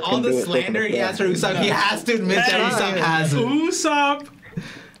love player with all can do the it, slander he yeah. has for Usopp. He has to admit that Usopp has it. Usopp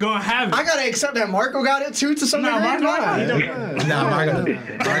gonna have it. I gotta accept that Marco got it too to some degree. Marco, Nah. he don't. No, Marco.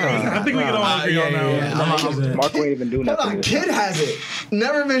 I think we can all agree on that one. Marco ain't even do Hold nothing. on, Kid has it.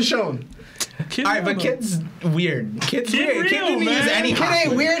 Never been shown. Kid All right, but Real, Kid's weird. Kid's Kid weird. Kid real, didn't use man. any Kid hockey.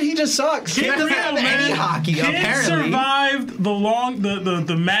 ain't weird. He just sucks. Kid doesn't real, have man. any hockey, Kid apparently. survived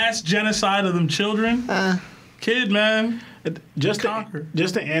the mass genocide of them children. Kid, man. Just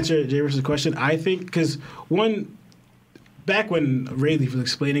to answer Jay versus question, I think because back when Rayleigh was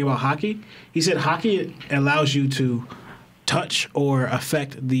explaining about hockey, he said hockey allows you to touch or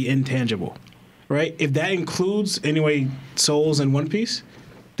affect the intangible, right? If that includes anyway souls in One Piece,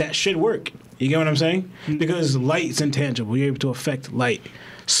 that should work. You get what I'm saying? Because light's intangible. You're able to affect light.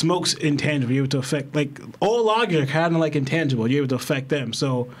 Smoke's intangible. You're able to affect, like, all logs are kind of like intangible. You're able to affect them.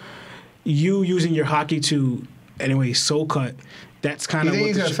 So you using your hockey to, anyway, soul cut, that's kind You of think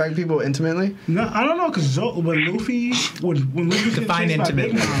what you can affect people intimately? No, I don't know, because when Luffy Define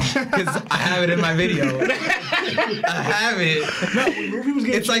intimate. Because I have it in my video. I have it. No, when Luffy was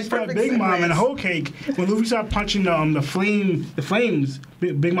getting It's like chased by perfect Big Mom segues. and the whole cake, when Luffy started punching the flames,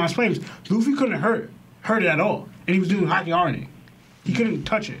 Big Mom's flames, Luffy couldn't hurt it at all, and he was doing hockey arning. He couldn't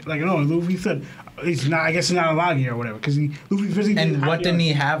touch it. Like, no, Luffy said, it's not. I guess it's not a log here or whatever, because Luffy physically. And what didn't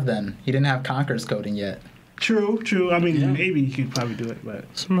he have then? He didn't have Conqueror's coding yet. True. I mean, maybe he could probably do it, but.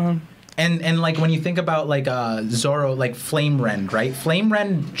 And like when you think about like Zoro, like Flame Rend, right? Flame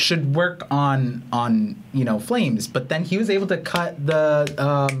Rend should work on flames, but then he was able to cut the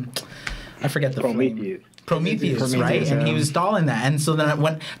I forget the flame. Prometheus, right? yeah. And he was stalling that. And so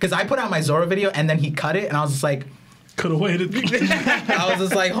then because I put out my Zoro video and then he cut it and I was just like, Could have waited. I was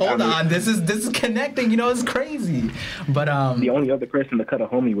just like, hold on, this is connecting, it's crazy. But The only other person to cut a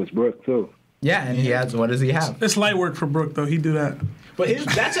homie was Brook too. yeah, and he has, what does he have? It's light work for Brook though. He do that. But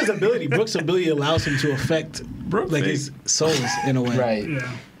that's his ability. Brook's ability allows him to affect his souls in a way. Right.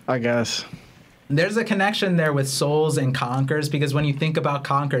 Yeah. I guess. There's a connection there with souls and conquers because when you think about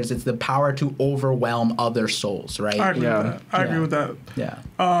conquers, it's the power to overwhelm other souls, right? I agree with that. I agree with that. Yeah.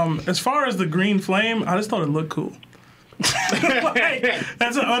 As far as the green flame, I just thought it looked cool. Like,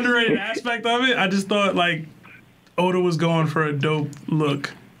 that's an underrated aspect of it. I just thought like Oda was going for a dope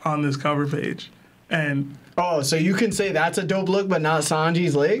look on this cover page, and Oh, so you can say that's a dope look, but not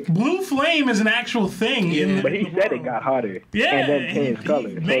Sanji's leg? blue flame is an actual thing. But he said it got hotter. Yeah, And then changed he color.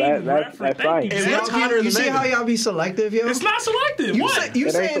 made So that's thank science. you. See It's how you see how y'all be selective, yo? It's not selective. You, What? you It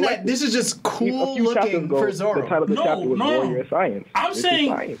ain't saying that selective. this is just cool A few chapters looking ago, for The Zoro? title of the No, chapter was no. Warrior Science. I'm This is saying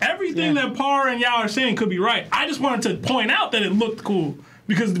science. everything that Par and y'all are saying could be right. I just wanted to point out that it looked cool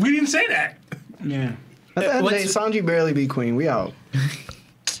because we didn't say that. Yeah. At the end of the day, What's- Sanji barely beat Queen. We out.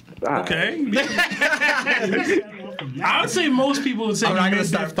 Okay. I would say most people would say I'm not you gonna made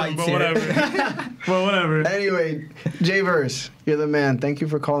start different, fights but whatever. But whatever. Anyway, J-Verse, you're the man. Thank you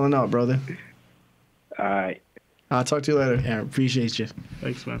for calling up, brother. All right. I'll talk to you later. Yeah, appreciate you.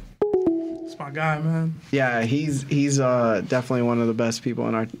 Thanks, man. It's my guy, man. Yeah, he's definitely one of the best people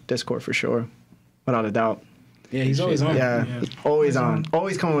in our Discord for sure, without a doubt. Yeah, he's always on. Yeah, always on,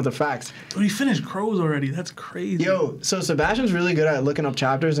 always coming with the facts. Dude, he finished Crows already. That's crazy. Yo, so Sebastian's really good at looking up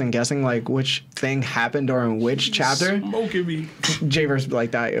chapters and guessing like which thing happened during which chapter. Smoking me. J-Verse be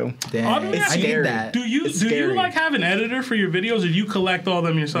like that, yo. Damn, I mean, It's I need scary. that. Do you It's do you scary. like have an editor for your videos, or do you collect all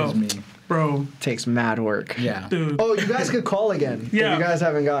them yourself, It's me. bro? Takes mad work. Yeah. Dude, Oh, you guys could call again. If Yeah. you guys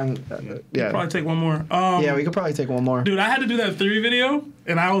haven't gotten. Yeah. probably take one more. Yeah, we could probably take one more. Dude, I had to do that theory video,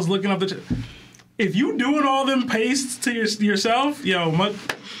 and I was looking up the. If you doing all them pastes to yourself, yo,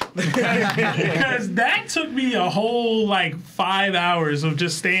 Because that took me a whole like 5 hours of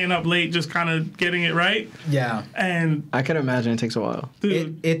just staying up late, just kind of getting it right. Yeah. And I can imagine it takes a while.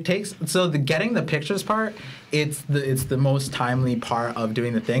 dude, It takes getting the pictures part. It's the most timely part of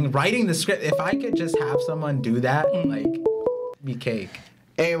doing the thing. Writing the script. If I could just have someone do that, like, be cake.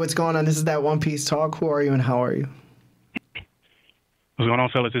 Hey, what's going on? This is that One Piece Talk. Who are you and how are you? What's going on,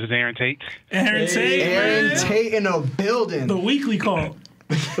 fellas? This is Aaron Tate. Aaron Tate, Aaron man. Tate in a building. The weekly call.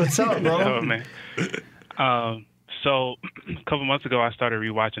 What's up, bro? Oh, man. So a couple months ago, I started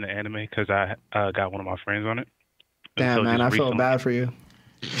rewatching the anime because I got one of my friends on it. And Damn, so man, just I feel recently- bad for you.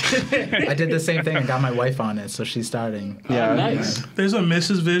 I did the same thing and got my wife on it, so she's starting. Yeah, Nice. There's a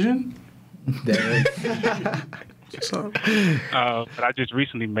Mrs. Vision. There. So, But I just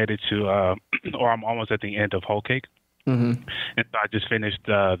recently made it to, or I'm almost at the end of Whole Cake. Mm-hmm. And so I just finished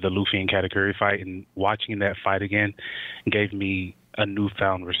the Luffy and Katakuri fight, and watching that fight again gave me a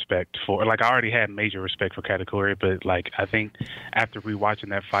newfound respect for, like, I already had major respect for Katakuri, but, like, I think after rewatching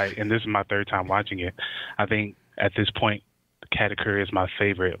that fight, and this is my third time watching it, I think at this point, Katakuri is my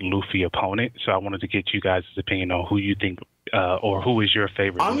favorite Luffy opponent. So I wanted to get you guys' opinion on who you think, or who is your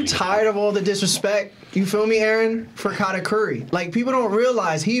favorite. I'm Luffy tired of all the disrespect. You feel me, Aaron? For Katakuri. Like, people don't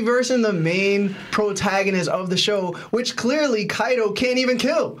realize he versing the main protagonist of the show, which clearly Kaido can't even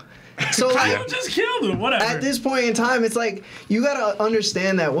kill. So, like, Kaido just killed him. Whatever. at this point in time, it's like, you gotta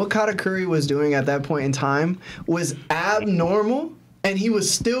understand that what Katakuri was doing at that point in time was abnormal, and he was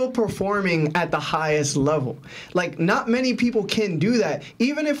still performing at the highest level. Like, not many people can do that,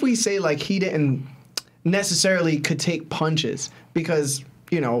 even if we say, like, he didn't necessarily could take punches, because,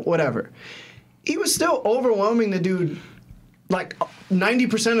 you know, whatever. He was still overwhelming the dude, like,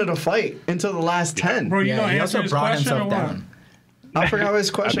 90% of the fight until the last 10. Bro, you Yeah, gonna he answer also his brought question or himself what? down. I forgot what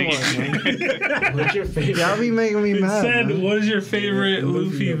his question was, man. What's your favorite? Y'all be making me mad, Said, man. what is your favorite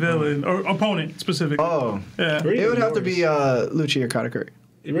Luffy villain or opponent specifically? Oh, Yeah. it would have to be Lucci or Katakuri.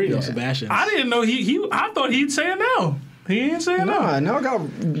 It really knows Sebastian. I didn't know he. I thought he'd say no. He ain't saying no. No, no,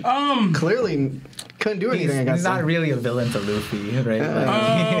 got clearly couldn't do anything He's against not him. really a villain to Luffy, right?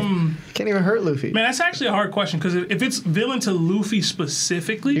 Like, Can't even hurt Luffy. Man, that's actually a hard question because if it's villain to Luffy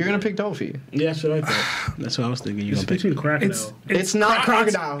specifically, You're gonna pick Dolphy. Yeah, that's what I thought. That's what I was thinking. You It's gonna pick. between Crocodile. It's not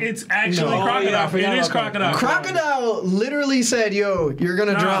Crocodile. It's actually No. Crocodile. Yeah, I forgot It is about Crocodile. Crocodile literally said, "Yo, you're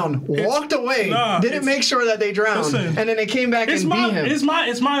gonna drown." it's- Walked away. nah, didn't it's- make sure that they drowned, Listen, and then they came back It's and my, beat him.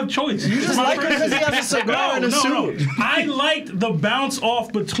 it's my choice. You just like him because he has a cigar and a suit. I liked the bounce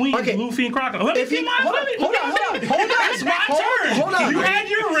off between Okay. Luffy and Crocodile. Let me If get he- my hold on, hold on, hold on. It's my turn. Hold on. You had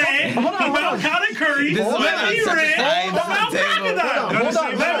your rant Hold on, about hold on. Katakuri. This is Let my me answer. rant Hold on. about Crocodile. Hold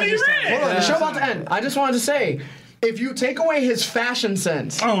on, Let me rant. Hold on, the show about to end. I just wanted to say, if you take away his fashion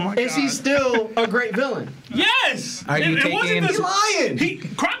sense, Oh my is he God. still a great villain? Yes. Are you it wasn't taking- this, He's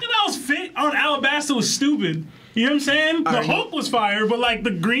lying. Crocodile's fit on Alabasta was stupid. You know what I'm saying? The Hulk was fire, but like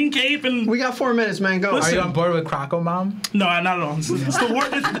the green cape and We got 4 minutes, man. Go. Listen. are you on board with Croco Mom? no, not at all. It's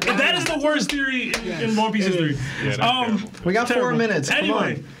the that is the worst theory in One Piece history. We got 4 Terrible. minutes. Come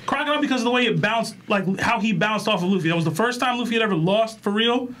Anyway, on. Crocodile because of the way it bounced, like how he bounced off of Luffy. That was the first time Luffy had ever lost for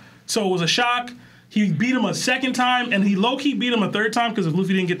real. So it was a shock. He beat him a second time, and he low-key beat him a third time because if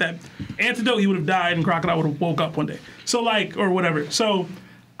Luffy didn't get that antidote, he would have died, and Crocodile would have woke up one day. So like, or whatever. So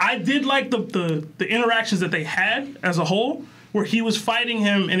I did like the interactions that they had as a whole, where he was fighting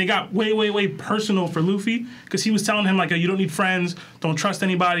him, and it got way personal for Luffy because he was telling him like, "You don't need friends, don't trust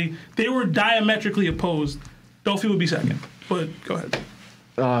anybody." They were diametrically opposed. Dolphy would be second, but go ahead.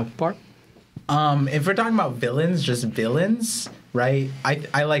 Bart? If we're talking about villains, just villains, right?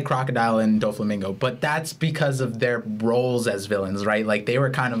 I like Crocodile and Doflamingo, but that's because of their roles as villains, right? Like they were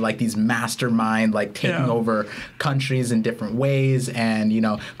kind of like these mastermind, like taking Yeah. over countries in different ways. And, you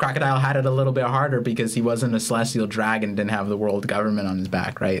know, Crocodile had it a little bit harder because he wasn't a celestial dragon, didn't have the world government on his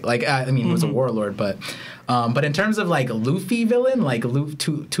back, right? Like, I mean, he was a warlord, but in terms of like Luffy villain, like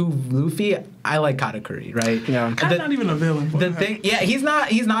to Luffy, I like Katakuri, right? Yeah. I'm not even a villain. but The thing, yeah, he's not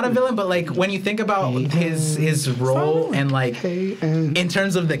a villain, but like when you think about his role and like in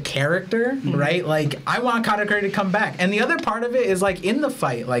terms of the character, right? Like I want Katakuri to come back, and the other part of it is like in the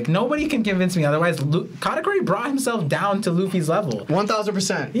fight, like nobody can convince me otherwise. Katakuri brought himself down to Luffy's level.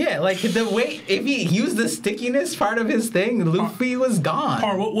 1,000%. Yeah, like the way if he used the stickiness part of his thing, Luffy was gone.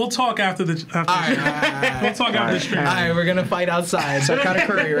 All right, we'll talk after the. We'll talk after the stream. All right, we're gonna fight outside. So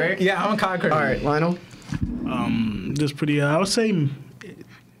Katakuri, right? Yeah, I'm a Katakuri. All right, Lionel. Just pretty. I would say.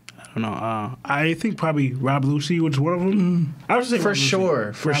 I don't know. I think probably Rob Lucy was one of them. I would say For Rob Lucy.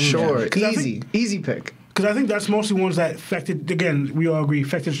 sure. For Rob Lucy. sure. 'Cause I Easy. think- Easy pick. Because I think that's mostly ones that affected. Again, we all agree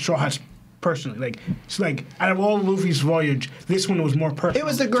affected Straw Hat's personally. Like it's like out of all Luffy's voyage, this one was more personal. It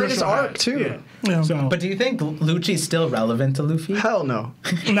was the greatest Personal arc, highlight. too. Yeah. So, But do you think Lucci's still relevant to Luffy? Hell no.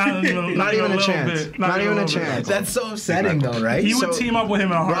 Not even a chance. Not even a chance. That's so upsetting, though, right? He would So, team up with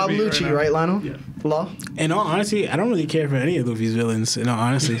him in a Rob heartbeat. Lucci, right, Lionel? Yeah. Law? In all honesty, I don't really care for any of Luffy's villains. In all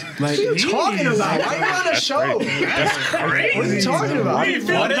honesty, like What are you talking about? Why are you on a show? Crazy. What are you talking about? What do you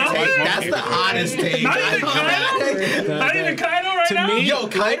feel What a about take. that? That's the honest take. Not even Kaido? Not even Kaido right To now? me- Yo,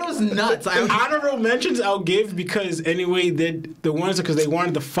 Kaido's nuts. honorable mentions I'll give because anyway, the ones because they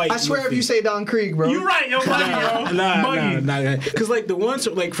wanted to fight. I swear if Luffy. you say Don Krieg, bro. You right, yo, Buggy, bro. Buggy. Because like the ones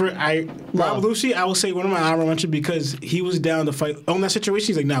like Rob Lucci, I will say one of my honorable mentions because he was down to fight on that situation.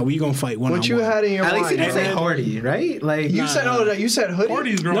 He's like, nah, we gonna fight one on What one. you had in your At least he mind? didn't say And- Hardy, right? Like You said, you said hoodie?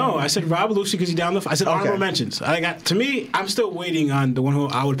 Party's growing. No, I said Rob Lucci because he's down the. I said honorable mentions. I got to me. I'm still waiting on the one who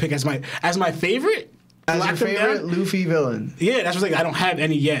I would pick as my favorite. As your Lock them favorite down. Luffy villain. Yeah, that's what I don't have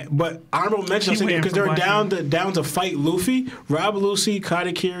any yet. But honorable mentions, I'm Keep saying waiting because for they're Black down to fight Luffy, Rob Lucci,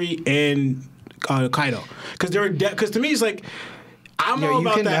 Katakiri, and Kaido. Because because to me it's like I'm all you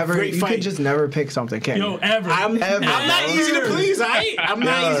about can that never, great you fight. can just never pick something, can Yo, you? ever. I'm Ever, not bro. easy to please. I'm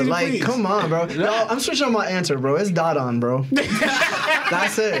not easy to like, please. come on, bro. No, I'm switching on my answer, bro. It's Dodon, bro.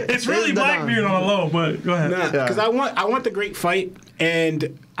 That's it. It's really Dodon. Blackbeard on a low, but go ahead. Because I want the great fight,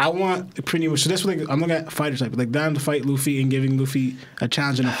 and I want pretty much. So that's what I'm looking at fighter type, like down to fight Luffy and giving Luffy a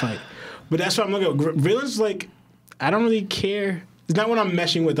challenge in a fight. But that's what I'm looking at. Villains, like I don't really care. It's not what I'm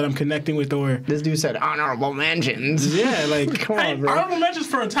meshing with that I'm connecting with, or This dude said honorable mentions. yeah, like Come Hey, on, bro. honorable mentions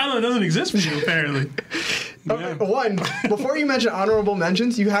for a title that doesn't exist for you, apparently. One, before you mention honorable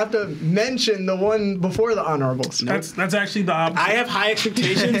mentions, you have to mention the one before the honorables. That's actually the opposite. I have high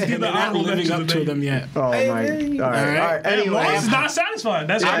expectations and they're not honorable living up mentions to today. them yet. Oh my. All right. And Anyway. Lawrence is not satisfied.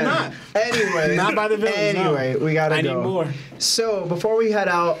 That's I'm fair. not. Anyway. Not by the villains, no. Anyway, we gotta I go. need more. So before we head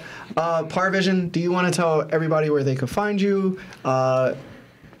out, ParVision, do you want to tell everybody where they could find you? Oh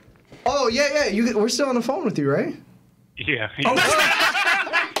yeah. We're still on the phone with you, right? Yeah.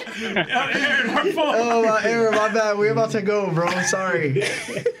 Aaron, our fault. Oh, Aaron, my bad. We're about to go, bro. Sorry.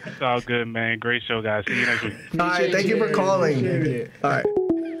 It's all good, man. Great show, guys. See you next week. All right, thank you for calling. All right,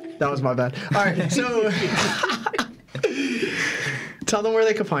 that was my bad. All right, so tell them where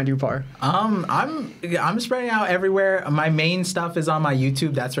they can find you, Par. I'm spreading out everywhere. My main stuff is on my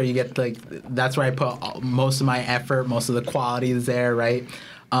YouTube. That's where you get that's where I put most of my effort, most of the quality is there, right?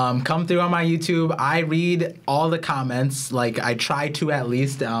 Come through on my YouTube. I read all the comments. Like I try to at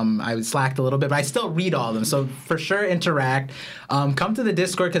least. I slacked a little bit, but I still read all of them. So for sure, interact. Come to the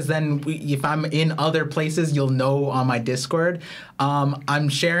Discord because then if I'm in other places, you'll know on my Discord. I'm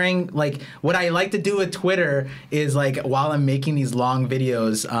sharing like what I like to do with Twitter is like while I'm making these long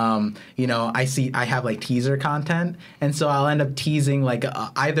videos, I have like teaser content, and so I'll end up teasing like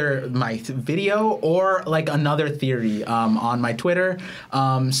either my video or like another theory on my Twitter.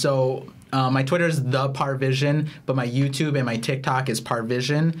 My Twitter is the ParVision, but my YouTube and my TikTok is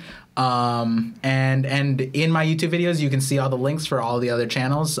ParVision. And in my YouTube videos, you can see all the links for all the other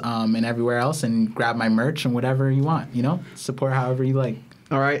channels and everywhere else, and grab my merch and whatever you want. Support however you like.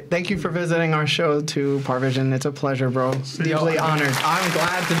 All right, thank you for visiting our show too, ParVision. It's a pleasure, bro. Deeply honored. I'm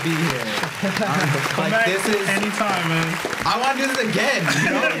glad to be here. Come back anytime, man. I want to do this again.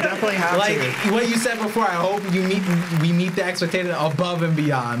 Definitely have Like to. what you said before, I hope we meet the expectation above and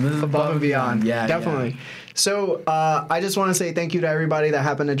beyond. This is Above and beyond. Yeah, definitely. Yeah. So I just want to say thank you to everybody that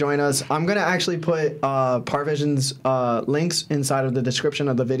happened to join us. I'm going to actually put ParVision's links inside of the description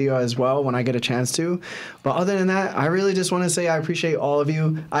of the video as well when I get a chance to. But other than that, I really just want to say I appreciate all of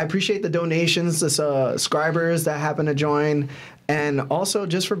you. I appreciate the donations, the subscribers that happen to join, and also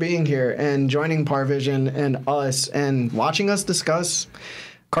just for being here and joining ParVision and us and watching us discuss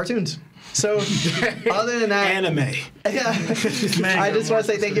cartoons. So, other than that, Anime. yeah, I just want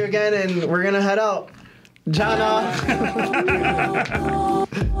to say thank you again, and we're gonna head out. Jana.